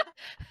and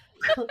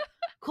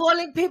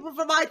calling people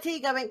from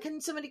IT going,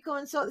 can somebody come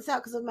and sort this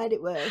out because I've made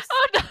it worse.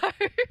 Oh no.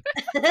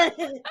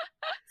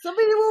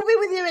 Somebody will be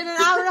with you in an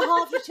hour and a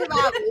half or 2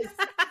 hours.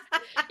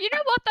 You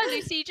know what though,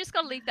 Lucy, you just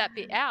gotta leave that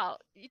bit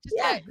out. You just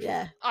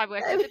I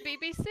work at the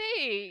BBC.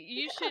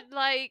 You should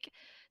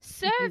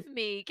serve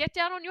me, get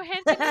down on your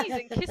hands and knees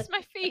and kiss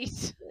my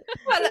feet.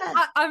 Well,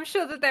 I'm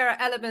sure that there are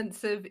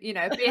elements of being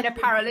a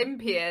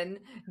Paralympian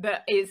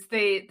that is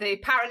the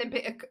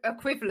Paralympic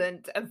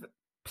equivalent of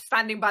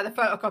standing by the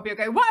photocopier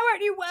going, why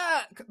won't you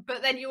work?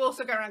 But then you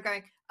also go around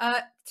going,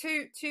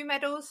 two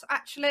medals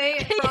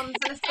actually, bronze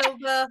and a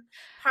silver,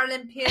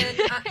 Paralympian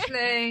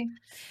actually.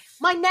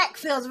 My neck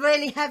feels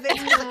really heavy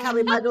because I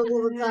carry medals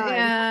all the time.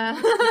 Yeah.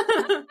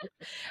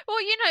 Well,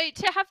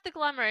 to have the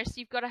glamorous,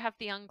 you've got to have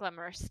the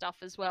unglamorous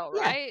stuff as well,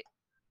 right?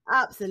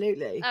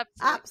 Absolutely.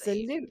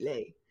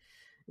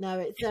 No,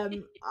 it's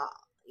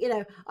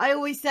I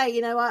always say,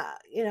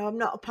 I'm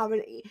not a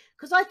Paralympian,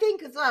 because I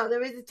think as well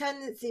there is a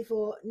tendency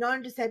for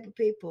non-disabled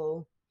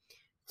people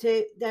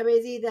there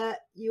is either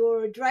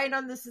you're a drain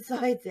on the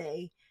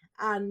society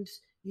and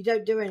you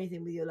don't do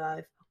anything with your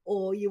life,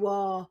 or you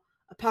are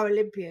a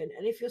Paralympian.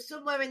 And if you're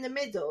somewhere in the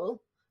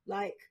middle,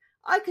 like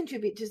I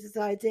contribute to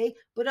society,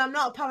 but I'm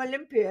not a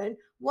Paralympian,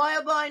 why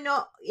am I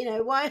not,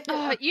 why?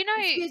 You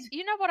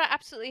know what I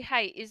absolutely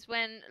hate is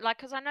when,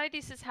 because I know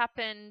this has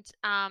happened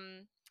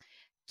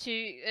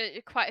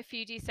to quite a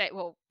few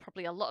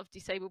probably a lot of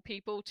disabled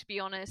people, to be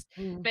honest,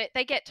 but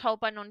they get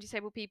told by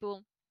non-disabled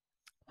people,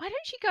 why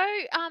don't you go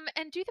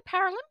and do the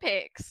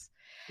Paralympics?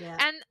 Yeah.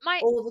 And my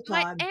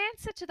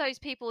answer to those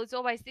people is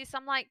always this.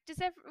 I'm like,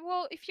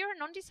 if you're a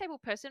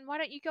non-disabled person, why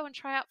don't you go and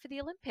try out for the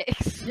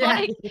Olympics? Yeah.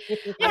 I'm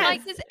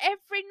like, does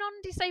every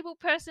non-disabled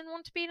person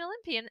want to be an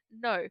Olympian?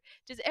 No.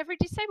 Does every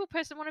disabled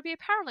person want to be a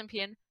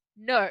Paralympian?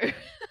 No.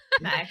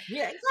 No.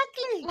 Yeah,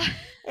 exactly.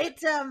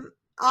 It's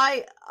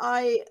I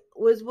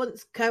was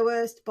once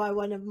coerced by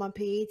one of my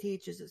PE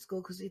teachers at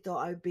school because he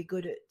thought I would be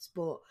good at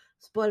sport.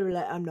 Spoiler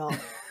alert, I'm not.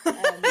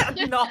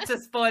 Not a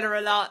spoiler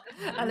alert.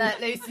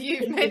 Lucy,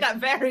 you've made that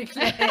very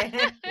clear.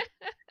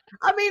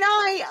 I mean,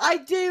 I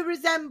do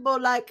resemble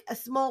like a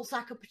small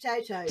sack of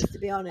potatoes, to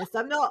be honest.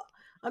 I'm not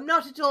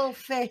at all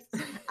fit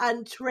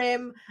and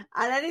trim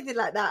and anything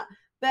like that.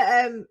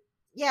 But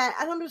yeah,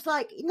 and I'm just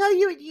like,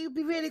 you'd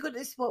be really good at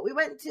this sport. We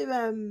went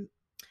to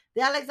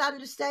the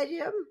Alexandra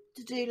Stadium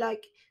to do it's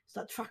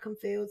like track and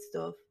field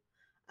stuff,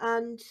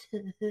 and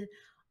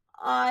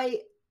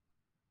I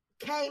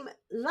came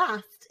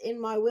last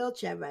in my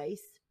wheelchair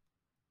race,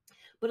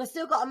 but I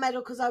still got a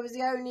medal because I was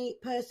the only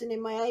person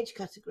in my age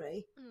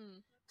category.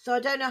 So I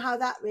don't know how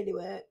that really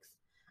works.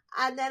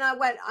 And then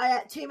I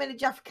ate too many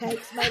Jaffa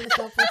cakes, made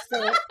myself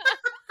sick,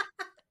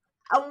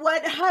 and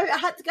went home. I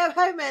had to go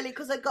home early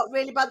because I got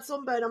really bad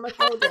sunburn on my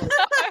shoulders.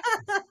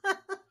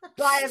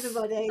 Bye,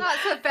 everybody.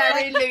 That's a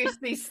very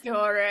Lucy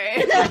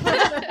story.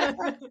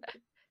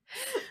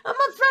 And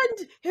my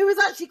friend, who was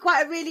actually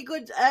quite a really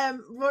good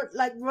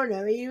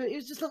runner, he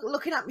was just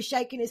looking at me,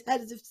 shaking his head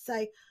as if to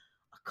say,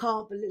 I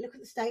can't believe, look at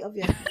the state of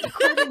you.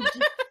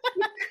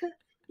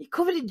 You're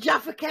covered in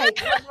Jaffa cake.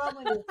 What's wrong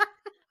with you?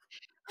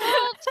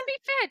 Well, to be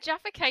fair,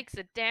 Jaffa cakes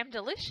are damn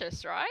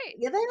delicious, right?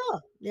 Yeah, they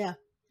are. Yeah.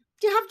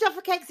 Do you have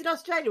Jaffa cakes in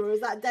Australia, or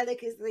is that a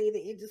delicacy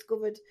that you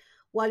discovered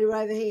while you were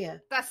over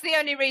here? That's the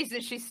only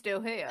reason she's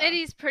still here. It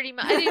is pretty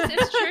much.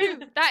 It's true.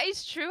 That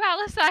is true,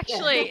 Alice.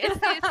 Actually, it's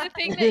the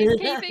thing that is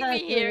keeping me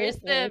here. Is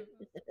the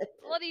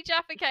bloody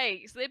Jaffa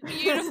cakes. They're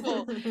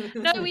beautiful.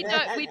 No, we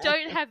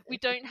don't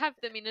have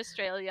them in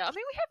Australia. I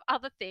mean, we have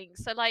other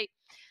things. So like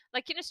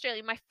in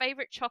Australia, my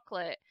favorite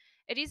chocolate.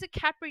 It is a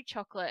Cadbury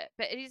chocolate,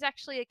 but it is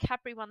actually a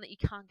Cadbury one that you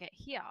can't get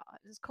here.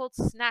 It's called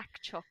snack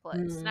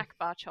chocolate, snack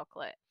bar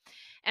chocolate.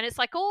 And it's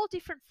like all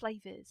different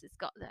flavors. It's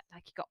got that,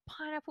 like you got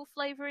pineapple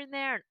flavor in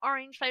there and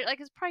orange flavor.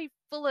 Like it's probably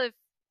full of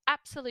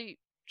absolute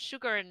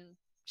sugar and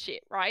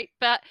shit, right?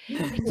 But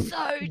it's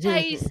so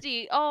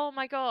tasty. Oh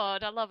my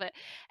God, I love it.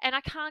 And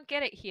I can't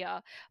get it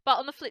here. But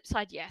on the flip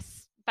side,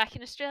 yes, back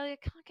in Australia,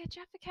 can't get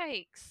Jaffa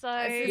cakes. So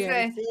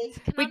it's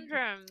a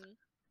conundrum.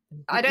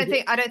 I don't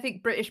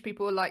think British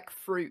people like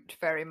fruit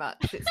very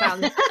much. It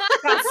sounds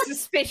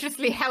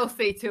suspiciously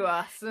healthy to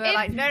us. So they're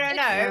like, no.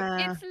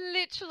 It's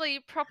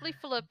literally probably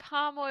full of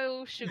palm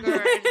oil,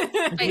 sugar,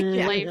 and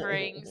fake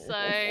flavouring.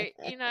 So,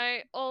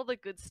 all the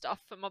good stuff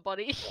for my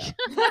body.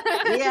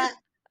 Yeah.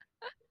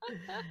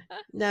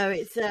 No,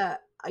 it's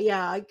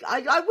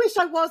I wish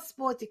I was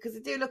sporty, because I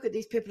do look at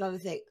these people and I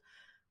think,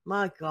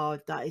 my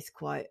God, that is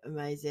quite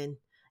amazing.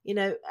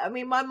 I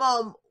mean, my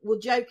mom will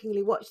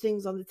jokingly watch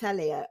things on the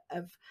telly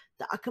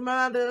I can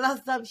remember the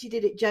last time she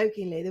did it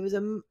jokingly. There was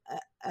a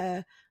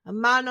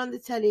man on the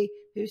telly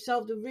who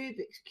solved a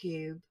Rubik's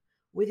Cube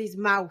with his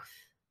mouth.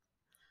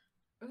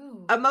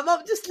 Ooh. And my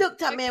mom just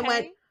looked at me and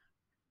went,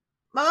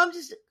 my mom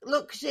just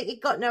looked, she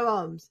got no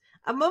arms.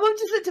 And my mom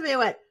just looked at me and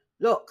went,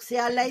 look, see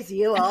how lazy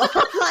you are.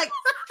 Like,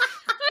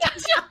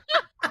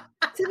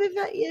 to be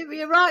fair,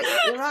 you're right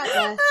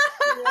there.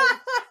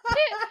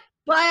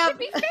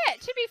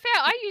 To be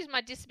fair, I use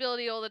my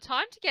disability all the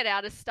time to get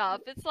out of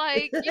stuff. It's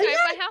like,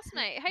 my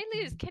housemate, hey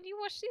Liz, can you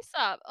wash this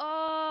up?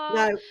 Oh,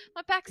 no.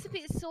 My back's a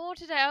bit sore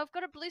today. I've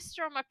got a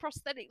blister on my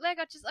prosthetic leg.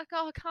 I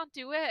can't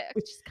do it. I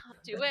just can't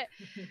do it.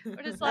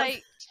 But it's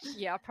like,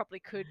 yeah, I probably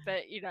could,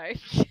 but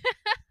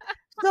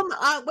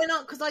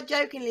Because I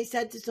jokingly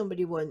said to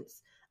somebody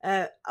once,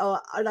 I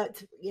like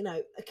to,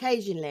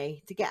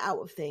 occasionally to get out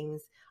of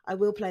things, I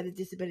will play the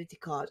disability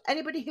card.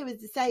 Anybody who is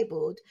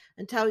disabled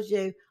and tells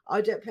you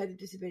I don't play the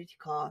disability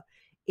card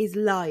is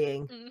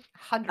lying.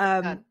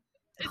 100%.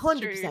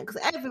 100%,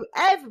 because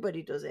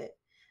everybody does it.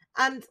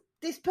 And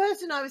this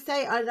person I was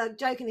saying, I like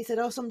jokingly said,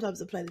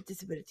 sometimes I play the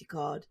disability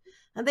card.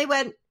 And they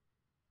went,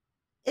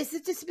 is the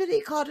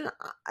disability card an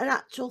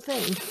actual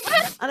thing?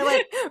 And I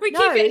went, we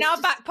keep it in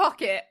our back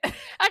pocket.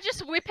 I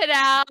just whip it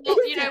out,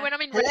 when I'm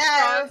in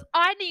restaurants.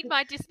 I need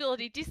my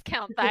disability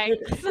discount,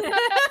 thanks.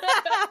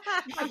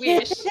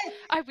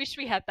 I wish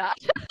we had that.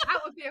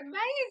 That would be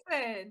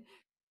amazing.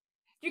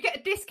 You get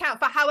a discount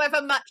for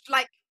however much,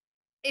 like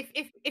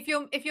if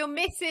you're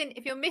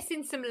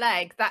missing some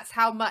leg, that's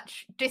how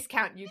much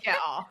discount you get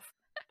off.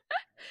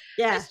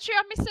 Yeah, that's true.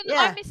 I'm missing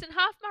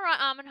half my right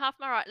arm and half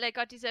my right leg.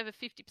 I deserve a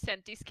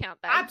 50% discount.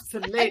 Thanks.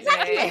 Absolutely.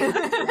 Exactly.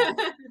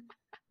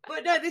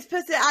 But no, this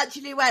person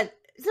actually went,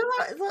 is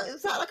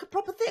that like a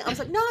proper thing? I was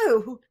like,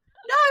 no,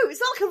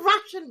 it's not like a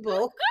ration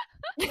book.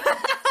 It's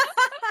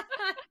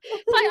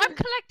like, I'm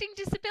collecting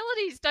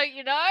disabilities, don't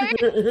you know?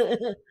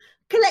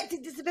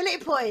 Collecting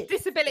disability points.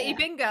 Disability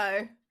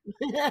bingo.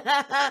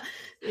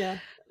 Yeah.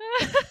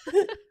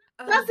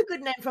 That's a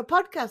good name for a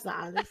podcast, that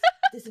Alice.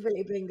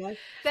 Disability bingo.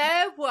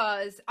 There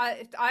was,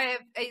 I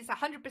have, it's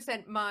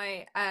 100%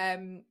 my,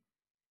 I'm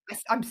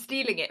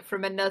stealing it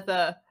from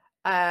another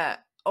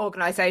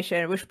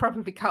organisation. We should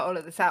probably cut all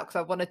of this out because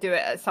I want to do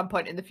it at some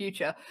point in the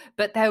future.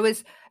 But there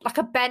was like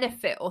a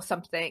benefit or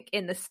something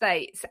in the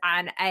States,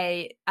 and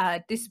a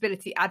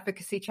disability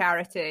advocacy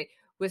charity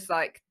was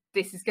like,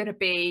 this is going to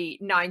be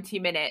 90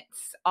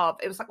 minutes of,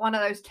 it was like one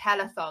of those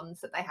telethons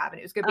that they have, and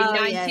it was going to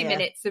be 90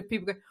 minutes of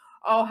people going,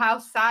 oh, how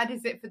sad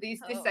is it for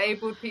these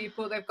disabled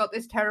people? They've got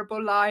this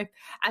terrible life.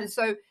 And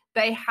so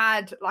they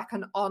had like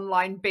an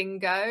online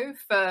bingo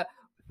for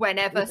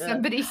whenever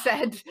somebody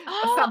said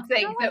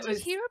something that was... I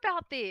did hear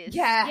about this.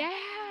 Yeah.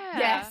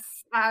 Yes.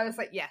 I was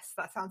like, yes,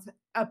 that sounds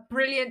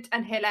brilliant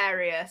and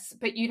hilarious.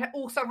 But you'd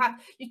also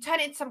you'd turn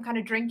it into some kind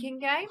of drinking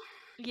game.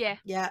 Yeah.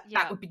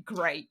 That would be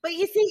great. But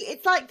you see,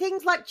 it's like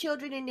things like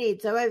Children in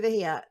Need. So over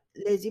here,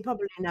 Liz, you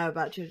probably know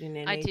about Children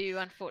in Need. I do,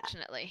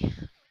 unfortunately.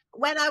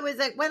 When I was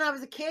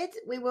a kid,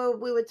 we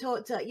were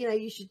taught to,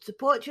 you should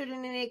support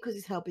children in need because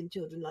it's helping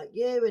children like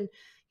you, and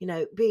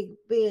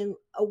being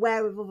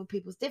aware of other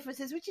people's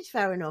differences, which is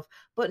fair enough.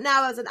 But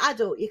now as an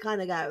adult, you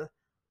kind of go,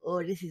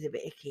 oh, this is a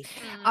bit icky.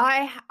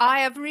 I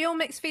have real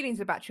mixed feelings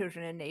about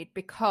Children in Need,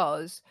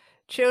 because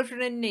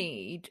Children in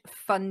Need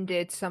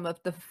funded some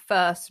of the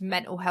first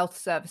mental health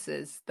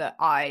services that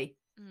I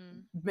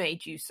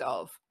made use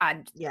of,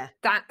 and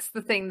that's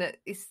the thing that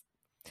is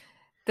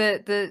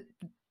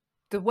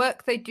the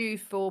work they do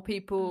for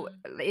people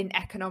in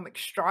economic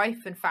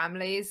strife and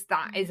families.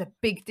 That is a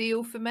big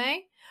deal for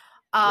me.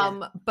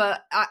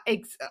 But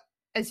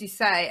as you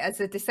say, as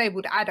a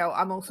disabled adult,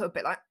 I'm also a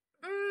bit like,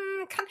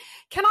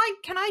 can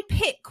I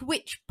pick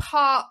which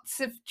parts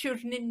of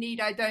children in need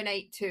I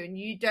donate to, and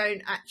you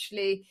don't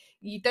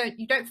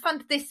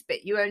fund this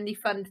bit, you only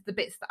fund the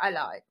bits that I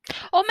like?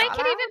 Or make it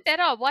even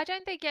better, why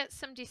don't they get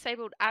some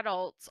disabled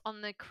adults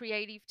on the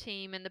creative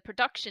team and the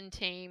production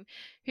team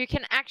who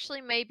can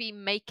actually maybe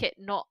make it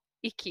not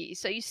icky?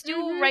 So you're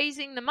still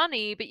raising the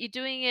money, but you're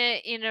doing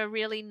it in a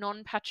really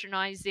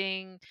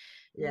non-patronizing,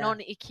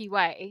 non-icky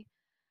way.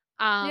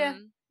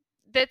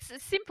 That's a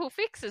simple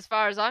fix as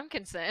far as I'm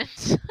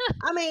concerned.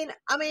 I mean,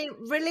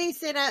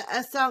 releasing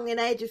a song in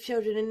Age of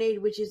Children in Need,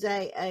 which is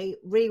a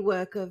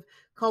rework of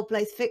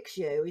Coldplay's Fix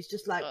You, is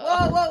just like,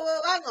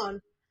 whoa, hang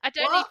on. I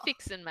don't need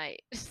fixing,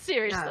 mate.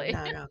 Seriously.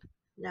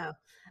 No.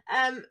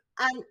 And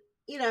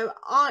you know,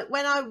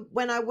 when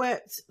I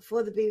worked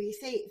for the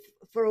BBC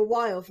for a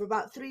while, for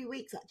about 3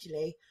 weeks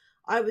actually,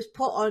 I was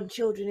put on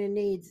Children in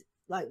Need,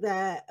 like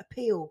their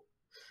appeal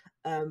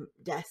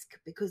desk,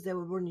 because they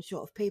were running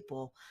short of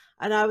people,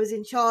 and I was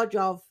in charge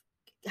of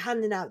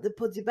handing out the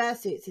Pudsey Bear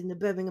suits in the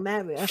Birmingham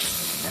area.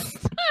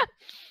 It's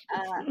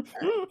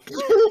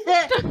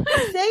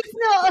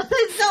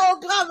not all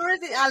glamour,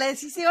 is it,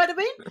 Alice? You see what I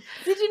mean?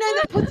 Did you know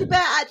that Pudsey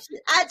Bear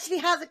actually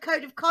has a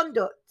code of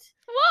conduct?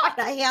 What?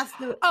 That he has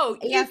to.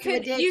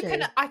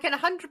 I can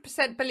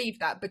 100% believe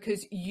that,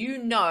 because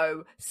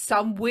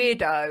some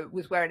weirdo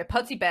was wearing a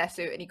Pudsey Bear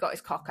suit and he got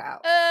his cock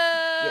out.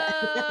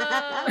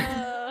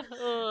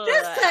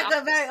 Just took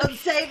a very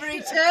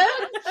unsavoury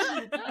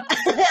turn.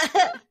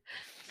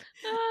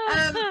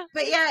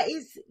 But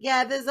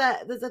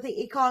there's a thing.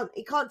 He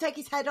can't take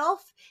his head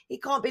off. He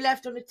can't be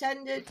left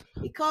unattended.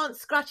 He can't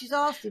scratch his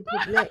arse in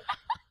public.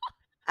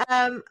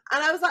 And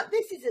I was like,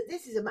 this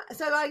is a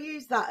so I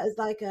use that as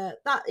like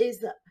that is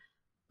the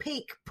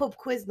peak pub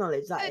quiz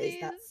knowledge.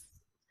 That's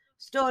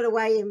stored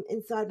away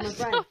inside my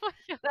brain.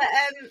 But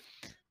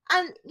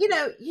and you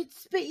know,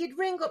 you'd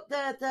ring up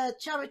the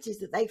charities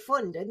that they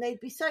fund, and they'd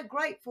be so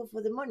grateful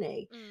for the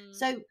money.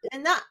 So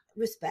in that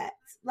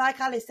respect, like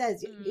Alice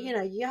says, you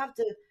know, you have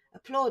to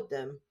applaud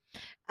them.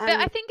 But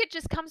I think it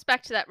just comes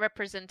back to that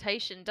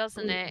representation,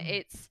 doesn't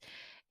it?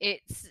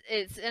 It's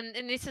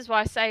and this is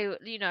why I say,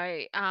 you know,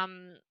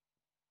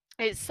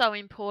 it's so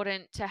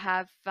important to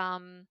have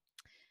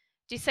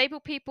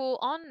disabled people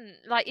on,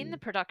 like, in the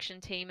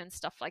production team and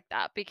stuff like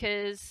that,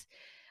 because,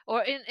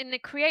 or in the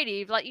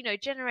creative, like, you know,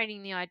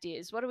 generating the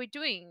ideas. What are we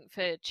doing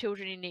for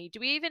children in need?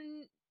 Do we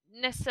even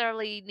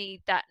necessarily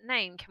need that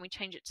name? Can we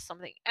change it to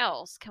something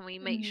else? Can we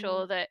make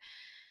sure that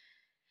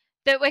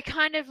we're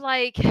kind of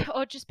like,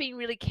 or just being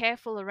really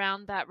careful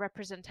around that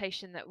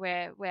representation that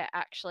we're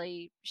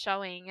actually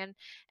showing? And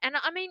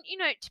I mean, you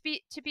know, to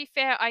be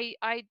fair,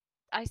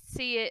 I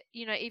see it,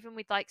 you know, even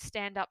with like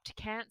Stand Up to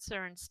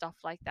Cancer and stuff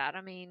like that.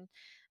 I mean,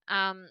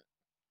 I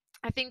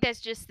think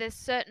there's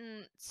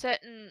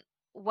certain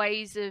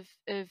ways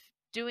of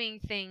doing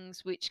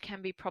things which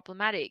can be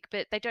problematic,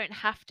 but they don't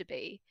have to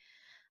be.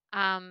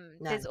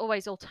 There's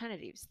always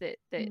alternatives that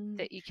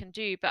you can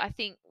do, but I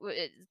think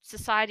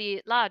society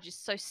at large is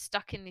so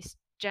stuck in this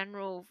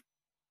general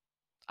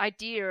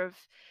idea of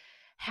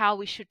how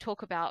we should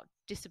talk about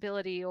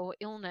disability or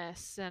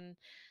illness, and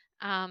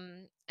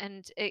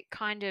it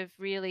kind of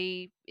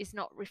really is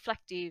not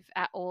reflective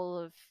at all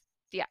of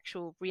the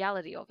actual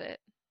reality of it.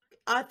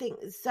 I think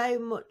so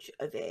much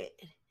of it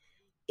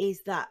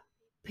is that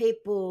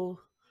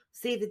people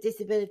see the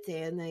disability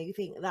and they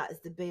think that is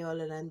the be all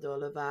and end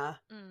all of our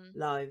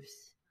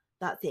lives.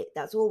 That's it.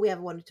 That's all we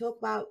ever want to talk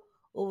about.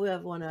 All we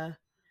ever want to,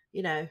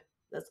 you know,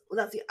 that's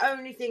the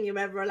only thing you're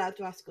ever allowed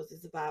to ask us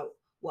is about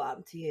what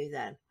happened to you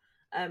then.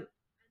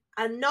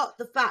 And not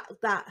the fact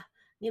that,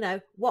 you know,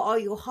 what are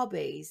your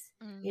hobbies?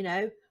 You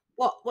know,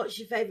 what's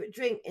your favourite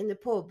drink in the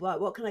pub?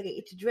 Like, what can I get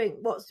you to drink?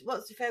 What's your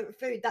favourite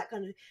food? That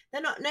kind of.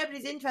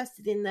 Nobody's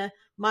interested in the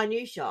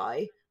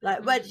minutiae.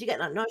 Like, where did you get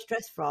that nice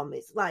dress from?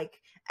 It's like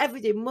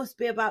everything must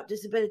be about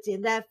disability,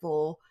 and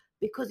therefore,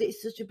 because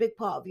it's such a big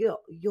part of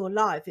your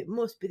life, it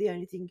must be the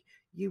only thing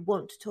you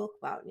want to talk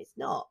about, and it's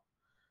not.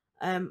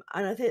 And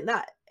I think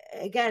that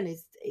again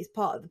is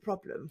part of the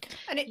problem.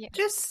 And it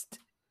just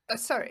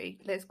sorry,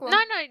 Liz, go on.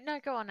 No,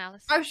 go on,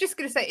 Alice. I was just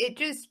going to say, it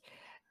just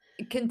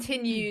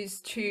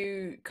continues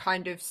to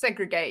kind of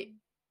segregate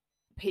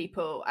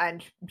people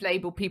and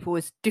label people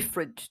as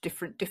different.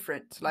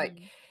 Like,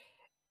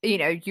 you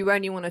know, you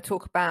only want to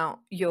talk about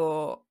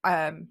your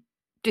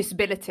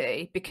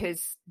disability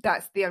because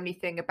that's the only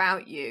thing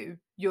about you.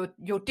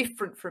 You're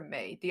different from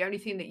me. The only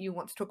thing that you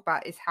want to talk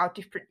about is how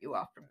different you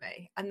are from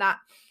me. And that,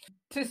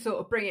 to sort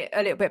of bring it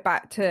a little bit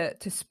back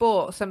to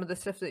sport, some of the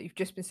stuff that you've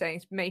just been saying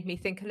has made me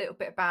think a little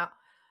bit about,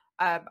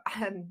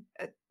 and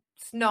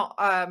it's not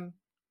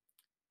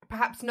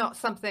perhaps not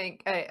something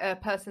a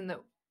person that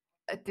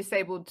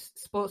disabled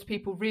sports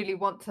people really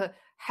want to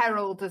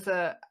herald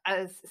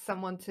as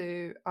someone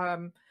to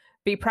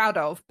be proud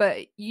of.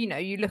 But, you know,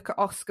 you look at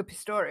Oscar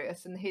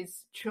Pistorius and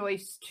his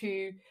choice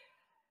to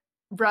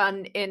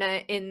run in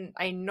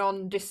a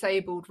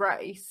non-disabled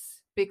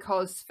race,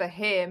 because for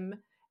him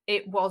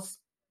it was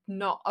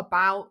not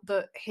about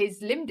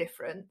his limb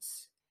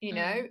difference, you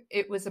know,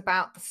 it was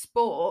about the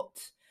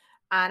sport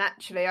And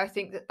actually, I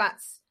think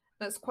that's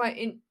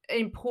quite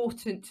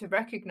important to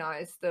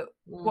recognise that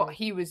what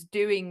he was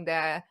doing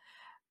there,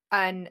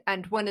 and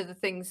one of the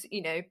things,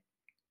 you know,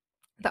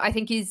 that I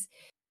think is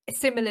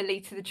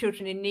similarly to the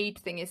children in need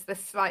thing is the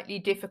slightly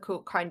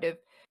difficult kind of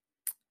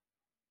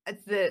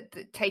the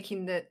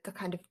taking the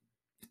kind of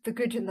the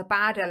good and the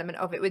bad element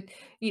of it with,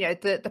 you know,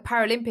 the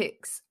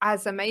Paralympics,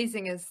 as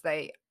amazing as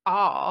they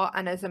are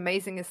and as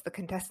amazing as the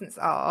contestants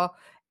are,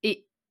 it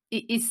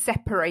is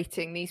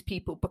separating these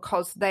people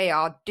because they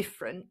are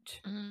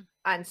different.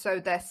 And so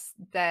they're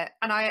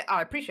and I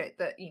appreciate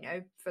that, you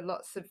know, for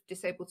lots of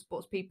disabled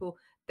sports people,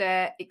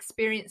 their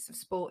experience of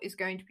sport is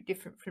going to be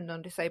different from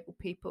non-disabled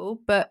people,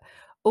 but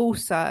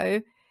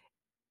also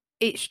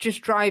it's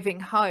just driving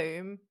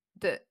home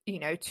that, you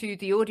know, to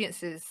the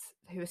audiences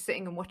who are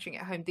sitting and watching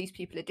at home, these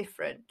people are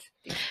different.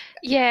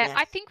 Yeah,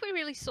 I think we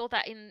really saw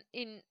that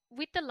in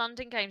with the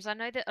London Games. I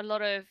know that a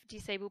lot of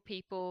disabled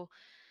people,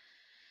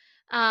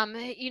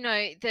 you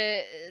know,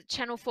 the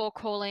Channel 4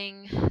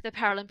 calling the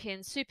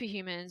Paralympians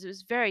superhumans, it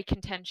was very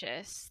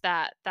contentious,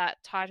 that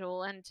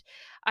title. And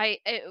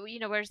you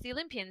know, whereas the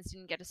Olympians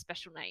didn't get a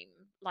special name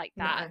like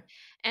that.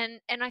 No.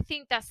 And I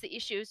think that's the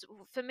issue.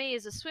 For me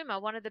as a swimmer,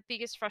 one of the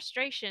biggest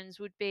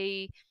frustrations would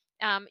be,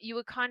 you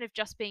were kind of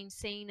just being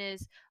seen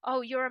as,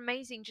 oh, you're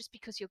amazing just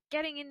because you're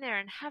getting in there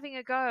and having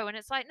a go. And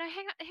it's like, no,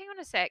 hang on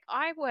a sec.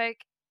 I work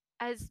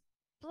as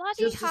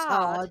bloody just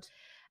hard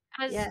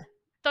as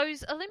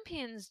those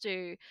Olympians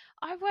do.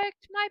 I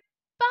worked my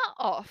butt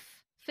off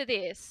for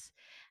this.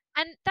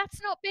 And that's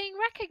not being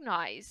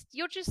recognized.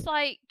 You're just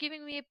like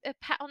giving me a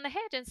pat on the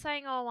head and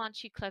saying, oh,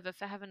 aren't you clever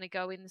for having to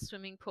go in the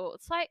swimming pool?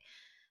 It's like,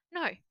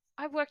 no,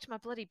 I worked my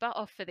bloody butt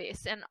off for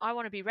this, and I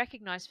want to be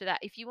recognized for that.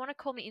 If you want to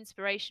call me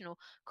inspirational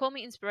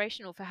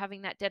for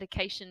having that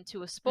dedication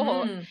to a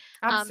sport,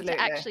 to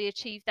actually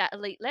achieve that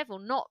elite level,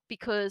 not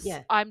because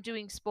I'm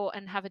doing sport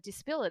and have a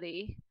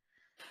disability.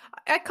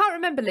 I can't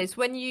remember, Liz,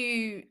 when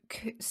you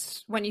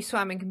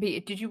swam and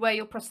competed, did you wear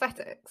your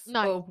prosthetics?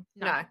 No.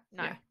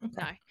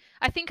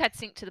 I think I'd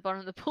sink to the bottom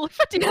of the pool if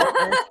I did.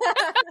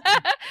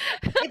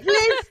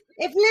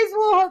 If Liz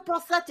wore her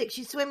prosthetics,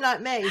 she'd swim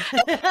like me. And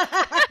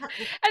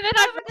then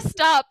I'd rest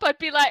up. I'd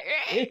be like,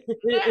 give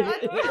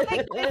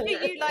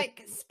you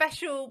like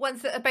special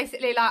ones that are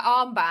basically like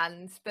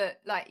armbands,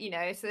 but like, you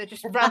know, so they're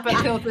just rubber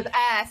filled with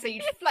air, so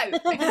you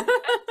float.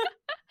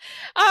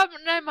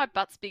 No, my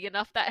butt's big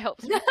enough. That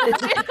helps me.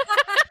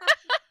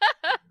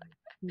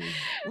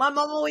 My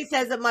mum always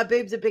says that my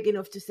boobs are big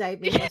enough to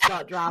save me if I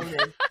start drowning.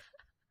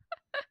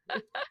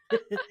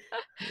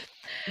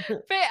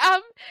 But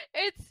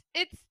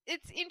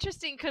it's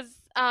interesting because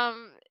I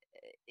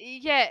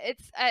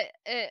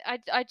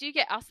do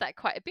get asked that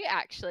quite a bit,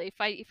 actually,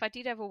 if I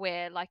did ever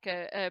wear like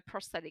a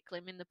prosthetic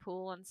limb in the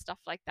pool and stuff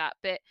like that.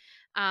 But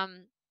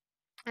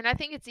and I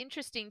think it's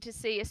interesting to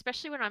see,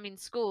 especially when I'm in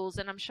schools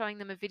and I'm showing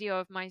them a video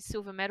of my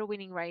silver medal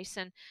winning race,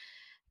 and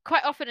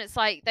quite often it's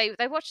like they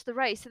watch the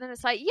race and then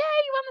it's like, yay,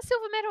 you won the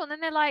silver medal, and then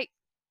they're like,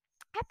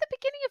 at the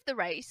beginning of the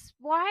race,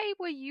 why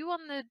were you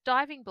on the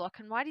diving block,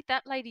 and why did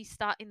that lady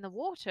start in the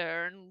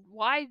water, and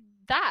why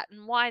that,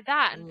 and why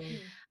that?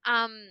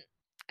 And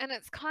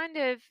it's kind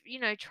of, you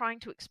know, trying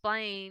to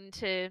explain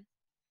to,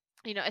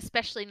 you know,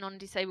 especially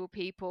non-disabled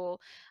people,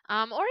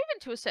 or even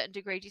to a certain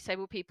degree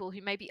disabled people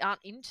who maybe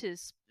aren't into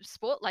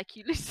sport like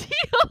you, Lucy,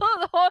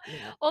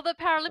 or the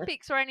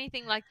Paralympics or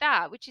anything like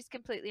that, which is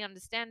completely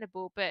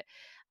understandable. But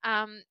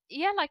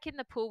like in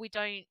the pool, we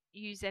don't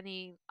use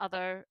any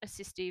other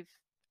assistive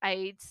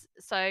aids.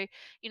 So,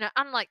 you know,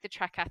 unlike the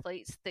track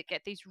athletes that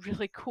get these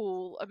really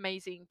cool,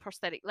 amazing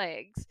prosthetic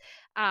legs,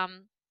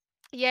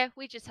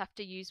 we just have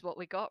to use what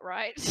we got,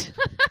 right? To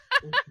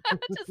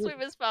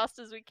swim as fast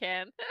as we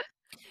can.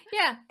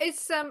 Yeah,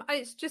 it's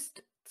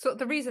just sort of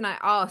the reason I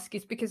ask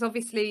is because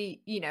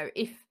obviously, you know,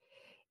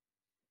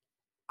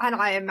 and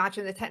I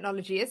imagine the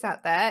technology is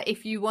out there,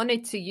 if you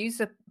wanted to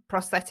use a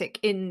prosthetic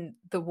in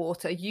the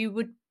water, you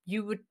would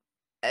your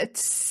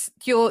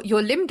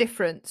limb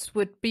difference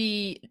would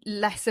be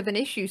less of an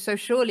issue. So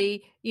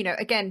surely, you know,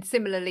 again,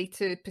 similarly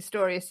to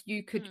Pistorius,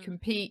 you could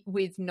compete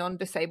with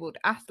non-disabled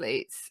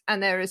athletes.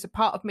 And there is a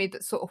part of me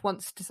that sort of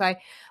wants to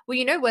say, well,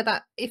 you know,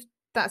 if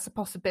that's a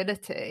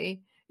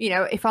possibility, you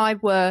know, if I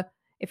were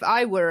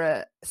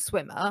a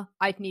swimmer,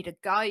 I'd need a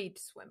guide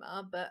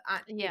swimmer, but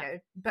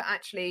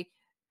actually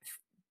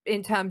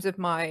in terms of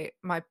my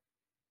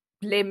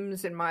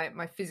limbs and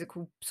my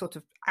physical sort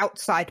of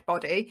outside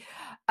body,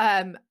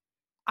 I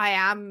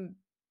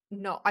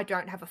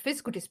don't have a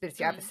physical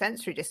disability, I have a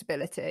sensory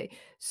disability.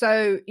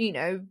 So, you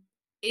know,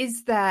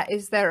 is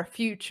there a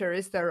future,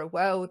 is there a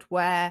world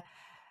where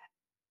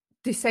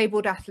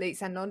disabled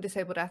athletes and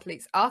non-disabled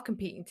athletes are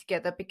competing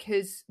together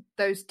because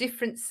those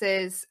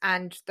differences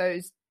and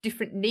those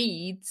different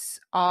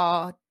needs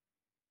are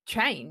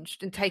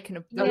changed and taken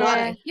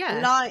away?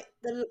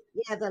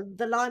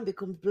 The line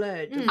becomes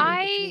blurred.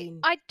 I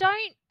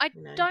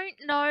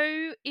don't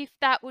know if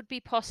that would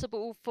be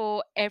possible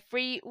for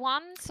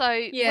everyone. So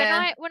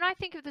when I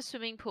think of the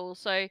swimming pool,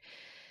 so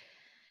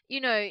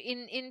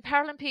in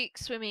Paralympic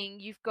swimming,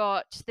 you've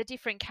got the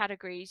different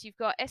categories. You've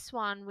got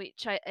S1,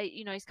 which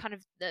is kind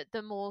of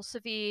the more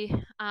severe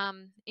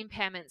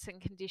impairments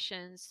and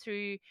conditions,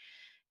 through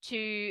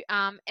to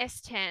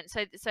S10.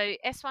 So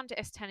S1 to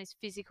S10 is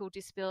physical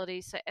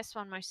disability. So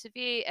S1 most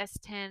severe,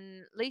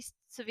 S10 least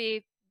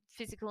severe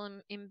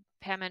physical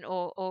impairment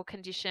or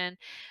condition,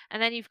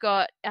 and then you've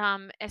got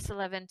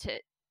S11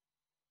 to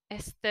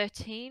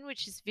S13,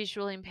 which is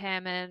visual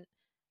impairment.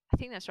 I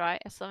think that's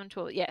right. S11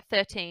 to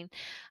 13.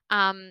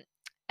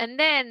 And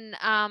then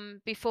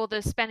before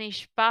the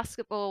Spanish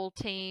basketball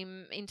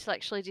team,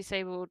 intellectually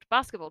disabled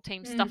basketball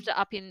team, stuffed it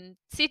up in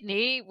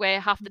Sydney, where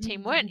half the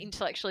team weren't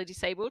intellectually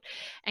disabled,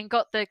 and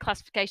got the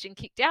classification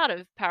kicked out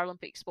of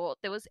Paralympic sport,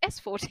 there was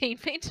S14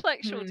 for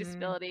intellectual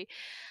disability.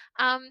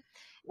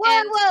 Whoa!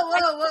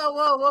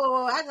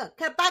 Hang on.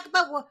 Back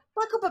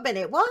up a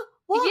minute. What?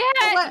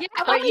 Yeah.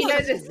 You know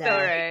the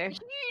story.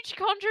 Huge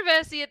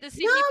controversy at the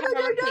Sydney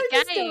Paralympic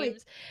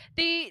Games.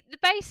 The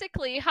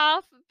basically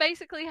half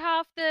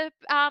the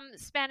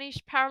Spanish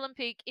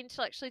Paralympic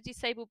intellectually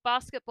disabled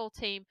basketball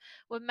team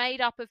were made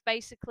up of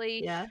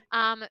basically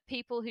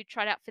people who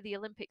tried out for the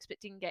Olympics but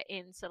didn't get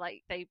in. So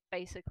like they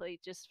basically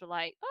just were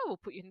like, oh, we'll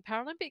put you in the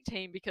Paralympic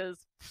team because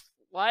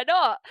why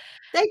not?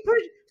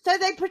 So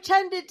they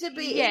pretended to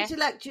be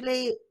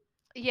intellectually.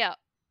 Yeah,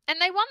 and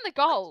they won the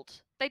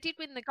gold. They did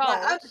win the gold.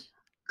 Right,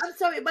 I'm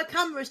sorry, my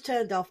camera's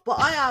turned off, but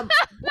I am.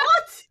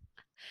 What?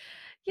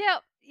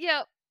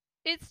 Yep.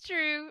 It's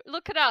true.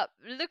 Look it up,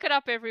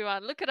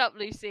 everyone. Look it up,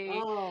 Lucy.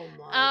 Oh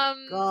my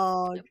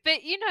God. But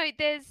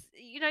there's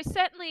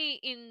certainly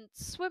in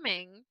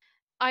swimming,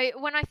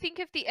 when I think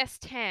of the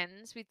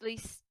S10s with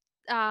least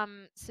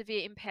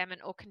severe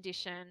impairment or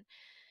condition,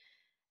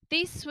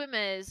 these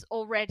swimmers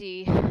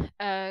already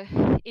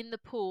in the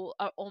pool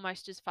are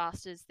almost as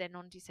fast as their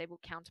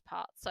non-disabled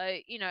counterparts. So,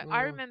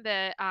 I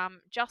remember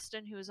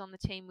Justin, who was on the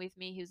team with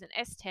me, he was an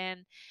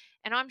S10,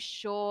 and I'm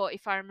sure,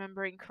 if I'm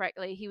remembering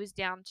correctly, he was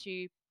down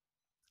to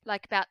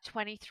like about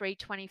 23,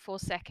 24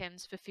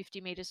 seconds for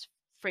 50 meters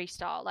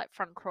freestyle, like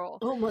front crawl.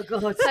 Oh my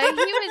God. So he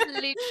was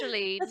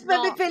literally that's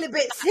made me feel a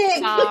bit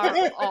sick. Far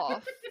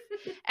off.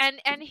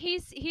 And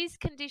his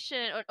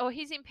condition or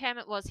his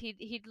impairment was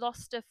he'd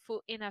lost a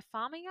foot in a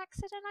farming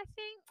accident, I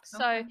think.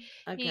 So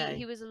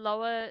he was a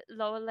lower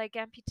leg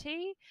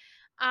amputee.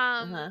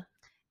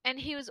 And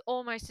he was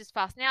almost as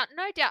fast. Now,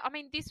 no doubt, I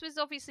mean, this was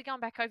obviously going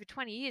back over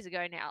 20 years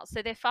ago now.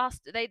 So they're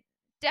fast. They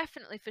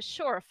definitely for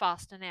sure are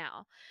faster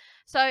now.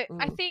 So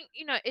I think,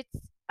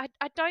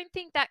 I don't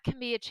think that can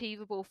be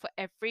achievable for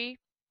everyone.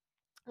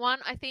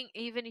 I think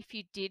even if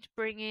you did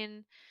bring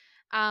in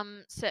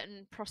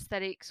certain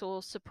prosthetics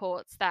or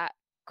supports that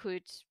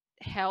could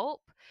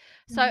help.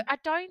 So I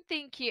don't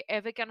think you're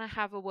ever going to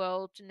have a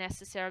world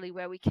necessarily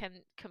where we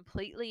can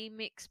completely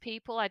mix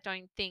people. I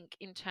don't think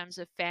in terms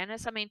of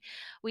fairness. I mean,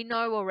 we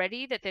know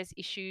already that there's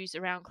issues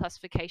around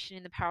classification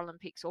in the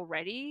Paralympics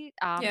already,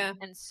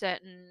 and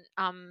certain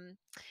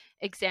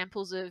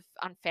examples of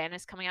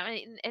unfairness coming out.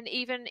 And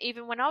even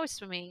when I was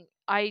swimming,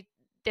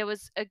 there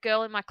was a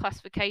girl in my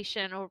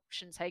classification, or I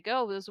shouldn't say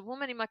girl, there was a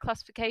woman in my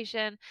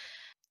classification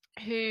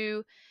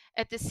who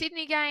at the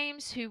Sydney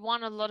Games who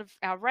won a lot of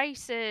our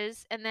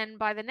races, and then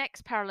by the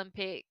next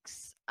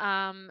Paralympics,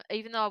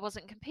 even though I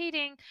wasn't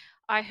competing,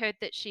 I heard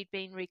that she'd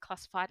been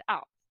reclassified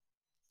up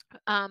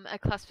a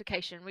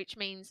classification, which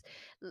means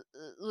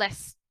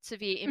less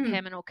severe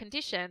impairment or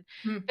condition,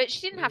 but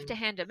she didn't have to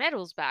hand her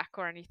medals back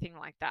or anything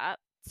like that.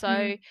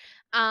 So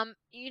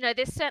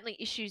there's certainly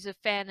issues of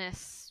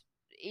fairness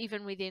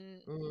even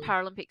within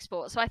Paralympic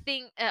sport. So I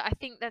think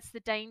that's the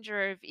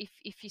danger of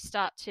if you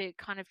start to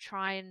kind of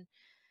try and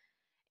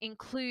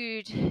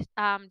include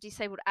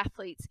disabled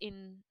athletes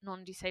in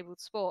non-disabled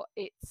sport,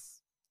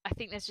 I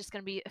think there's just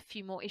going to be a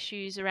few more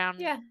issues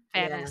around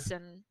fairness.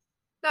 And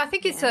no, I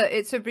think it's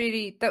a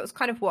really, that was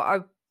kind of what I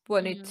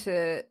wanted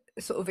to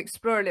sort of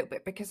explore a little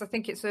bit, because I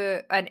think it's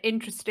an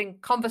interesting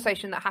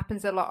conversation that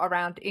happens a lot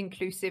around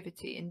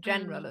inclusivity in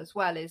general as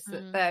well, is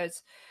that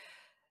there's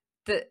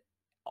that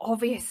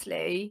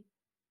obviously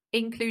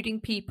including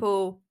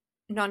people,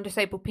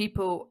 non-disabled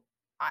people,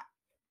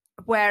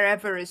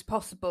 wherever is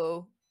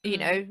possible,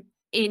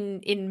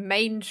 in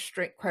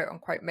mainstream, quote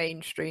unquote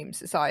mainstream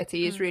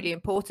society is really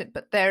important.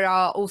 But there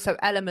are also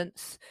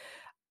elements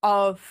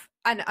of,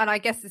 and I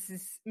guess this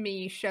is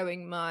me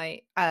showing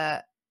my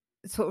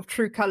sort of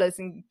true colours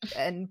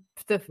and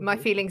my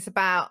feelings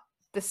about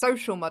the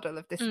social model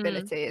of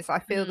disability is I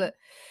feel that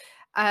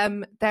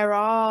there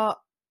are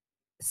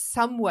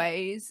some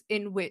ways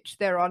in which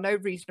there are no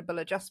reasonable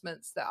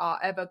adjustments that are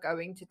ever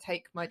going to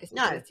take my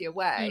disability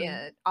away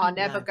and are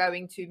never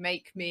going to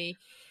make me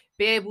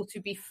be able to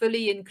be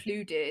fully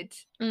included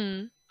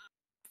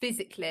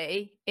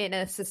physically in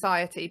a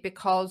society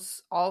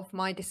because of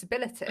my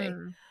disability.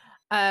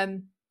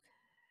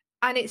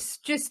 And it's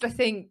just, I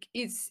think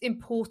it's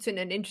important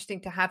and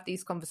interesting to have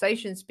these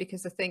conversations,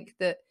 because I think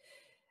that,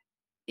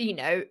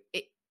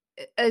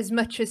 as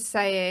much as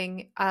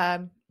saying,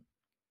 what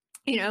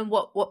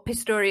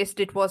Pistorius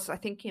did was, I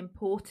think,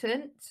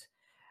 important.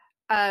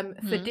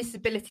 for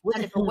disability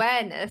kind of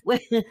awareness.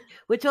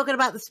 We're talking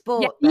about the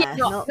sport Yeah, there,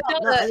 not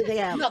anything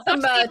else. Not the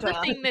murder.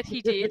 The thing that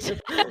he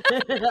did.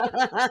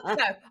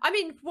 No, I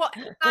mean, what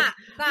that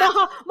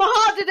my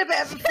heart did a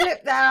bit of a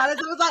flip there, Alice.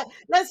 I was like,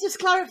 let's just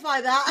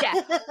clarify that.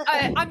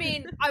 Yeah, I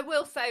mean, I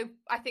will say,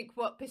 I think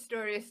what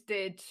Pistorius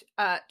did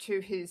to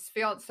his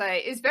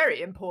fiancée is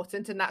very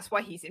important, and that's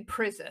why he's in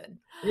prison.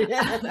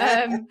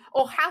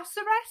 Or house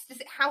arrest. Is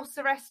it house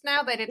arrest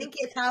now? They didn't think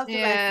it's house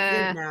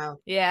arrest now.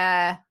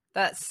 Yeah,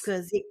 that's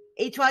because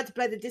he tried to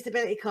play the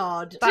disability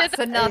card. That's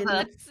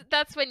another.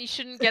 That's when you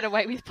shouldn't get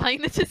away with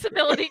playing the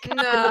disability card.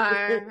 No,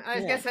 I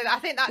was going to say that. I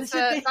think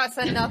that's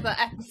another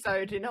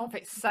episode in of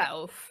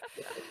itself.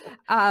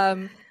 But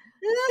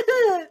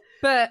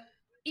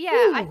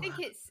yeah, I think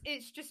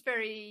it's just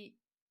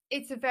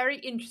it's a very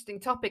interesting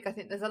topic. I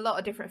think there's a lot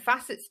of different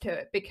facets to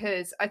it,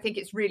 because I think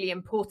it's really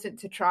important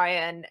to try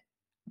and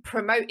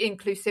promote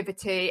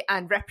inclusivity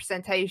and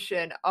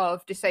representation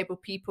of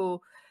disabled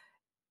people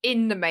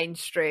in the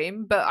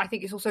mainstream. But I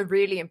think it's also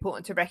really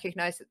important to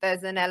recognize that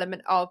there's an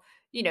element of,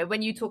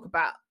 when you talk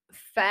about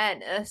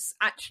fairness,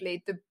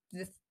 actually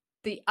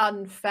the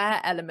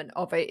unfair element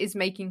of it is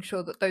making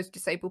sure that those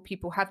disabled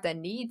people have their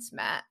needs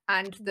met,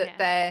 and that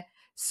they're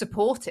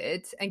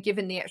supported and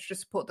given the extra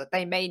support that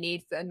they may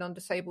need that a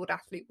non-disabled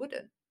athlete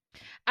wouldn't.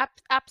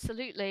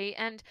 Absolutely.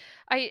 And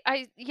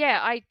I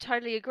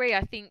totally agree.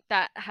 I think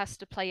that has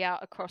to play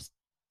out across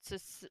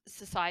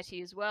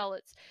society as well.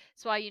 It's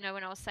why,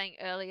 when I was saying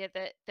earlier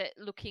that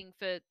looking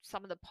for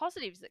some of the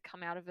positives that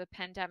come out of a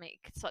pandemic,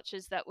 such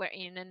as that we're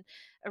in, and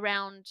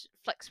around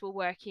flexible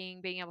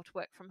working, being able to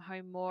work from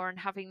home more, and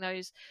having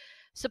those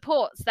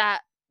supports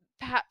that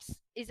perhaps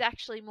is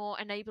actually more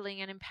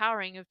enabling and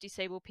empowering of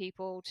disabled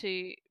people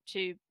to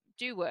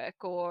do work,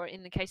 or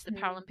in the case of the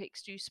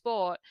Paralympics, do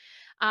sport.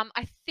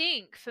 I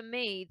think for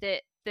me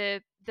that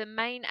the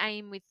main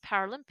aim with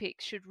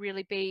Paralympics should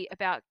really be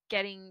about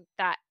getting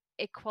that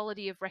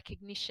equality of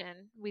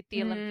recognition with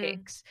the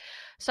Olympics,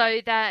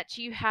 so that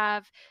you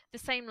have the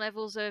same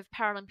levels of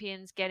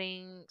Paralympians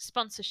getting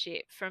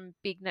sponsorship from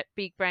big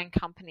brand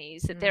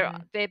companies, that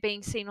they're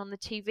being seen on the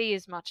TV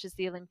as much as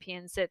the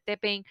Olympians, that they're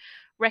being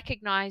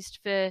recognized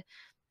for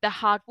the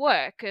hard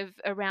work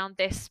around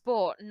their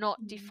sport,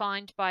 not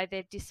defined by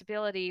their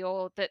disability,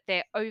 or that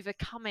they're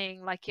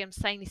overcoming, like I'm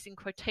saying this in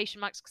quotation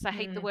marks because I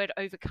hate the word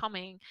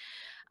overcoming.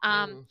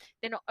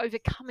 They're not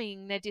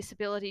overcoming their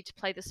disability to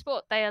play the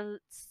sport. They are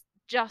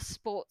just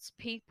sports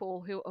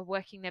people who are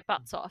working their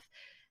butts off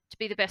to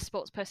be the best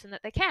sports person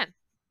that they can.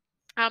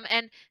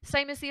 And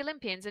same as the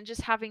Olympians, and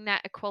just having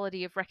that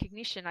equality of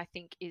recognition, I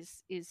think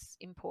is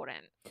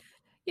important.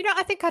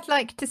 I think I'd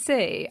like to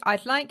see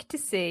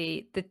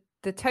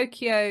the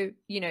Tokyo,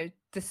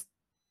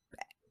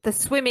 the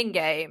swimming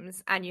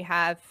games, and you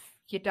have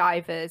your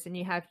divers, and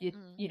you have your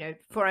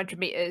 400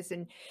 meters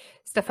and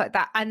stuff like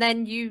that, and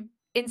then you,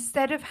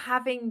 instead of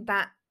having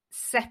that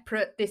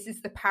separate, this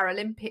is the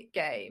Paralympic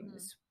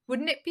Games,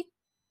 wouldn't it be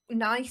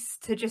nice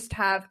to just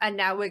have, and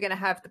now we're going to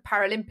have the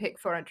Paralympic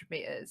 400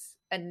 meters,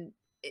 and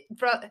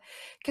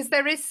because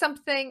there is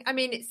something, I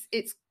mean,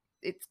 it's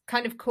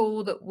kind of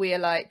cool that we're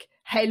like,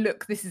 hey,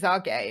 look, this is our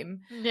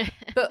game,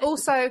 but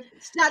also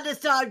stand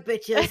aside,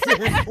 bitches.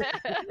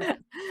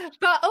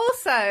 But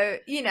also,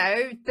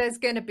 there's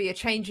going to be a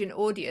change in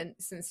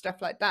audience and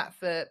stuff like that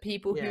for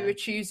people who are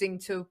choosing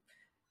to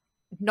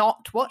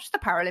not watch the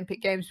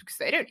Paralympic Games because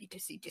they don't need to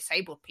see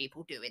disabled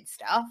people doing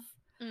stuff.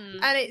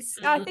 And I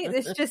think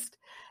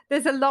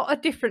there's a lot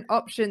of different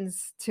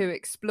options to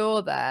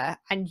explore there,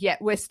 and yet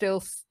we're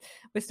still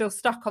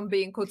stuck on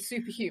being called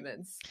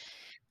superhumans.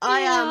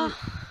 I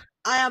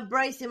am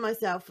bracing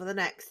myself for the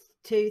next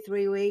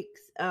 2-3 weeks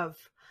of,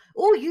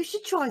 you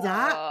should try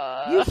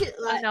that. You should.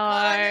 Like,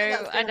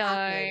 I know.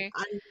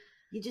 And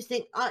you just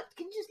think, can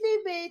you just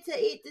leave me to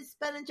eat this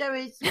Ben and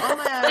Jerry's on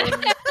my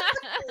own?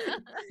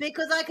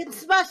 Because I can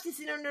smash this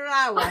in under an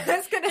hour. I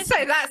was going to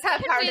say, that's how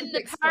Paralympic win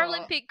the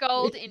Paralympic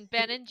gold in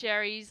Ben and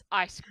Jerry's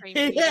ice cream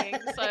eating.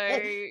 So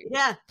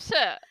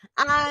sure.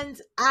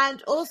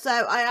 And also,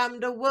 I am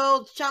the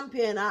world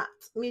champion at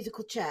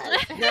musical chairs.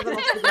 Never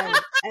lost a game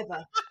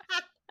ever.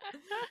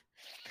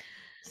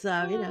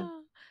 So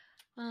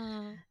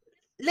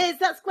Liz,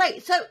 that's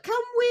great. So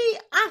can we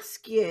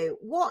ask you,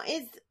 what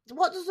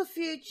does the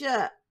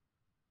future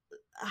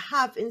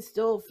have in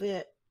store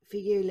for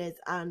you, Liz,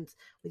 and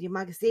with your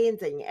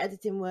magazines and your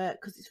editing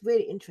work? Because it's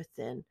really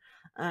interesting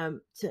to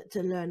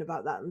learn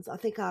about that, and I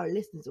think our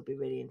listeners will be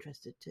really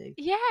interested too.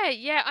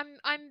 Yeah,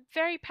 I'm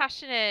very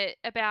passionate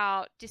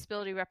about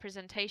disability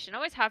representation. I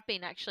always have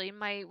been, actually.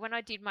 When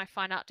I did my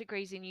fine art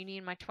degrees in uni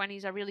in my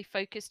 20s, I really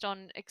focused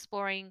on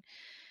exploring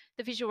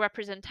the visual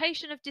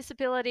representation of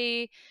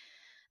disability,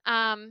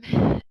 kind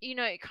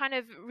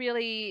of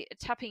really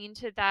tapping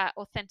into that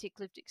authentic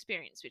lived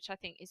experience, which I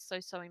think is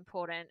so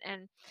important.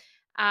 And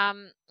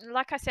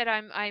like I said,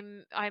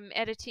 I'm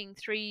editing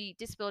 3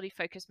 disability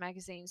focused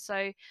magazines.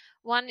 So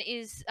one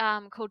is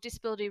called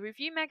Disability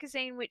Review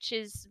Magazine, which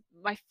is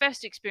my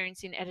first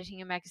experience in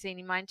editing a magazine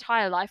in my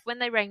entire life. When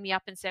they rang me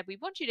up and said, we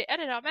want you to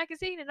edit our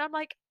magazine, and I'm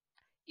like,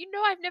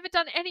 I've never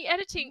done any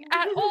editing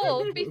at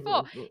all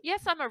before.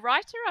 Yes, I'm a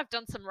writer. I've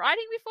done some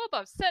writing before,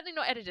 but I've certainly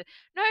not edited.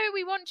 No,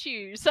 we want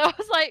you. So I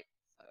was like,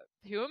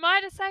 who am I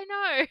to say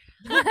no?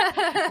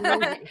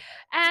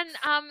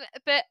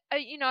 But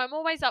I'm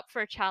always up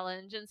for a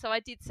challenge, and so I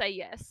did say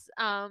yes.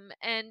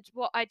 And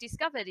what I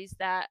discovered is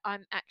that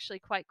I'm actually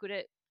quite good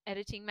at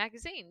editing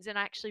magazines, and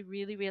I actually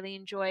really, really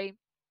enjoy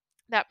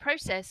that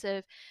process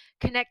of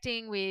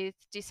connecting with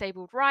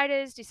disabled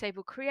writers,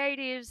 disabled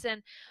creatives,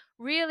 and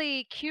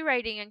really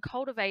curating and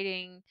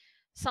cultivating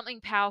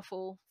something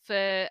powerful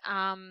for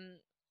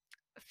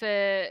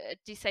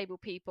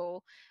disabled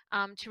people,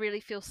 to really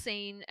feel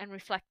seen and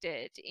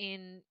reflected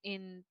in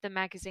the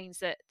magazines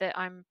that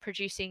I'm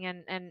producing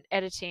and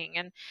editing.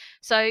 And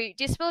so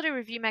Disability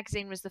Review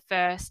magazine was the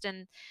first,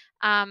 and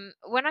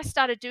when I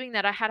started doing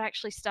that, I had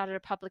actually started a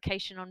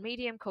publication on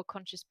Medium called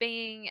Conscious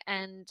Being,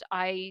 and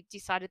I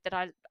decided that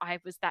I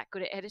was that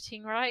good at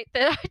editing, right,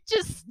 that I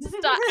just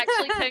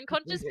actually turned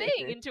Conscious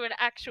Being into an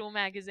actual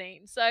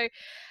magazine. So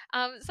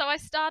I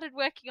started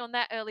working on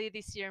that earlier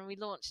this year, and we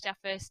launched our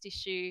first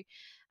issue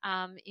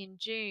in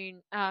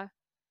June.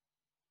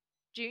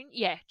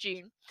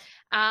 June.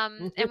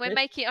 And we're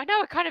making, I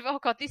know, oh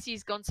God, this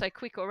year's gone so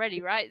quick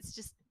already, right? It's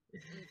just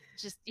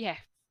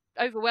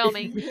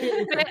overwhelming.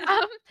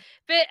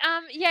 but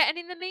yeah, and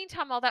in the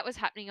meantime, while that was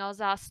happening, I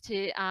was asked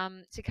to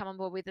come on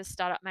board with the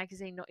startup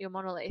magazine, Not Your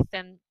Monolith.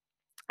 And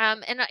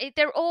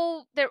they're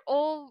all,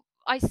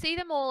 I see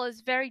them all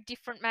as very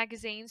different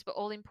magazines, but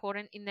all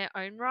important in their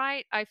own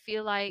right. I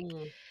feel like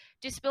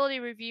Disability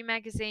Review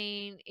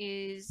magazine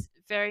is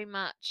very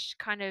much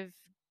kind of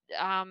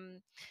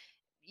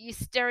your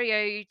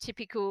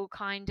stereotypical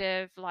kind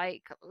of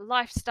like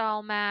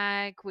lifestyle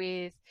mag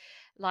with,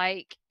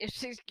 like,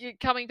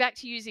 coming back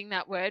to using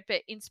that word,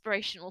 but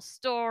inspirational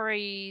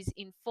stories,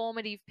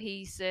 informative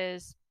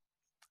pieces,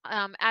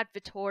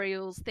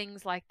 advertorials,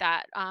 things like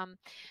that,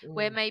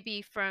 where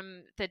maybe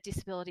from the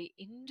disability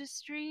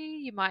industry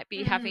you might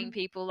be having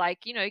people like,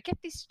 get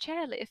this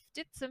chairlift,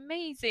 it's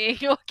amazing,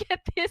 or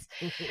get this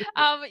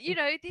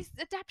this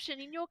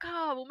adaptation in your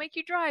car will make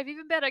you drive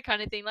even better,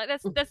 kind of thing. Like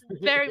that's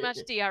very much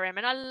DRM,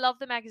 and I love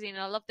the magazine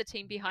and I love the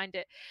team behind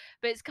it,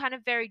 but it's kind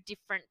of very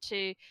different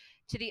to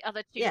the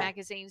other two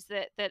magazines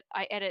that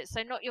I edit.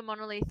 So Not Your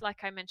Monolith,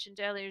 like I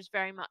mentioned earlier, is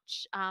very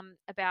much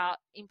about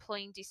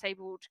employing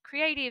disabled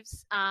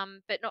creatives,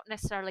 but not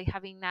necessarily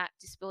having that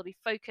disability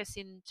focus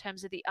in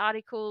terms of the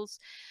articles.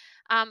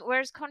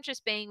 Whereas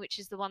Conscious Being, which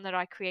is the one that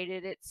I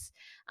created, it's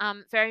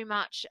very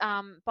much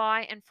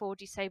by and for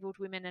disabled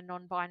women and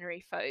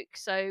non-binary folk.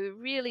 So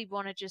really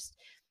want to just,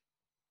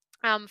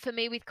 for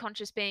me with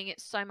Conscious Being,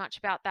 it's so much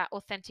about that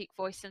authentic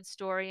voice and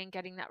story and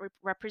getting that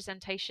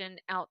representation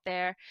out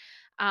there,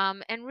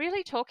 and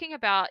really talking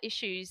about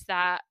issues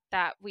that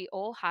we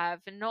all have,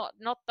 and not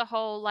the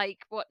whole,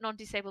 like, what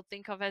non-disabled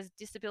think of as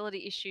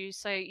disability issues.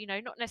 So,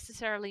 not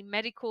necessarily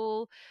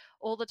medical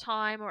all the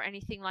time or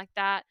anything like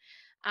that.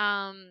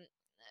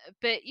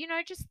 But,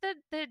 just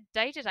the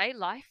day-to-day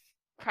life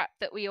crap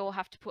that we all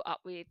have to put up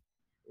with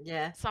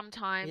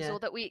sometimes, or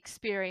that we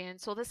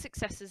experience, or the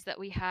successes that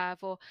we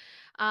have, or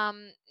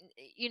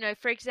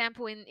for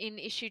example, in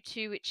issue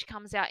 2, which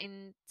comes out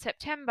in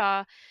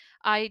September,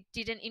 I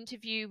did an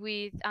interview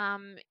with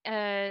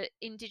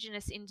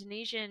Indigenous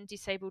Indonesian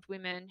disabled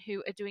women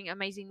who are doing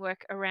amazing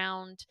work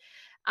around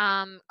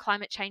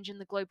climate change in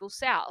the global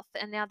south,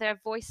 and now there are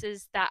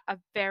voices that are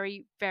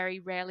very, very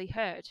rarely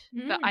heard,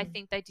 but I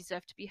think they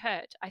deserve to be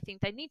heard. I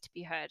think they need to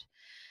be heard.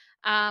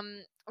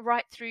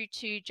 Right through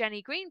to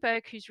Jenny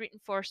Greenberg, who's written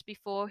for us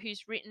before,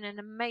 who's written an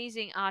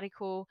amazing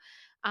article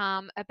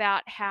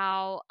about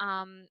how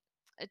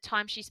a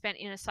time she spent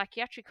in a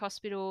psychiatric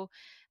hospital,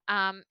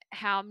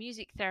 how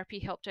music therapy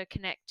helped her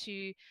connect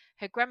to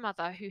her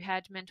grandmother who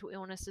had mental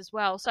illness as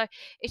well. So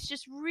it's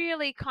just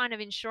really kind of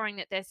ensuring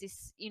that there's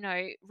this,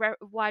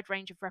 wide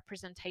range of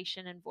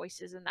representation and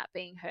voices, and that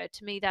being heard.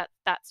 To me,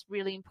 that's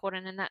really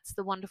important, and that's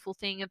the wonderful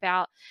thing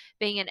about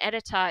being an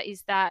editor,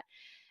 is that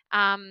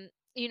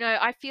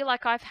I feel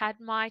like I've had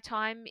my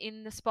time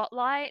in the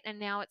spotlight, and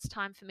now it's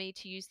time for me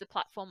to use the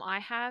platform I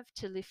have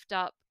to lift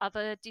up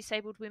other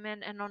disabled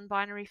women and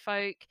non-binary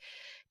folk,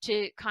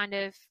 to kind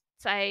of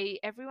say,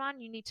 everyone,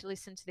 you need to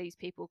listen to these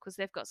people because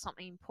they've got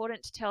something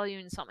important to tell you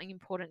and something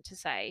important to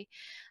say.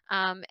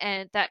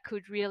 And that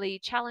could really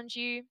challenge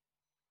you,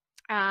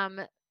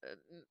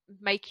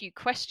 make you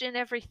question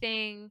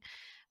everything,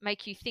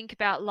 make you think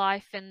about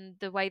life and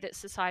the way that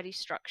society's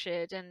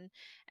structured, and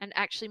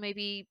actually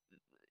maybe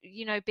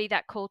be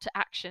that call to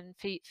action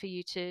for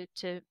you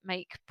to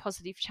make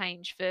positive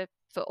change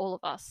for all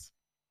of us.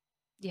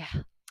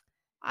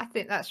 I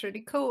think that's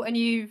really cool. And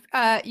you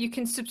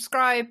can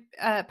subscribe,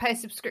 pay a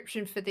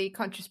subscription for the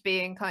Conscious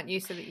Being, can't you,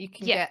 so that you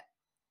can get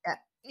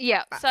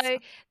so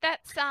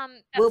that's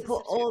we'll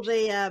put all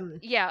the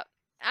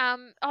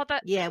we'll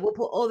put we'll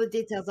put all the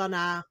details on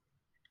our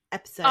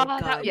episode Oh,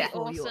 guide that would be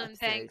for your awesome.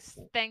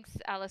 episode. Thanks,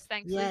 Alice.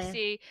 Thanks, Yeah.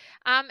 Lucy.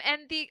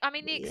 And the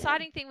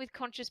exciting thing with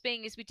Conscious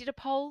Being is we did a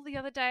poll the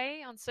other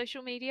day on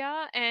social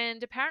media,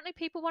 and apparently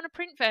people want a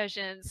print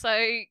version.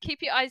 So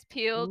keep your eyes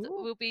peeled.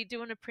 Ooh. We'll be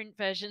doing a print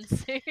version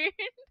soon.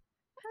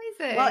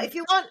 Amazing. Well, if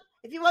you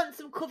want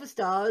some cover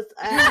stars,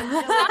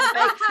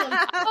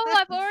 Oh,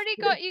 I've already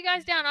got you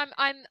guys down.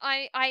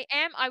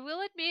 I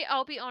will admit,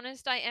 I'll be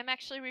honest, I am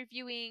actually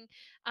reviewing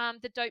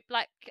the Dope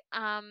Black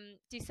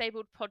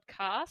Disabled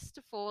podcast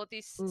for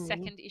this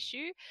second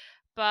issue,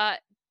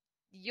 but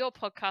your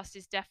podcast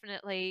is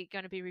definitely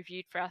going to be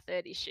reviewed for our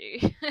third issue.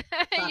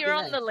 You're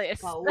on the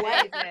list. Can't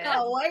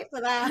wait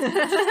for that.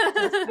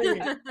 That's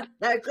brilliant.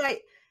 No,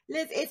 great.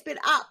 Liz, it's been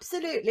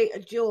absolutely a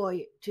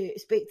joy to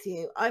speak to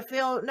you. I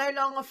feel no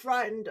longer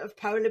frightened of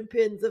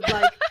Paralympians.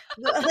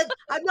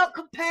 I'm not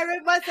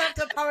comparing myself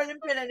to a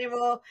Paralympian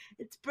anymore.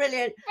 It's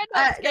brilliant.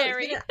 Not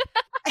scary.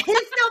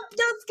 It's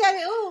not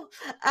scary at all.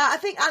 I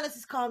think Alice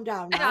has calmed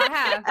down now.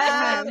 I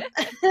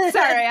have.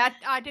 Sorry,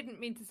 I didn't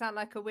mean to sound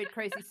like a weird,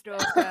 crazy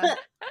stalker.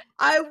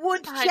 I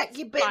would check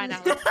your bins. Fine,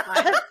 Alice,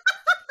 fine.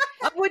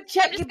 I would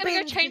check I'm your just going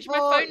to bins go change my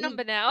before phone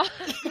number now.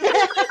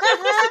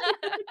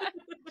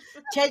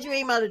 Change your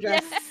email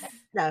address. Yeah.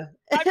 No.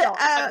 I'm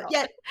not.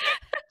 Yeah.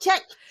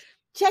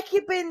 Check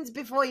your bins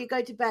before you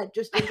go to bed,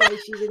 just in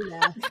case she's in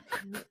there.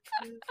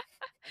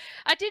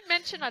 I did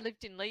mention I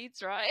lived in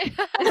Leeds, right?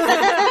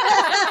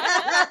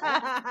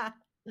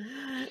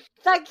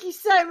 Thank you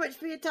so much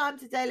for your time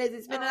today, Liz.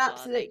 It's been an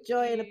absolute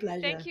joy and a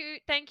pleasure.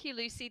 Thank you,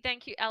 Lucy.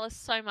 Thank you, Alice,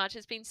 so much.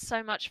 It's been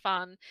so much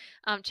fun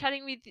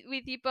chatting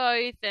with you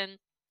both, and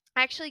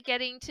actually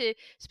getting to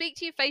speak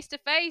to you face to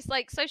face.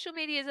 Like, social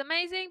media is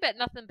amazing, but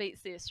nothing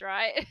beats this,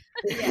 right?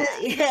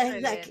 Yeah,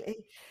 exactly.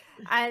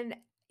 And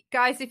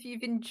guys, if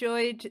you've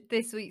enjoyed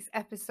this week's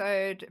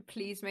episode,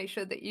 please make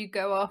sure that you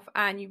go off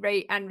and you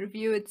rate and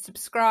review and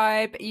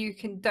subscribe. You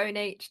can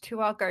donate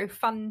to our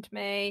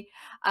GoFundMe,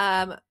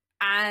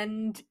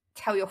 and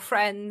tell your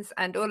friends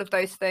and all of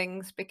those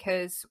things,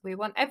 because we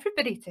want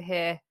everybody to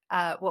hear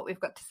what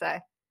we've got to say.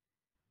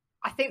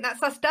 I think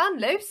that's us done,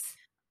 Luce.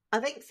 I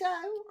think so.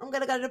 I'm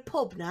going to go to the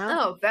pub now.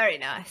 Oh, very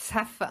nice.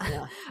 Have fun.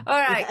 Yeah. All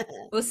right.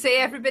 We'll see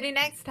everybody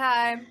next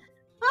time.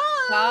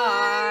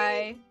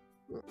 Bye.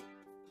 Bye.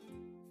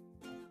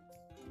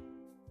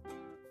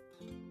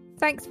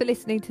 Thanks for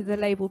listening to the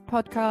Labelled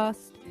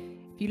Podcast.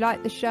 If you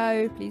like the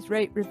show, please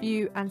rate,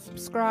 review and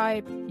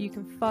subscribe. You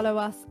can follow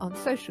us on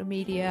social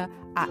media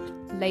at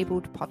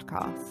Labelled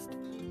Podcast.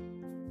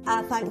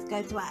 Thanks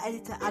go to our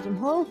editor, Adam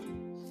Hall,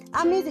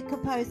 our music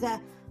composer,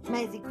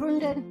 Maisie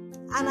Crunden,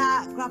 and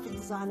our graphic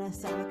designer,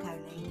 Sarah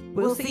Coley.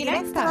 We'll see you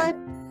next time.